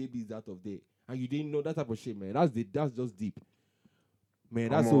now the baby is out of there and you didn't know that type of shit, man. That's just deep. Man,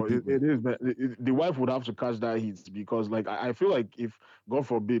 that's so deep. It is, but the wife would have to catch that heat because, like, I feel like if God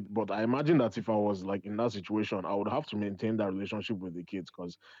forbid, but I imagine that if I was like in that situation, I would have to maintain that relationship with the kids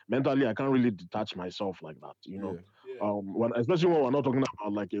because mentally I can't really detach myself like that, you know. Especially when we're not talking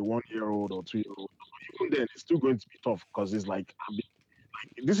about like a 1-year-old or 2-year-old, even then it's still going to be tough because it's like,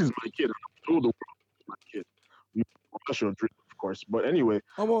 this is my kid. I'm told the world it's my kid. That's your dream, of course. But anyway,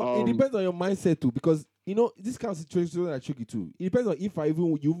 it depends on your mindset too, because you know this kind of situation are tricky too. It depends on if you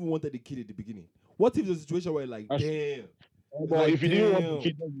even wanted the kid at the beginning. What if the situation were like, damn? But like, if you didn't want damn. the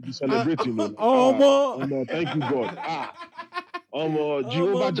kid, then you'd be celebrating. Man. Thank you, God.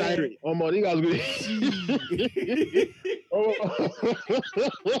 Jehovah Jireh. Niggas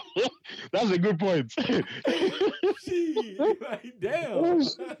That's a good point. Like, damn.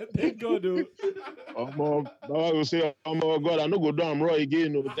 Thank God, dude. Baba will say, oh God, I no go down raw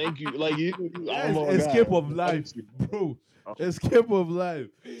again. No, thank you. Like Escape of life, bro. Escape of life.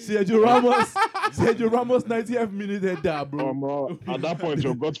 Sergio Ramos 90th minute head there, bro. At that point,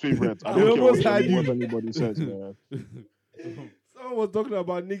 your God's favorite. I They don't care almost what had you. anybody says, man. Someone was talking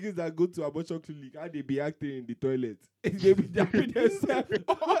about niggas that go to abortion clinic, how they be acting in the toilet. They be dapping themselves.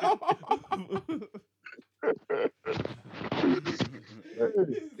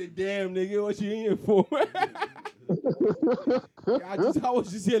 Say, damn, nigga, what you in here for? How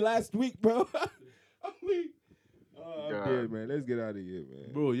was just here last week, bro? I mean, I'm dead, man. Let's get out of here,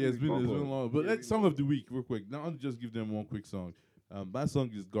 man. Bro, yeah, it's been Bumble. long. But let's song of the week, real quick. Now I'll just give them one quick song. My song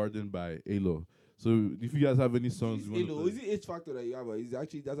is Garden by Alo. So if you guys have any songs you want to Alo. play. Is it H Factor that you have? Or is it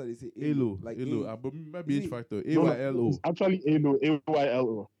actually that's how they say Alo, Like Alo. But maybe is H it- Factor. No, no, AYLO. it's actually Alo,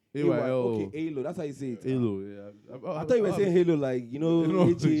 AYLO. AYLO. Okay, Halo. That's how you say it. Halo, yeah. I thought you were saying Halo, like No,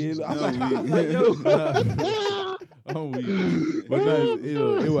 H-A-Halo. I'm no, like, yo. I'm weak. But no, it's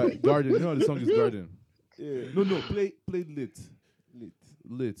Alo. Garden. You know the song is Garden. Yeah. No. Play Lit.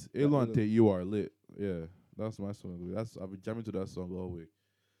 Lit. Alo and Alo. Tay, you are lit. Yeah, that's my song. I've been jamming to that song all week.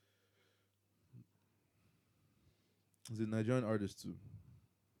 It's a Nigerian artist too.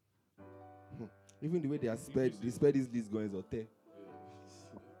 Even the way they sped this list going is hotel.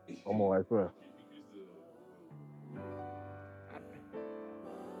 I swear.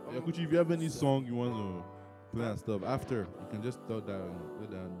 Yeah, Kuchi, if you have any song you want to play and stuff after, you can just throw down.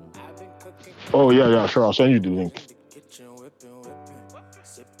 Oh yeah, sure. I'll send you the link.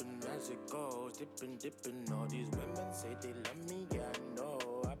 Sipping as it goes, dipping. All these women say they love me, yeah, I know.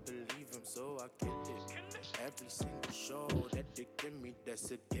 I believe them, so I get it. Every single show that they give me,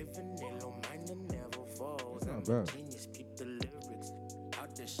 that's a given. They don't mind and never falls. That's I'm not a bad. genius, peep the lyrics.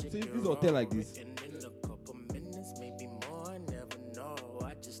 Out there shit See, get this hotel like wrong, this. and in a couple minutes, maybe more, I never know.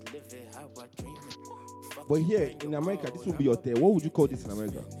 I just live it how I dream it. Fuck But you, here bring in your America, this balls. will be hotel. What would you call this in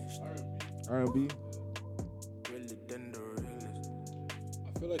America? R&B? Really than the realest.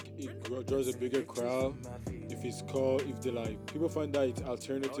 I feel like it draws a bigger crowd if they like people find that it's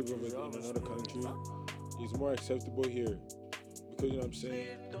alternative in another country. It's more acceptable here because you know what I'm saying.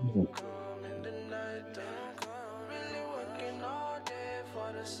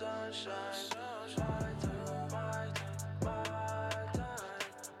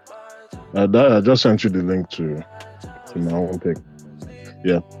 I just sent you the link to my own pick.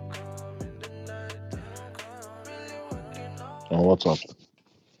 Yeah. On WhatsApp.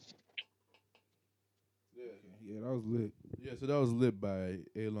 Yeah, that was lit. Yeah, so that was lit by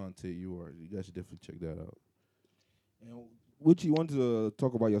Alo and Tay. You guys should definitely check that out. And would you want to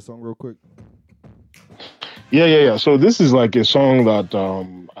talk about your song real quick? Yeah. So this is like a song that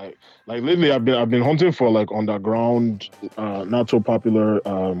I like lately. I've been hunting for like underground, not so popular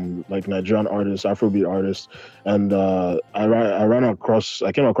like Nigerian artists, Afrobeat artists, and I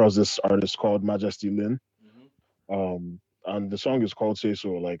came across this artist called Majesty Lynn. And the song is called Say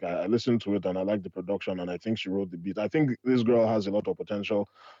So. Like I listened to it and I like the production and I think she wrote the beat. I think this girl has a lot of potential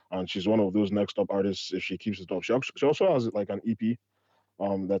and she's one of those next up artists if she keeps it up. She also has like an EP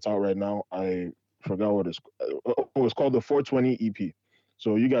that's out right now. I forgot what it's called the 420 EP.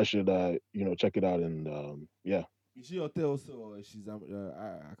 So you guys should check it out and yeah. Is she hotel also or she's a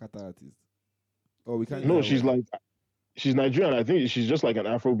Akata artist? Oh, we can't. No, she's Nigerian. I think she's just like an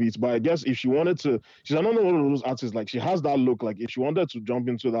Afrobeats. But I guess if she wanted to, she's another one of those artists. Like she has that look. Like if she wanted to jump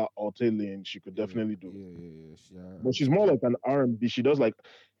into that Alte lane, she could definitely do it. Yeah. But she's more like an R&B. She does like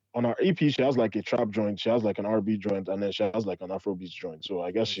on her EP, she has like a trap joint. She has like an R&B joint, and then she has like an Afrobeats joint. So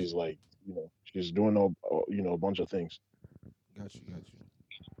I guess she's like, she's doing a bunch of things. Got you.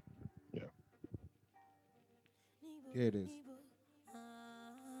 Yeah. Here it is.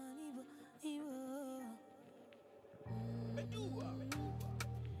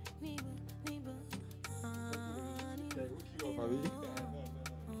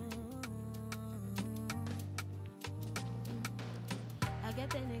 I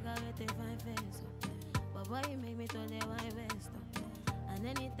get a nigga with a fine face, but boy, you make me turn the wine vest. And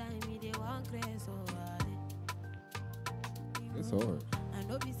anytime me they want grace, It's hard. I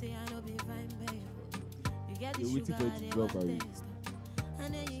know be say I know be fine, babe. You get the You're waiting sugar, for it to they drop, want Harry. taste.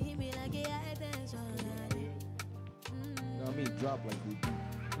 And then you hit me like a high tension. No, I mean drop like they do.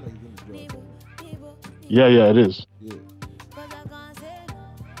 I feel like it's gonna drop. Yeah, it is. Yeah. Cause I can't say no.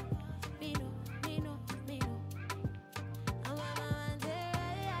 Me no. And when my man say,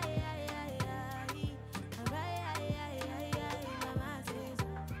 mama says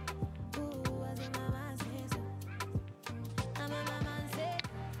so. Ooh, I say mama says so. And when my man say,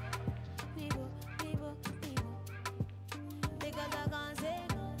 people. Because I can't say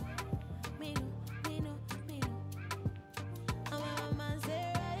no. Me no. And when my man say,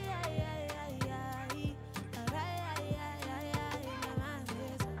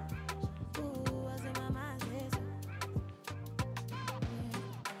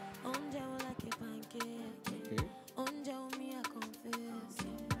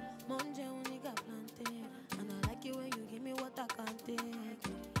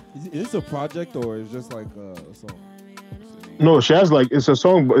 Is this a project or is just like a song? No, she has like it's a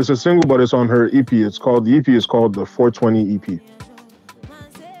song, but it's a single, but it's on her EP. The EP is called the 420 EP.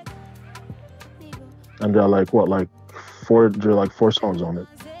 And there are like there are like four songs on it.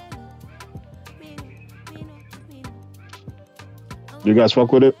 You guys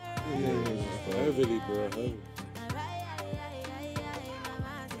fuck with it? Heavily, bro. Heavily.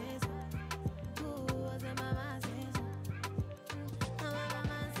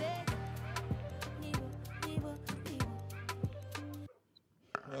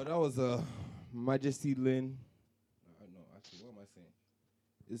 That was Majesty Lynn. No, actually, what am I saying?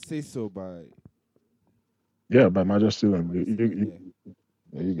 It Say So by. Yeah, by Majesty. Yeah,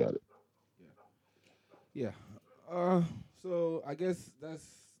 you got it. Yeah. So I guess that's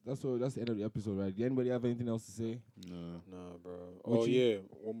the end of the episode, right? Did anybody have anything else to say? Nah, bro. Would Oh, you- yeah.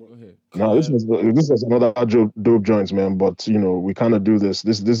 One more. Go ahead. No, this is another dope joints, man. But we kind of do this.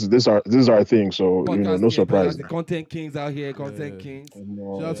 This is our thing. So no Podcast King, surprise. the content kings out here, content kings. Shout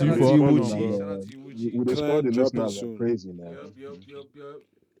out Shout to you out for to you, hopping Wuchi. on, bro. Shout out to you, Wuchi. We spoil Clan the dropping listeners soon. like crazy, man. Yup.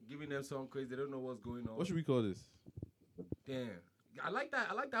 Giving them some crazy. They don't know what's going on. What should we call this? Damn. I like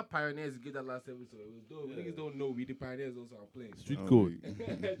that Pioneers get that last episode. It was dope. Niggas don't know we the Pioneers also are playing. Street Oh, code. Street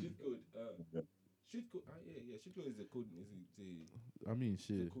code. Street code. Yeah. Street code is a code. I mean, It's a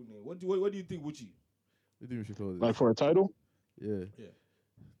shit. cool name. What do you think, Wuchi? What do you think we should call this? Like for a title? Yeah.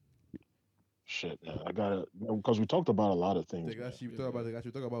 Shit, man. I gotta because we talked about a lot of things. We talk about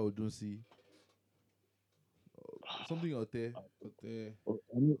Odunsi. Something out there.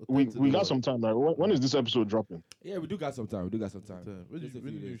 We got some time, right? When is this episode dropping? Yeah, we do got some time. When do Just a you few think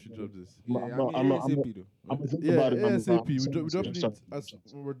we days. should drop this? Yeah, I'm ASAP though. gonna think Yeah, about it. ASAP. We I'm dropping sorry. it as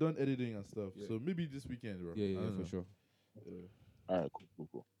we're done editing and stuff. Yeah. So maybe this weekend, bro. Yeah, I don't for know. sure. All right,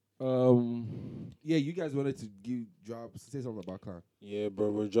 cool. Yeah, you guys wanted to say something about Clan. Yeah, bro.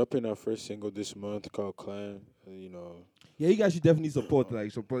 We're dropping our first single this month called Clan. Yeah, you guys should definitely support all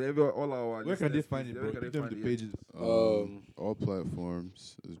our. Where can they listeners, find it, please. bro? Where can Give they them the find it? pages. All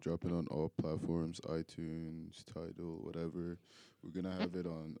platforms is dropping on all platforms, iTunes, Tidal, whatever. We're gonna have it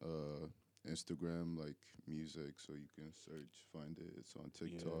on Instagram, like music, so you can search, find it. It's on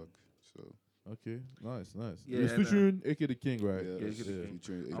TikTok. So Okay, nice. Yeah, It's and, featuring AK the King, right? yeah, Yeah, it's you can-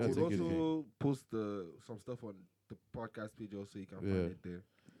 featuring I That's will a good also post some stuff on the podcast page also. You can Yeah. find it there.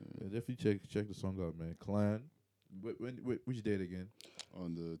 Yeah, definitely check the song out, man. Clan. Which date again?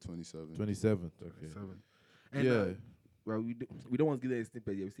 on the 27th. 27th. Okay. 7. And, Yeah. well, we don't want to give them a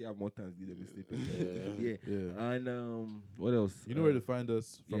snippet yet. We still have more time to give them a snippet. Yeah. Yeah. And what else? You know where to find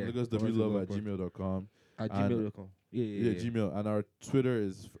us from yeah, LagosWlove@gmail.com. At and- gmail.com. Yeah, Gmail. And our Twitter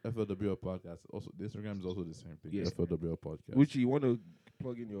is FLWL Podcast. Also, the Instagram is also the same thing. Yeah. FLWL Podcast. Which you want to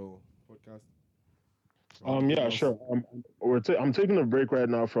plug in your podcast? Yeah, sure. I'm taking a break right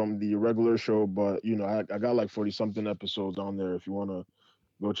now from the regular show, but I got like 40 something episodes on there. If you want to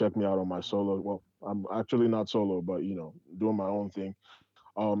go check me out on my solo. Well, I'm actually not solo, but doing my own thing.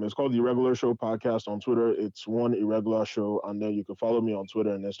 It's called the Irregular Show Podcast on Twitter. It's one irregular show, and then you can follow me on Twitter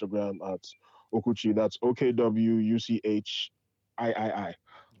and Instagram at Okuchi. That's OKWUCHIII.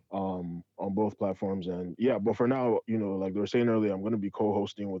 On both platforms, and but for now, like they were saying earlier, I'm gonna be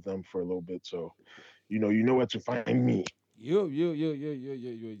co-hosting with them for a little bit, so you know where to find me. Yo.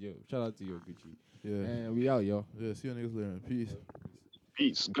 Shout out to you, Gucci. Yeah. And we out, yo. Yeah. See you niggas later. Peace.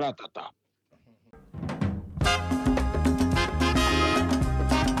 Peace. Gratata.